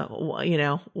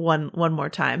 One more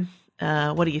time.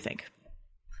 What do you think?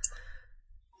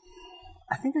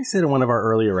 I think I said in one of our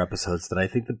earlier episodes that I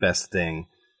think the best thing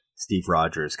Steve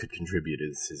Rogers could contribute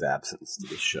is his absence to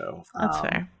this show.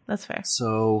 That's fair.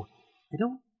 So I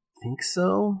don't think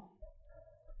so.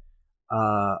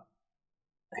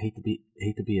 hate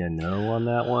to be a no on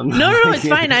that one. No, it's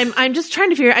fine. I'm just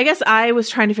trying to figure. I guess I was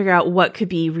trying to figure out what could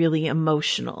be really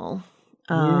emotional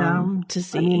to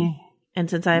see. I mean, and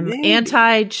since I'm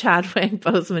anti Chadwick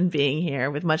Boseman being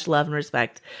here, with much love and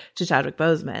respect to Chadwick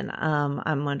Boseman,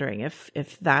 I'm wondering if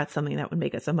that's something that would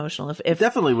make us emotional. If it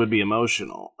definitely would be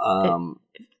emotional. I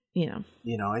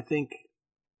think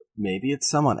maybe it's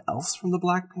someone else from the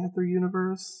Black Panther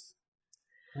universe.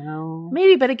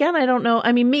 Maybe, but again, I don't know.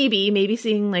 I mean, maybe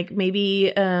seeing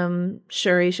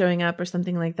Shuri showing up or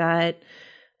something like that.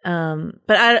 But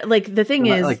the thing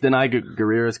is, like Denai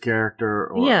Guerrera's character,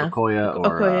 or Okoye,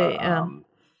 or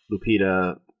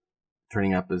Lupita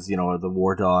turning up as the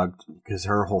war dog, because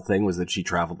her whole thing was that she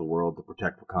traveled the world to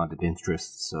protect Wakandan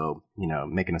interests. So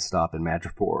making a stop in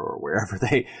Madripoor or wherever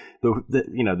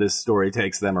this story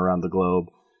takes them around the globe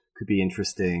could be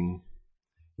interesting.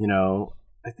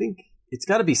 I think it's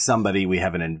got to be somebody we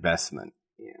have an investment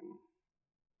in,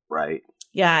 right?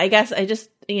 Yeah, I guess I just,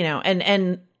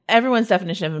 and everyone's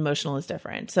definition of emotional is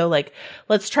different. So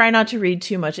let's try not to read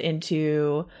too much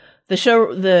into the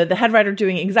show, the head writer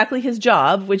doing exactly his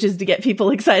job, which is to get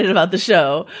people excited about the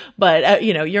show. But,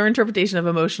 your interpretation of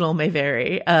emotional may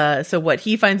vary. So what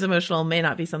he finds emotional may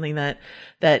not be something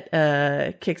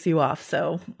that kicks you off.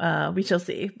 So we shall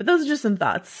see. But those are just some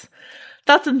thoughts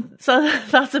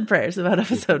and prayers about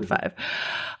episode 5.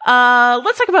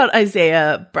 Let's talk about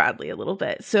Isaiah Bradley a little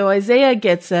bit. So Isaiah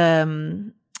gets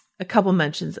a couple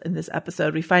mentions in this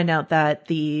episode. We find out that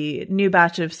the new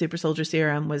batch of super soldier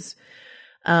serum was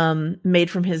made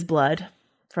from his blood,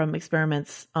 from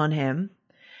experiments on him,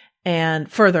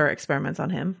 and further experiments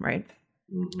on him, right?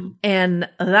 Mm-hmm. And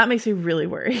that makes me really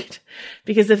worried,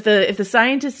 because if the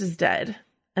scientist is dead,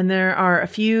 and there are a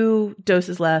few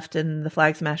doses left and the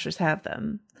Flag Smashers have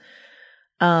them,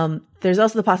 there's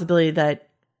also the possibility that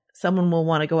someone will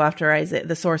want to go after Isaiah,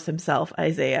 the source himself,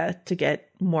 Isaiah, to get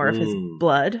more of his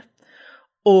blood,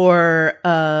 or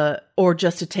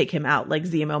just to take him out. Like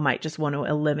Zemo might just want to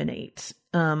eliminate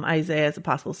Isaiah as a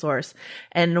possible source.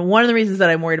 And one of the reasons that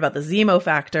I'm worried about the Zemo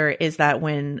factor is that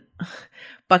when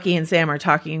Bucky and Sam are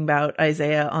talking about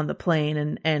Isaiah on the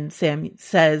plane, and Sam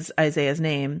says Isaiah's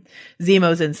name,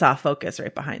 Zemo's in soft focus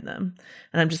right behind them.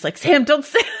 And I'm just like, Sam, don't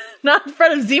say, not in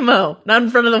front of Zemo, not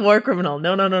in front of the war criminal.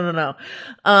 No.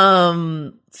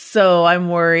 So I'm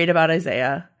worried about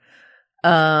Isaiah,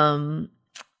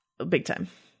 big time.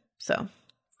 So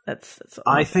that's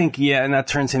I think, and that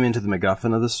turns him into the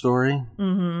MacGuffin of the story.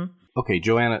 Mm-hmm. Okay,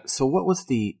 Joanna, so what's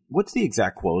the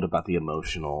exact quote about the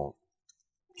emotional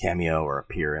cameo or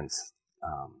appearance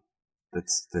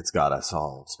that's got us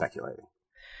all speculating?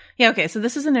 Yeah, okay, so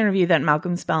this is an interview that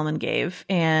Malcolm Spellman gave,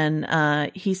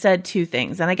 and he said two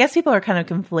things, and I guess people are kind of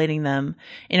conflating them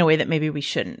in a way that maybe we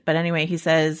shouldn't. But anyway, he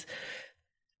says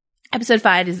episode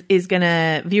 5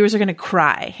 viewers are gonna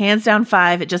cry. Hands down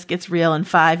 5, it just gets real, and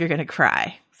 5, you're gonna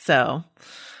cry. So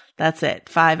that's it.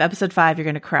 Episode 5, you're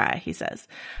gonna cry, he says.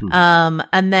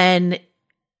 And then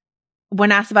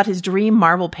when asked about his dream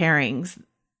Marvel pairings,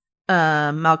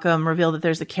 Malcolm revealed that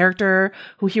there's a character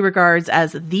who he regards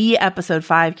as the episode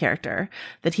 5 character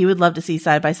that he would love to see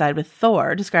side by side with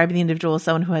Thor, describing the individual as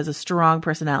someone who has a strong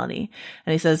personality.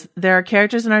 And he says, there are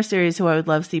characters in our series who I would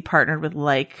love to see partnered with,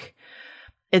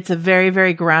 it's a very,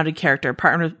 very grounded character,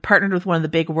 partnered with one of the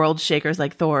big world shakers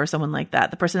like Thor or someone like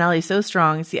that. The personality is so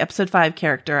strong. It's the episode 5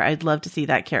 character. I'd love to see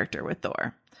that character with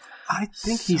Thor. I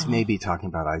think he's maybe talking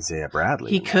about Isaiah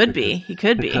Bradley. He could be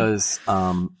because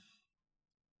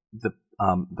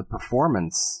the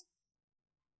performance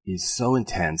is so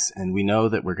intense, and we know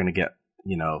that we're going to get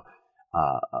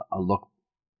a look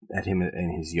at him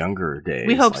in his younger days.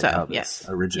 We hope so. Yes,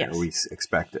 originally we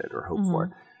expected or hoped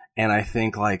for, and I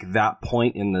think that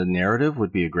point in the narrative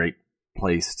would be a great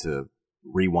place to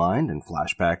rewind and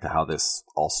flashback to how this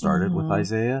all started with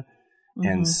Isaiah,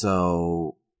 and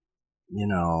so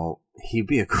he'd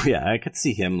be I could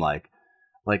see him like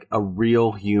a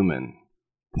real human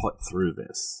put through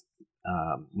this,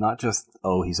 not just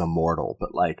he's immortal,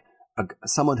 but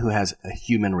someone who has a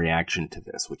human reaction to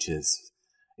this, which is,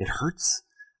 it hurts.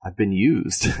 I've been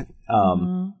used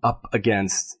up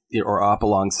against or up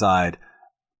alongside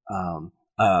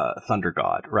Thunder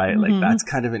God, right? That's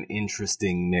kind of an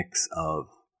interesting mix of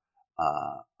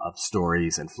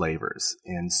stories and flavors,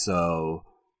 and so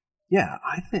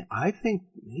I think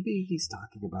maybe he's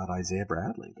talking about Isaiah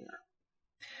Bradley there.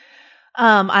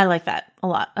 I like that a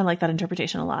lot. I like that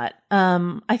interpretation a lot.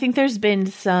 I think there's been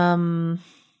some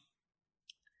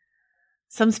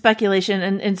speculation,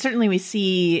 and certainly we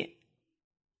see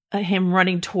him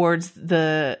running towards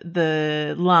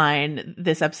the line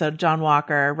this episode, John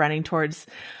Walker running towards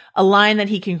a line that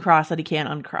he can cross that he can't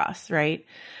uncross, right?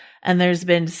 And there's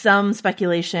been some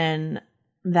speculation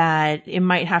that it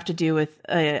might have to do with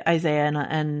Isaiah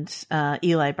and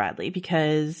Eli Bradley,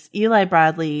 because Eli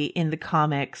Bradley in the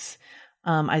comics,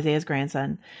 Isaiah's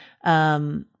grandson,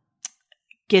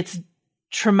 gets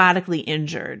traumatically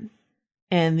injured.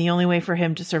 And the only way for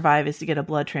him to survive is to get a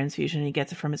blood transfusion. He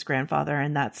gets it from his grandfather,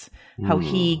 and that's how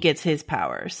he gets his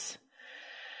powers.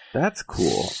 That's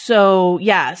cool. So,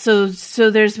 yeah. So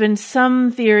there's been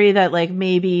some theory that like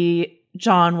maybe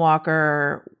John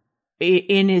Walker,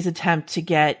 in his attempt to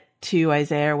get to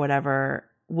Isaiah or whatever,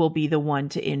 will be the one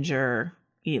to injure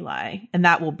Eli. And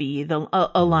that will be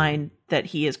a line that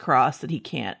he has crossed that he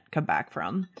can't come back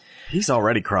from. He's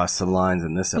already crossed some lines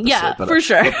in this episode. Yeah, but, for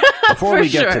sure. Before we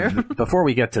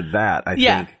get to that, I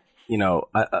think,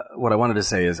 what I wanted to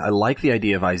say is I like the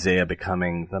idea of Isaiah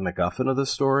becoming the MacGuffin of the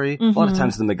story. A lot of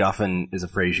times the MacGuffin is a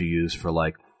phrase you use for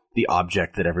like the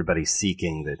object that everybody's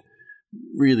seeking that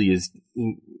really is,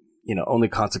 only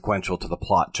consequential to the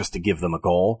plot just to give them a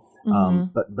goal.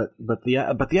 But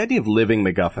the idea of living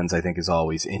MacGuffins, I think, is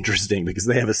always interesting because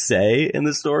they have a say in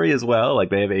the story as well. Like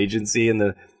they have agency in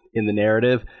the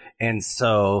narrative. And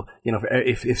so,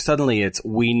 if suddenly it's,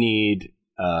 we need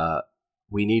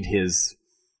his,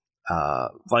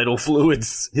 vital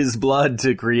fluids, his blood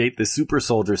to create the super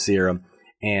soldier serum.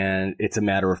 And it's a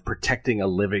matter of protecting a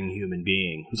living human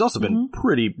being who's also been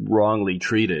pretty wrongly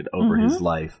treated over his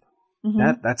life.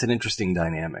 That's an interesting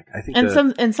dynamic. I think,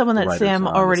 and someone that Sam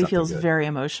already feels very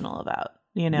emotional about.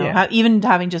 Even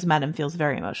having just met him, feels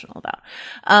very emotional about.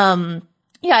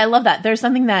 I love that. There's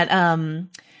something that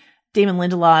Damon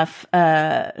Lindelof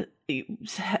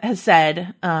has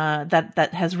said that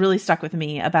has really stuck with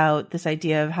me about this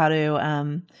idea of how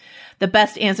to the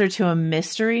best answer to a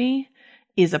mystery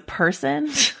is a person.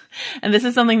 And this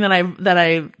is something that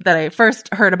I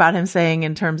first heard about him saying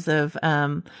in terms of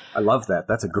I love that.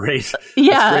 That's great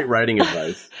writing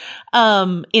advice.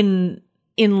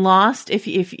 In Lost, if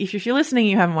you're listening,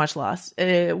 you haven't watched Lost.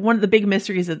 One of the big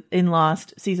mysteries in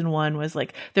Lost season 1 was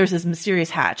like there's this mysterious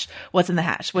hatch. What's in the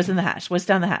hatch? What's in the hatch? What's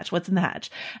down the hatch? What's in the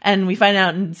hatch? And we find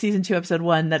out in season 2, episode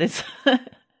 1 that it's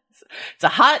it's a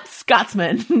hot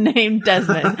Scotsman named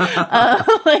Desmond.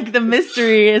 Like the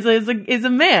mystery is a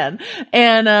man,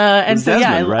 and so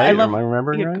Desmond, right? I love. Am I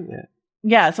remembering right? Yeah.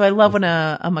 Yeah, so I love when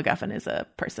a MacGuffin is a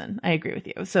person. I agree with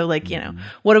you. So like,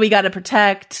 what do we got to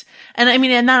protect? And I mean,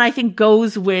 and that I think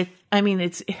goes with,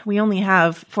 we only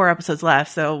have 4 episodes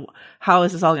left. So how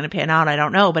is this all going to pan out? I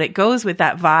don't know, but it goes with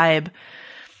that vibe.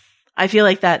 I feel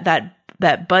like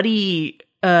that buddy,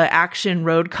 action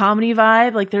road comedy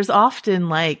vibe. Like there's often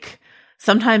like,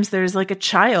 sometimes there's like a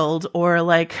child or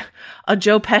like a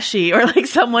Joe Pesci or like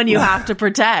someone you have to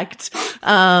protect.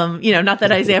 Not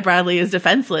that Isaiah Bradley is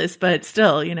defenseless, but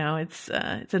still, it's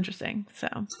interesting.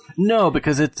 So no,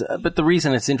 because but the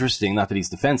reason it's interesting, not that he's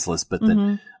defenseless, but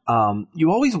that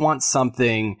you always want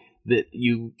something that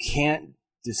you can't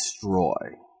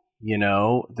destroy,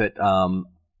 that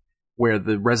where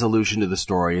the resolution to the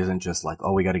story isn't just like,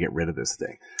 oh, we got to get rid of this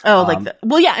thing. Oh,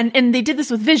 and they did this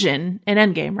with Vision in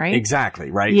Endgame, right? Exactly,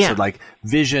 right? Yeah. So like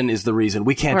Vision is the reason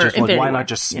we can't why not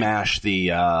just smash the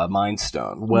Mind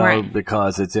Stone? Well,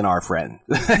 because it's in our friend.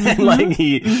 Like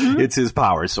it's his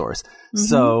power source.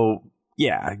 So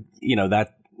yeah,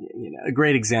 a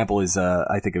great example is,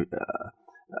 I think,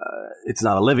 it's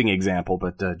not a living example,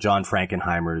 but John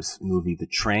Frankenheimer's movie, The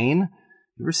Train.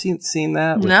 You ever seen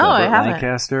that? With, no, Burt I haven't.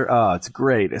 Lancaster? Oh, it's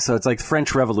great. So it's like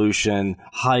French Revolution,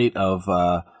 height of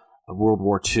World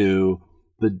War II.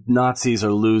 The Nazis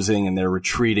are losing and they're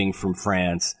retreating from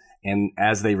France. And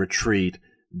as they retreat,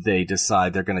 they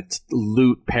decide they're going to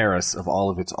loot Paris of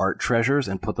all of its art treasures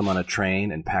and put them on a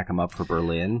train and pack them up for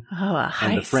Berlin. Oh, a heist.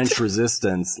 And the French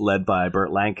resistance, led by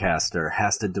Burt Lancaster,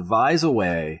 has to devise a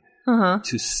way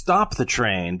to stop the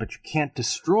train, but you can't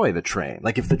destroy the train.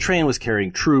 Like if the train was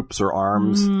carrying troops or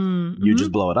arms, you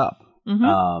just blow it up.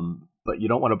 But you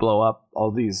don't want to blow up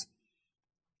all these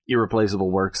irreplaceable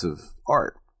works of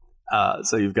art.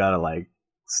 So you've got to like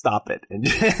stop it and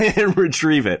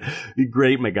retrieve it.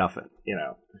 Great MacGuffin,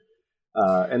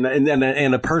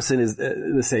 and a person is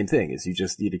the same thing. Is you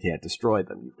can't destroy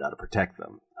them. You've got to protect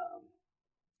them,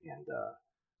 and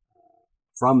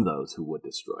from those who would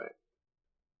destroy it.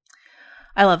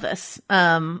 I love this.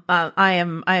 I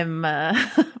am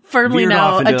firmly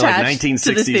now into attached like 1960s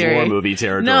to this theory. war movie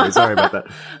territory. No, Sorry about that.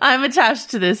 I'm attached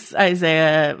to this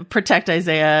protect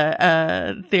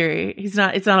Isaiah theory. It's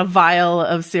not a vial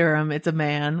of serum. It's a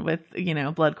man with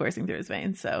blood coursing through his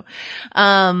veins. So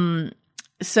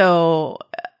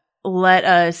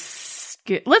let's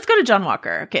go to John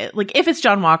Walker. Okay, like if it's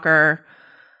John Walker,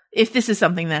 if this is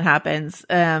something that happens,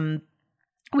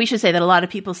 we should say that a lot of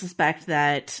people suspect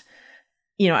that,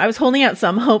 I was holding out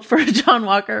some hope for a John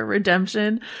Walker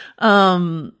redemption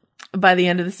by the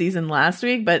end of the season last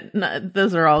week, but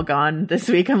those are all gone this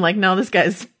week. I'm like, no, this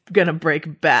guy's gonna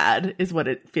break bad is what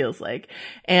it feels like.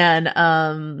 And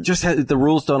the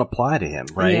rules don't apply to him,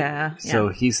 right? Yeah. So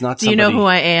he's not Do you know who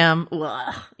I am?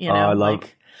 Ugh, I love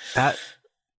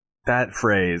that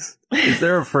phrase. Is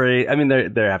there a phrase? I mean,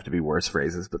 there have to be worse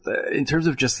phrases, but in terms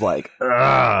of just like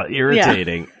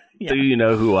irritating, do you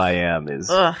know who I am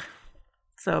is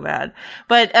so bad.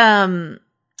 But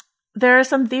there are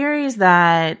some theories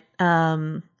that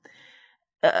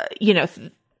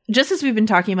just as we've been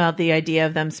talking about the idea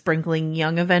of them sprinkling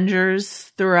young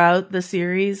Avengers throughout the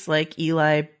series, like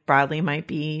Eli Bradley might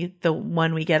be the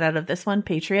one we get out of this one,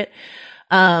 Patriot,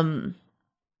 that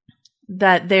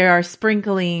they are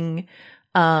sprinkling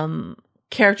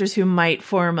characters who might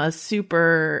form a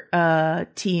super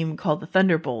team called the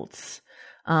Thunderbolts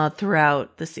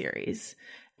throughout the series.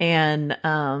 And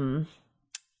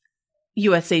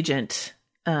U.S. Agent,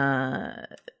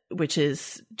 which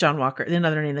is John Walker,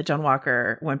 another name that John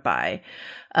Walker went by,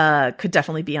 could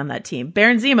definitely be on that team.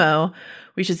 Baron Zemo,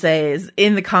 we should say, is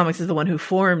in the comics is the one who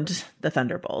formed the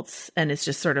Thunderbolts, and it's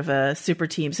just sort of a super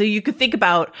team. So you could think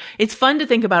about, it's fun to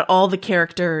think about all the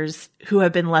characters who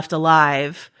have been left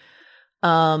alive,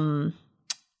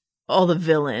 all the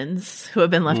villains who have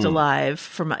been left alive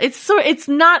from it's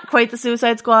not quite the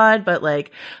Suicide Squad, but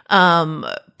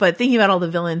but thinking about all the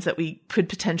villains that we could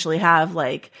potentially have,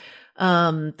 like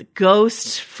the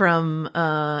Ghost from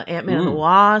Ant-Man and the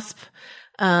Wasp.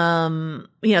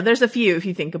 There's a few if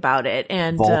you think about it.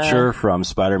 And Vulture from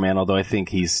Spider-Man, although I think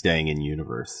he's staying in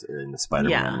the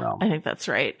Spider-Man realm. I think that's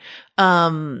right.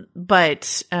 And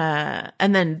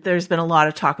then there's been a lot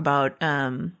of talk about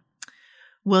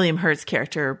William Hurt's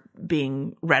character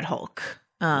being Red Hulk,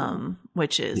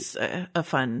 which is a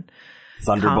fun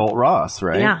Thunderbolt Ross,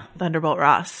 right? Yeah, Thunderbolt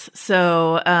Ross.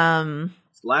 So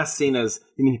last seen as,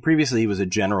 previously he was a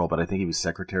general, but I think he was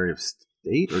Secretary of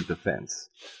State or Defense.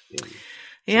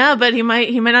 Yeah, but he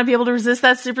might not be able to resist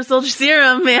that super soldier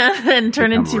serum, man, and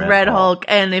turn into Red Hulk.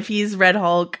 And if he's Red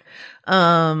Hulk,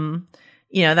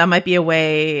 that might be a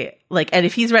way, and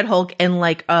if he's Red Hulk and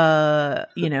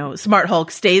Smart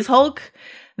Hulk stays Hulk,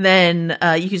 then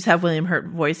you could just have William Hurt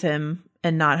voice him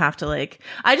and not have to it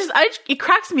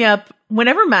cracks me up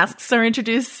whenever masks are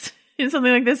introduced in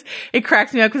something like this. It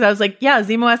cracks me up because I was like, yeah,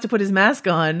 Zemo has to put his mask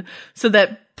on so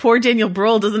that poor Daniel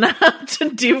Bruhl doesn't have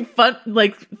to do fight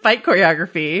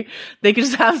choreography. They could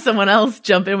just have someone else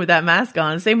jump in with that mask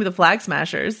on. Same with the Flag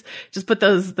Smashers. Just put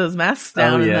those masks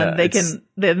down, and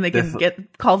then they can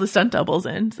call the stunt doubles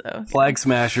in. So Flag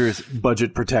Smashers,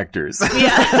 budget protectors.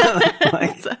 Yeah,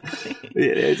 exactly.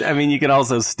 You can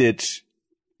also stitch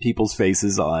people's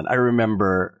faces on. I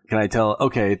remember, can I tell?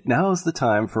 Okay, now is the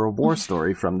time for a war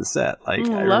story from the set. I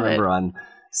remember on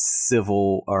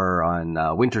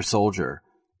Winter Soldier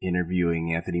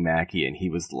interviewing Anthony Mackie, and he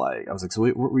was like, I was like, so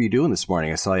what were you doing this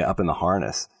morning? I saw you up in the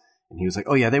harness. And he was like,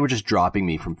 oh yeah, they were just dropping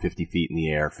me from 50 feet in the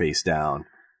air face down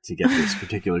to get this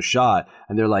particular shot.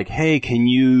 And they're like, hey, can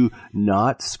you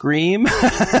not scream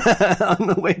on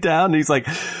the way down? And he's like,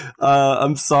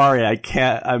 I'm sorry, I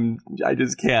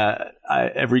just can't.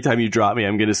 Every time you drop me,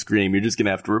 I'm going to scream. You're just going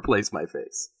to have to replace my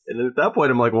face. And at that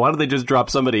point, I'm like, why don't they just drop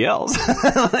somebody else?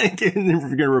 If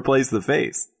you're going to replace the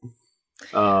face.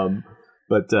 I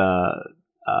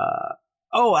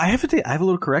have a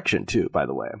little correction too, by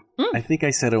the way. I think I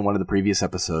said in one of the previous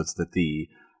episodes that the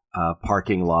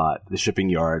parking lot, the shipping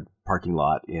yard parking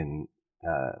lot in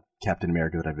Captain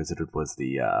America that I visited was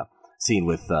the scene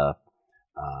with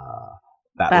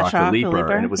Batroc the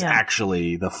Leaper, and it was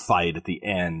actually the fight at the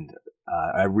end.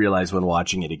 I realized when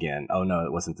watching it again, oh no,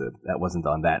 that wasn't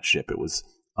on that ship. It was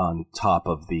on top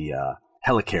of the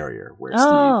helicarrier where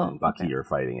Steve and Bucky are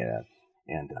fighting it at,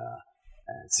 and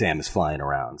Sam is flying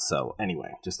around. So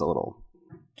anyway, just a little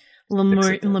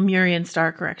Lemurian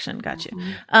star correction. Got you.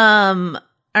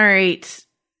 All right.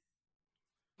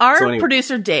 Our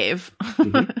producer Dave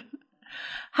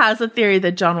has a theory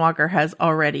that John Walker has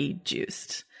already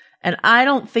juiced. And I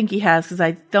don't think he has, because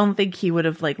I don't think he would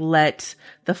have let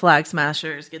the Flag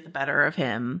Smashers get the better of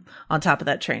him on top of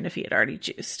that train if he had already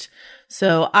juiced.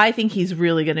 So I think he's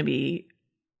really going to be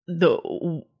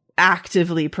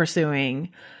actively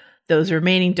pursuing those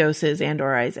remaining doses and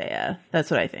or Isaiah. That's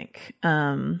what I think.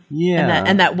 And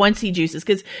that once he juices,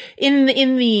 because in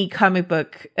the comic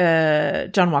book,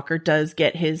 John Walker does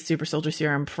get his super soldier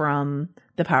serum from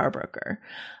the power broker.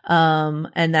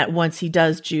 And that once he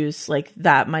does juice, like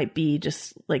that might be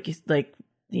just like,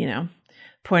 you know,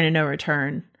 point of no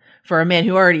return for a man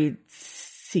who already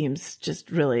seems just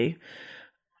really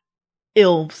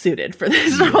ill suited for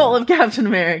this role of Captain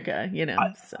America, you know.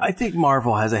 I think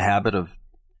Marvel has a habit of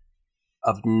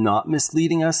not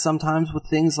misleading us sometimes with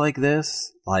things like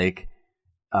this. Like,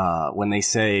 when they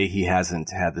say he hasn't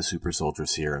had the super soldier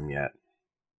serum yet,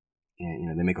 you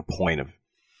know, they make a point of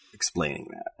explaining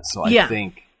that. So I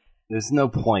think there's no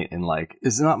point in, like,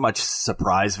 there's not much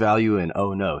surprise value in,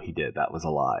 oh no, he did, that was a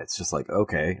lie. It's just like,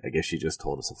 okay, I guess she just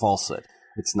told us a falsehood.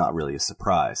 It's not really a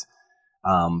surprise.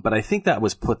 But I think that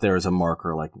was put there as a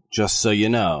marker, like, just so you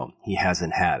know, he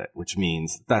hasn't had it, which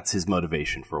means that's his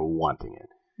motivation for wanting it.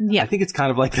 Yeah. I think it's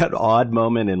kind of like that odd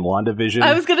moment in WandaVision.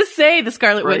 I was going to say the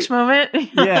Scarlet Witch moment.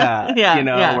 Yeah. You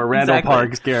know, where Randall exactly.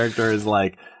 Park's character is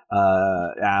like,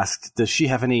 asked, does she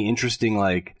have any interesting,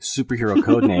 like, superhero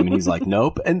code name? And he's like,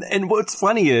 nope. And what's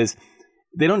funny is,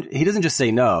 he doesn't just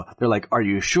say no. They're like, are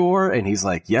you sure? And he's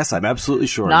like, yes, I'm absolutely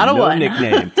sure. Not a no one.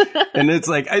 nickname. And it's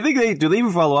like, I think they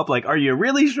even follow up like, are you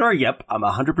really sure? Yep, I'm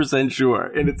 100% sure.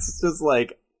 And it's just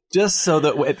like, just so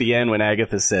that at the end when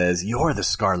Agatha says, you're the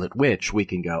Scarlet Witch, we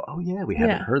can go, oh yeah, we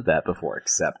haven't heard that before,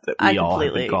 except that we all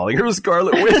have been calling her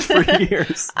Scarlet Witch for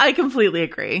years. I completely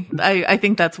agree. I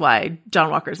think that's why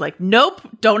John Walker's like, nope,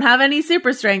 don't have any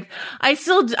super strength. I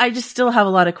just still have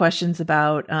a lot of questions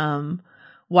about,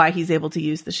 why he's able to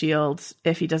use the shield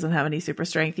if he doesn't have any super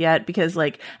strength yet. Because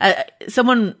like I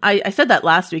said that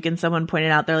last week and someone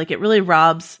pointed out, they're like, it really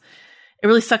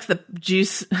sucks the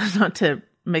juice, not to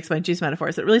mix my juice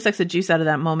metaphors, it really sucks the juice out of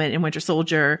that moment in Winter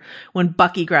Soldier when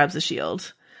Bucky grabs the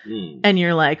shield. And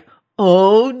you're like,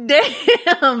 oh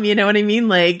damn, you know what I mean?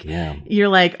 Like, you're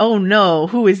like, oh no,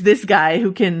 who is this guy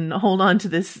who can hold on to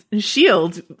this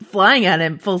shield flying at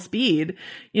him full speed?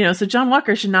 You know, so John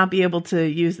Walker should not be able to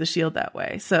use the shield that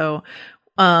way. So,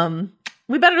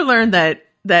 we better learn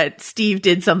that Steve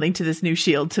did something to this new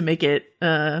shield to make it,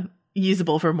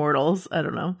 usable for mortals. I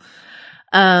don't know.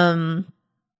 All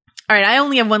right. I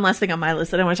only have one last thing on my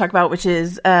list that I want to talk about, which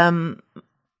is, Malcolm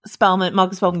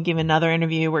Spellman gave another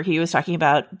interview where he was talking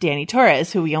about Danny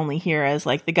Torres, who we only hear as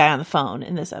like the guy on the phone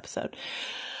in this episode.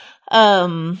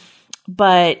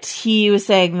 But he was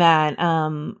saying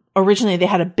that originally they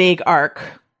had a big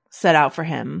arc set out for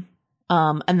him,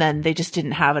 and then they just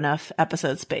didn't have enough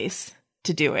episode space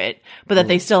to do it, but that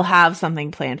they still have something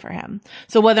planned for him.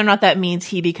 So whether or not that means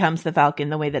he becomes the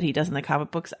Falcon the way that he does in the comic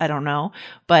books, I don't know.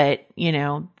 But you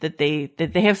know that they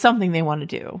have something they want to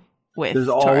do. There's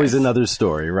always another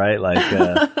story, right? Like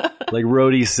like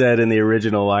Rhodey said in the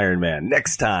original Iron Man,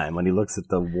 next time when he looks at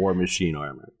the War Machine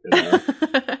armor. You know?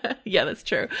 Yeah, that's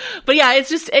true. But yeah,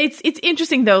 it's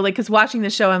interesting though, like, cause watching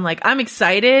the show, I'm like, I'm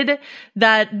excited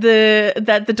that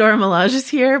the Dora Milaje is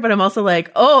here, but I'm also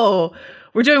like, oh,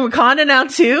 we're doing Wakanda now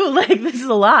too? Like, this is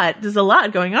a lot. There's a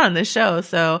lot going on in this show.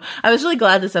 So I was really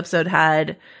glad this episode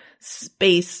had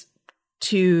space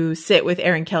to sit with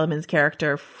Erin Kellyman's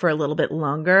character for a little bit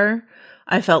longer.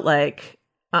 I felt like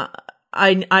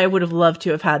I would have loved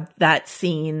to have had that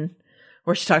scene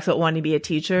where she talks about wanting to be a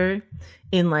teacher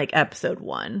in like episode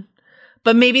 1.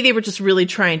 But maybe they were just really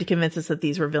trying to convince us that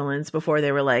these were villains before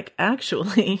they were like,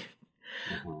 actually,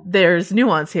 there's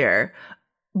nuance here.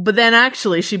 But then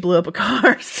actually she blew up a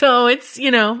car. So it's,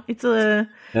 you know, it's a...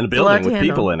 And a building with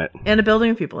people in it. And a building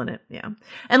with people in it, yeah.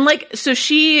 And like,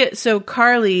 so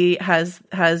Carly has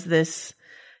this,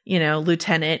 you know,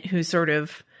 lieutenant who sort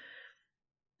of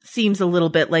seems a little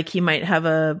bit like he might have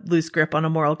a loose grip on a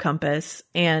moral compass.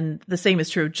 And the same is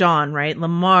true of John, right?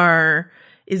 Lamar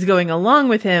is going along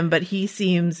with him, but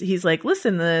he's like,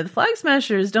 listen, the Flag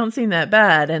Smashers don't seem that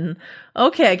bad. And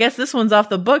okay, I guess this one's off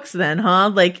the books then, huh?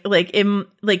 Like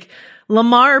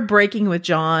Lamar breaking with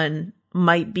John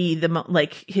might be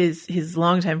his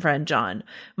longtime friend John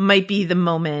might be the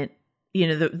moment, you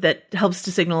know, that helps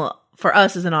to signal for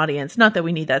us as an audience. Not that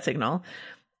we need that signal.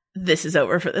 This is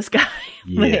over for this guy.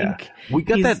 Yeah, we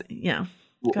got that. Yeah.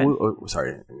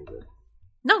 Sorry.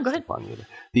 No, go ahead.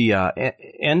 The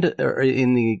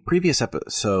in the previous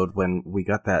episode when we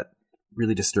got that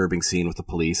really disturbing scene with the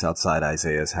police outside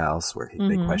Isaiah's house where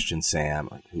they question Sam,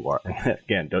 like, who are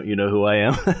again? Don't you know who I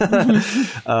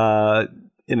am?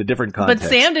 In a different context. But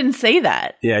Sam didn't say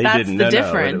that. Yeah, he That's didn't. The no,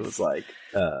 difference. No, it was like,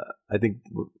 I think,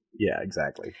 yeah,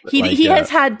 exactly. But he has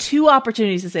had 2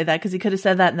 opportunities to say that because he could have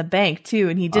said that in the bank too,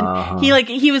 and he didn't.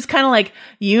 He was kind of like,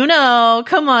 you know,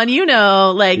 come on, you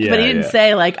know, like, but he didn't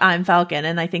say like, I'm Falcon,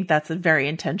 and I think that's a very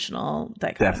intentional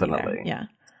dichotomy. Definitely, there. Yeah.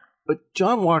 But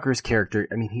John Walker's character,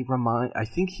 I mean, I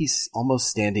think he's almost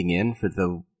standing in for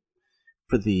the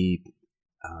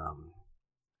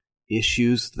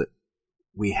issues that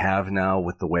we have now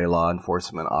with the way law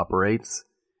enforcement operates,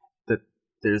 that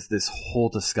there's this whole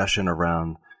discussion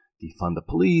around defund the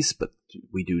police, but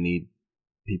we do need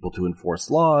people to enforce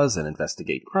laws and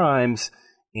investigate crimes,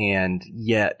 and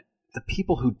yet the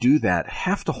people who do that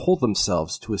have to hold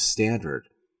themselves to a standard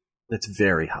that's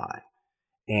very high.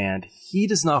 And he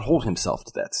does not hold himself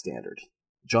to that standard.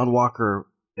 John Walker,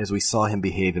 as we saw him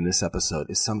behave in this episode,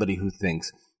 is somebody who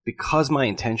thinks, because my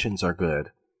intentions are good,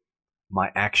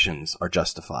 my actions are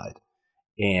justified.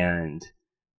 And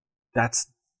that's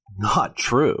not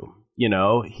true. You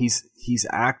know, he's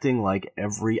acting like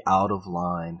every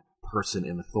out-of-line person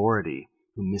in authority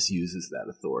who misuses that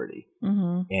authority.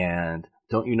 Mm-hmm. And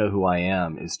don't you know who I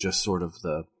am is just sort of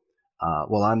the,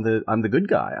 well, I'm the good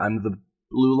guy. I'm the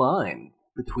blue line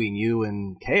between you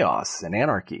and chaos and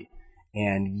anarchy.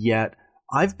 And yet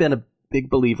I've been a big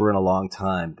believer in a long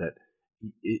time that,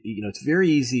 you know, it's very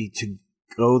easy to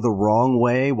go the wrong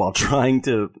way while trying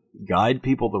to guide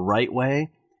people the right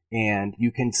way. And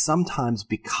you can sometimes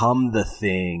become the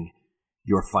thing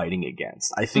you're fighting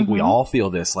against. I think we all feel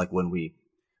this, like when we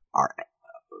are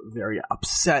very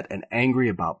upset and angry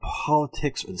about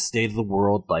politics or the state of the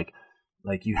world, like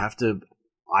you have to,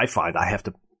 I find I have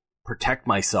to protect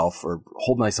myself or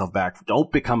hold myself back.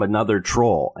 Don't become another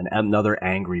troll and another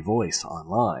angry voice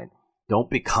online. Don't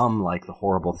become like the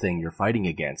horrible thing you're fighting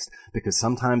against, because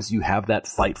sometimes you have that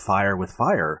fight fire with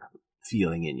fire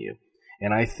feeling in you.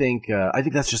 And I think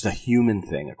that's just a human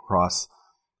thing across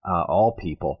all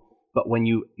people. But when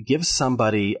you give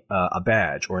somebody a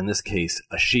badge, or in this case,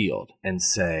 a shield, and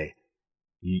say,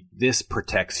 this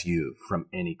protects you from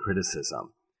any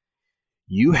criticism,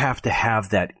 you have to have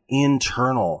that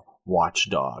internal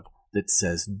watchdog that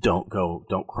says, don't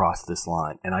cross this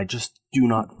line. And I just do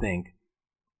not think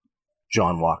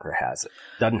John Walker has it.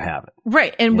 Doesn't have it.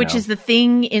 Right. And which is the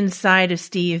thing inside of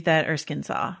Steve that Erskine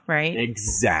saw, right?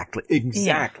 Exactly.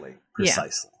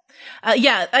 Precisely.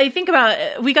 Yeah, I think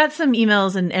about, we got some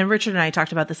emails and Richard and I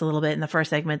talked about this a little bit in the first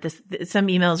segment, some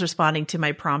emails responding to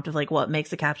my prompt of like, what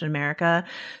makes a Captain America?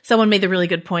 Someone made the really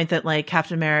good point that like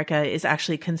Captain America is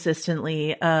actually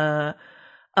consistently a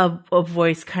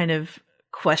voice kind of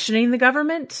questioning the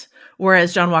government,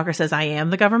 whereas John Walker says, I am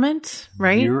the government,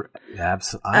 right?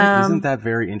 Isn't that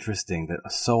very interesting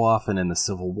that so often in the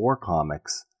Civil War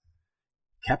comics,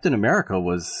 Captain America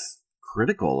was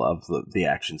critical of the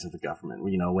actions of the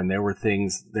government. You know, when there were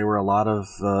a lot of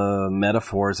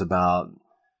metaphors about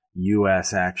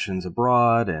U.S. actions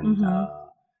abroad and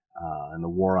the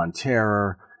war on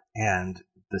terror, and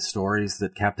the stories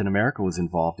that Captain America was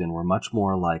involved in were much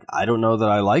more like, I don't know that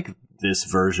I like this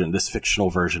fictional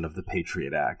version of the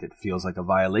Patriot Act. It feels like a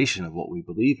violation of what we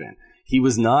believe in. He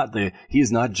is not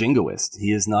jingoist.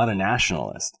 He is not a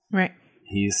nationalist. Right.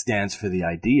 He stands for the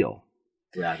ideal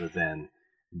rather than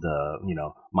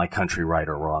my country right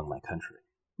or wrong, my country.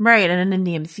 Right. And in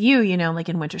the MCU, like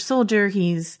in Winter Soldier,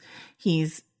 he's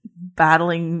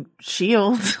battling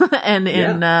S.H.I.E.L.D.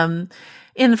 and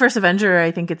in the first Avenger,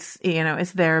 I think it's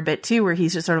there a bit too, where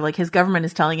he's just sort of like, his government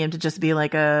is telling him to just be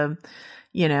like a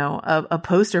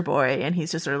poster boy. And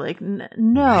he's just sort of like,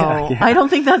 no, I don't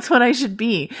think that's what I should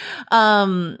be.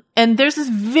 And there's this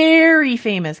very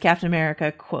famous Captain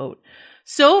America quote.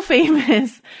 So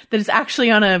famous that it's actually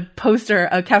on a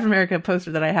Captain America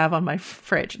poster that I have on my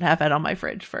fridge and have had on my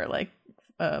fridge for like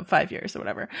 5 years or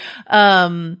whatever.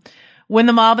 When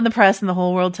the mob and the press and the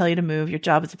whole world tell you to move, your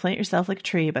job is to plant yourself like a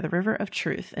tree by the river of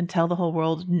truth and tell the whole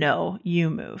world, no, you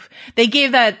move. They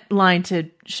gave that line to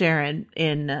Sharon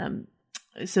in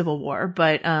Civil War,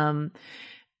 but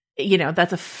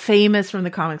that's a famous from the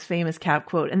comics, famous Cap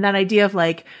quote. And that idea of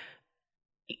like,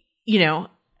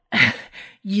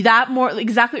 exactly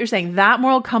what you're saying, that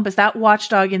moral compass, that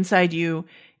watchdog inside you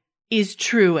is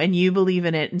true and you believe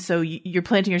in it. And so you're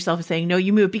planting yourself and saying, no,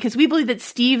 you move, because we believe that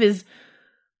Steve is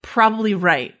probably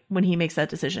right when he makes that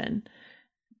decision.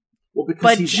 Well,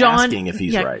 because he's asking if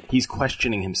he's right. He's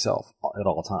questioning himself at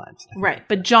all times. Right.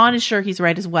 But John is sure he's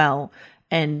right as well.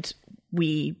 And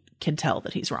we can tell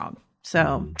that he's wrong.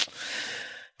 So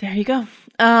there you go.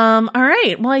 All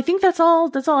right. Well, I think that's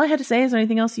all I had to say. Is there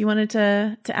anything else you wanted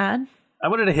to add? I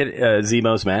wanted to hit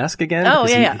Zemo's mask again. Oh,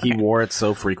 yeah. He wore it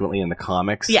so frequently in the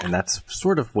comics. Yeah. And that's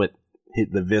sort of what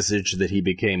the visage that he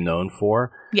became known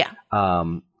for. Yeah.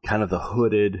 Kind of the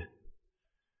hooded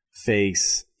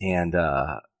face. And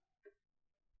there's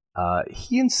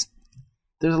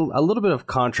a little bit of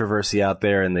controversy out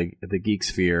there in the geek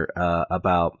sphere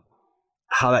about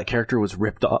how that character was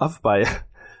ripped off by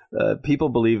people.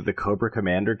 Believe the Cobra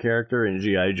Commander character in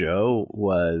G.I. Joe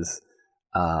was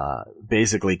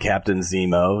basically Captain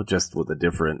Zemo, just with a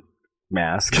different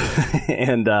mask.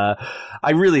 And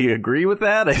I really agree with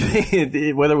that. I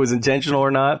think whether it was intentional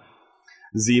or not,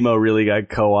 Zemo really got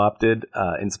co-opted,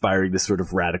 inspiring this sort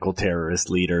of radical terrorist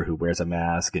leader who wears a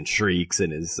mask and shrieks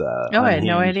and is I had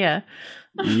no idea.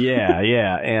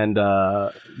 Yeah. And,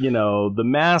 the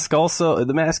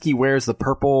mask he wears, the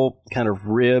purple kind of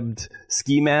ribbed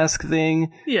ski mask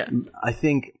thing. Yeah. I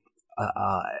think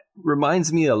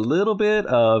reminds me a little bit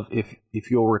of, if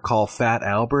you'll recall, Fat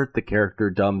Albert, the character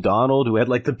Dumb Donald, who had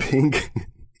like the pink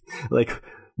like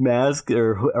mask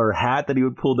or hat that he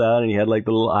would pull down, and he had like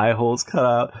the little eye holes cut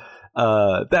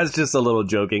out. That's just a little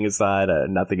joking aside.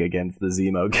 Nothing against the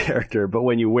Zemo character, but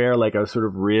when you wear like a sort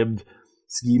of ribbed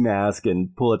ski mask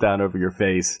and pull it down over your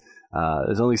face,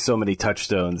 there's only so many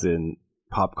touchstones in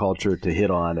pop culture to hit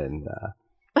on, and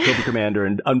Cobra Commander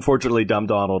and unfortunately Dumb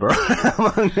Donald are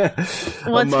among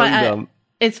them.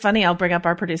 It's funny. I'll bring up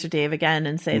our producer Dave again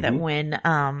and say that when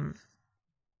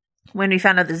we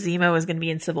found out that Zemo was going to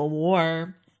be in Civil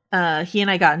War, he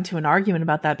and I got into an argument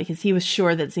about that because he was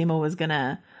sure that Zemo was going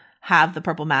to have the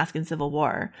purple mask in Civil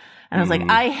War. And I was like,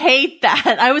 I hate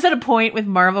that. I was at a point with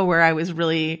Marvel where I was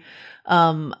really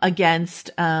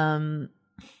against, I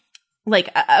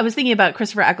was thinking about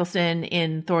Christopher Eccleston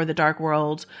in Thor: The Dark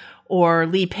World, or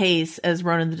Lee Pace as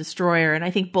Ronan the Destroyer. And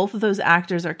I think both of those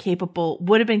actors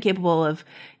would have been capable of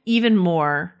even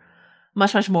more,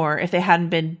 much, much more, if they hadn't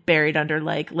been buried under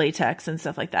like latex and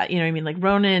stuff like that. You know what I mean? Like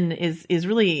Ronan is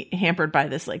really hampered by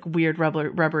this like weird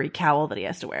rubbery cowl that he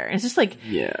has to wear. And it's just like,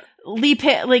 Lee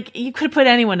Pace, like you could put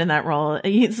anyone in that role.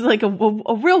 It's like a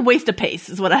real waste of pace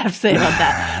is what I have to say about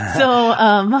that. So,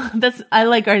 I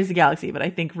like Guardians of the Galaxy, but I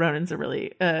think Ronan's a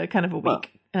really, kind of a weak,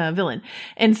 villain.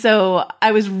 And so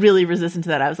I was really resistant to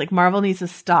that. I was like, Marvel needs to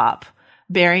stop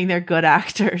burying their good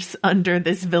actors under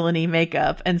this villainy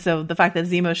makeup. And so the fact that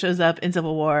Zemo shows up in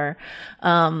Civil War,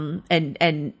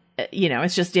 and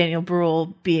it's just Daniel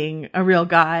Bruhl being a real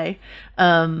guy,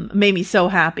 made me so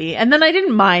happy. And then I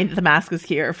didn't mind the mask was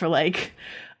here for like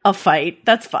a fight.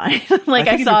 That's fine. Like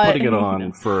I saw putting it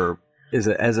on for as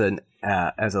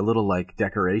a little like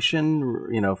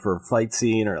decoration, for a fight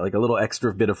scene or like a little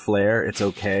extra bit of flair. It's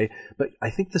okay. But I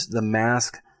think the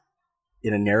mask,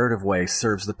 in a narrative way,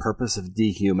 serves the purpose of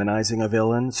dehumanizing a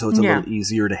villain, so it's a little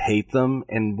easier to hate them.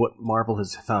 And what Marvel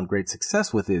has found great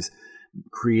success with is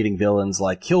creating villains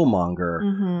like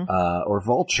Killmonger or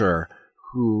Vulture,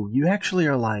 who you actually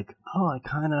are like, oh,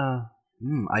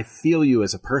 I feel you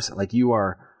as a person. Like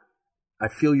I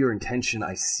feel your intention.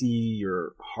 I see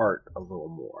your heart a little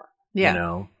more,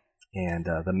 And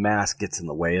the mask gets in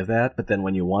the way of that. But then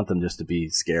when you want them just to be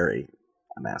scary,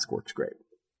 a mask works great.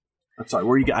 I'm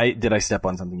sorry. Did I step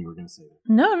on something you were going to say?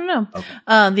 No. Okay.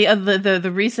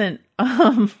 The recent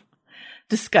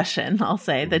discussion, I'll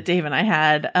say, that Dave and I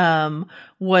had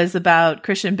was about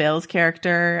Christian Bale's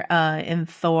character in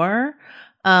Thor,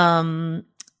 because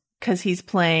he's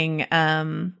playing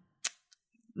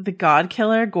the God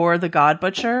Killer, Gore the God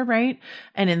Butcher, right?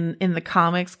 And in the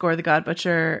comics, Gore the God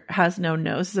Butcher has no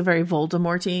nose. It's a very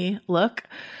Voldemort-y look,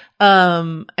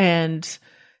 and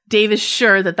Dave is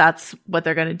sure that that's what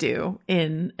they're going to do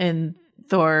in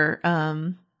Thor,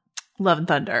 Love and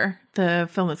Thunder, the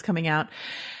film that's coming out.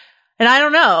 And I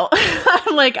don't know.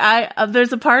 I'm like,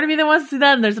 there's a part of me that wants to see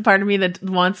that, and there's a part of me that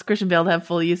wants Christian Bale to have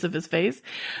full use of his face.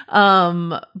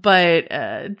 But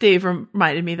Dave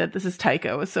reminded me that this is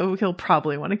Taika, so he'll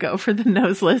probably want to go for the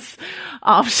noseless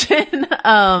option.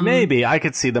 Maybe. I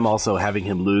could see them also having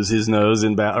him lose his nose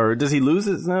or does he lose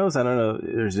his nose? I don't know.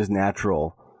 There's just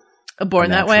natural. Born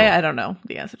that way? I don't know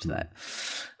the answer to that.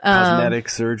 Cosmetic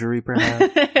surgery,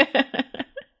 perhaps?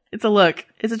 It's a look.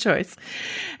 It's a choice.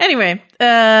 Anyway,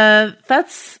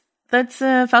 that's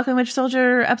Falcon Winter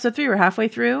Soldier episode 3. We're halfway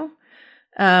through.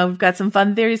 We've got some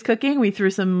fun theories cooking. We threw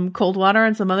some cold water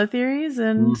on some other theories,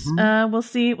 and we'll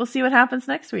see what happens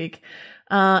next week.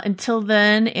 Until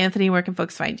then, Anthony, where can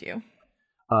folks find you?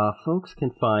 Folks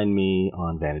can find me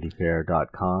on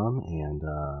VanityFair.com and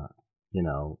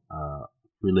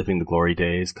reliving the glory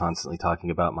days, constantly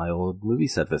talking about my old movie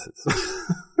set visits.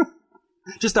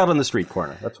 Just out on the street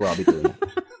corner. That's where I'll be doing it.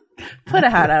 Put a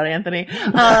hat out, Anthony.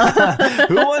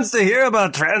 Who wants to hear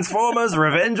about Transformers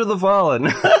Revenge of the Fallen?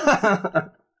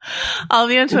 I'll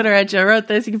be on Twitter at Joe Wrote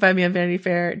This. You can find me on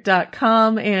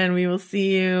VanityFair.com, and we will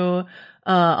see you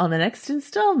on the next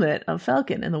installment of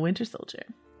Falcon and the Winter Soldier.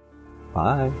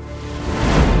 Bye.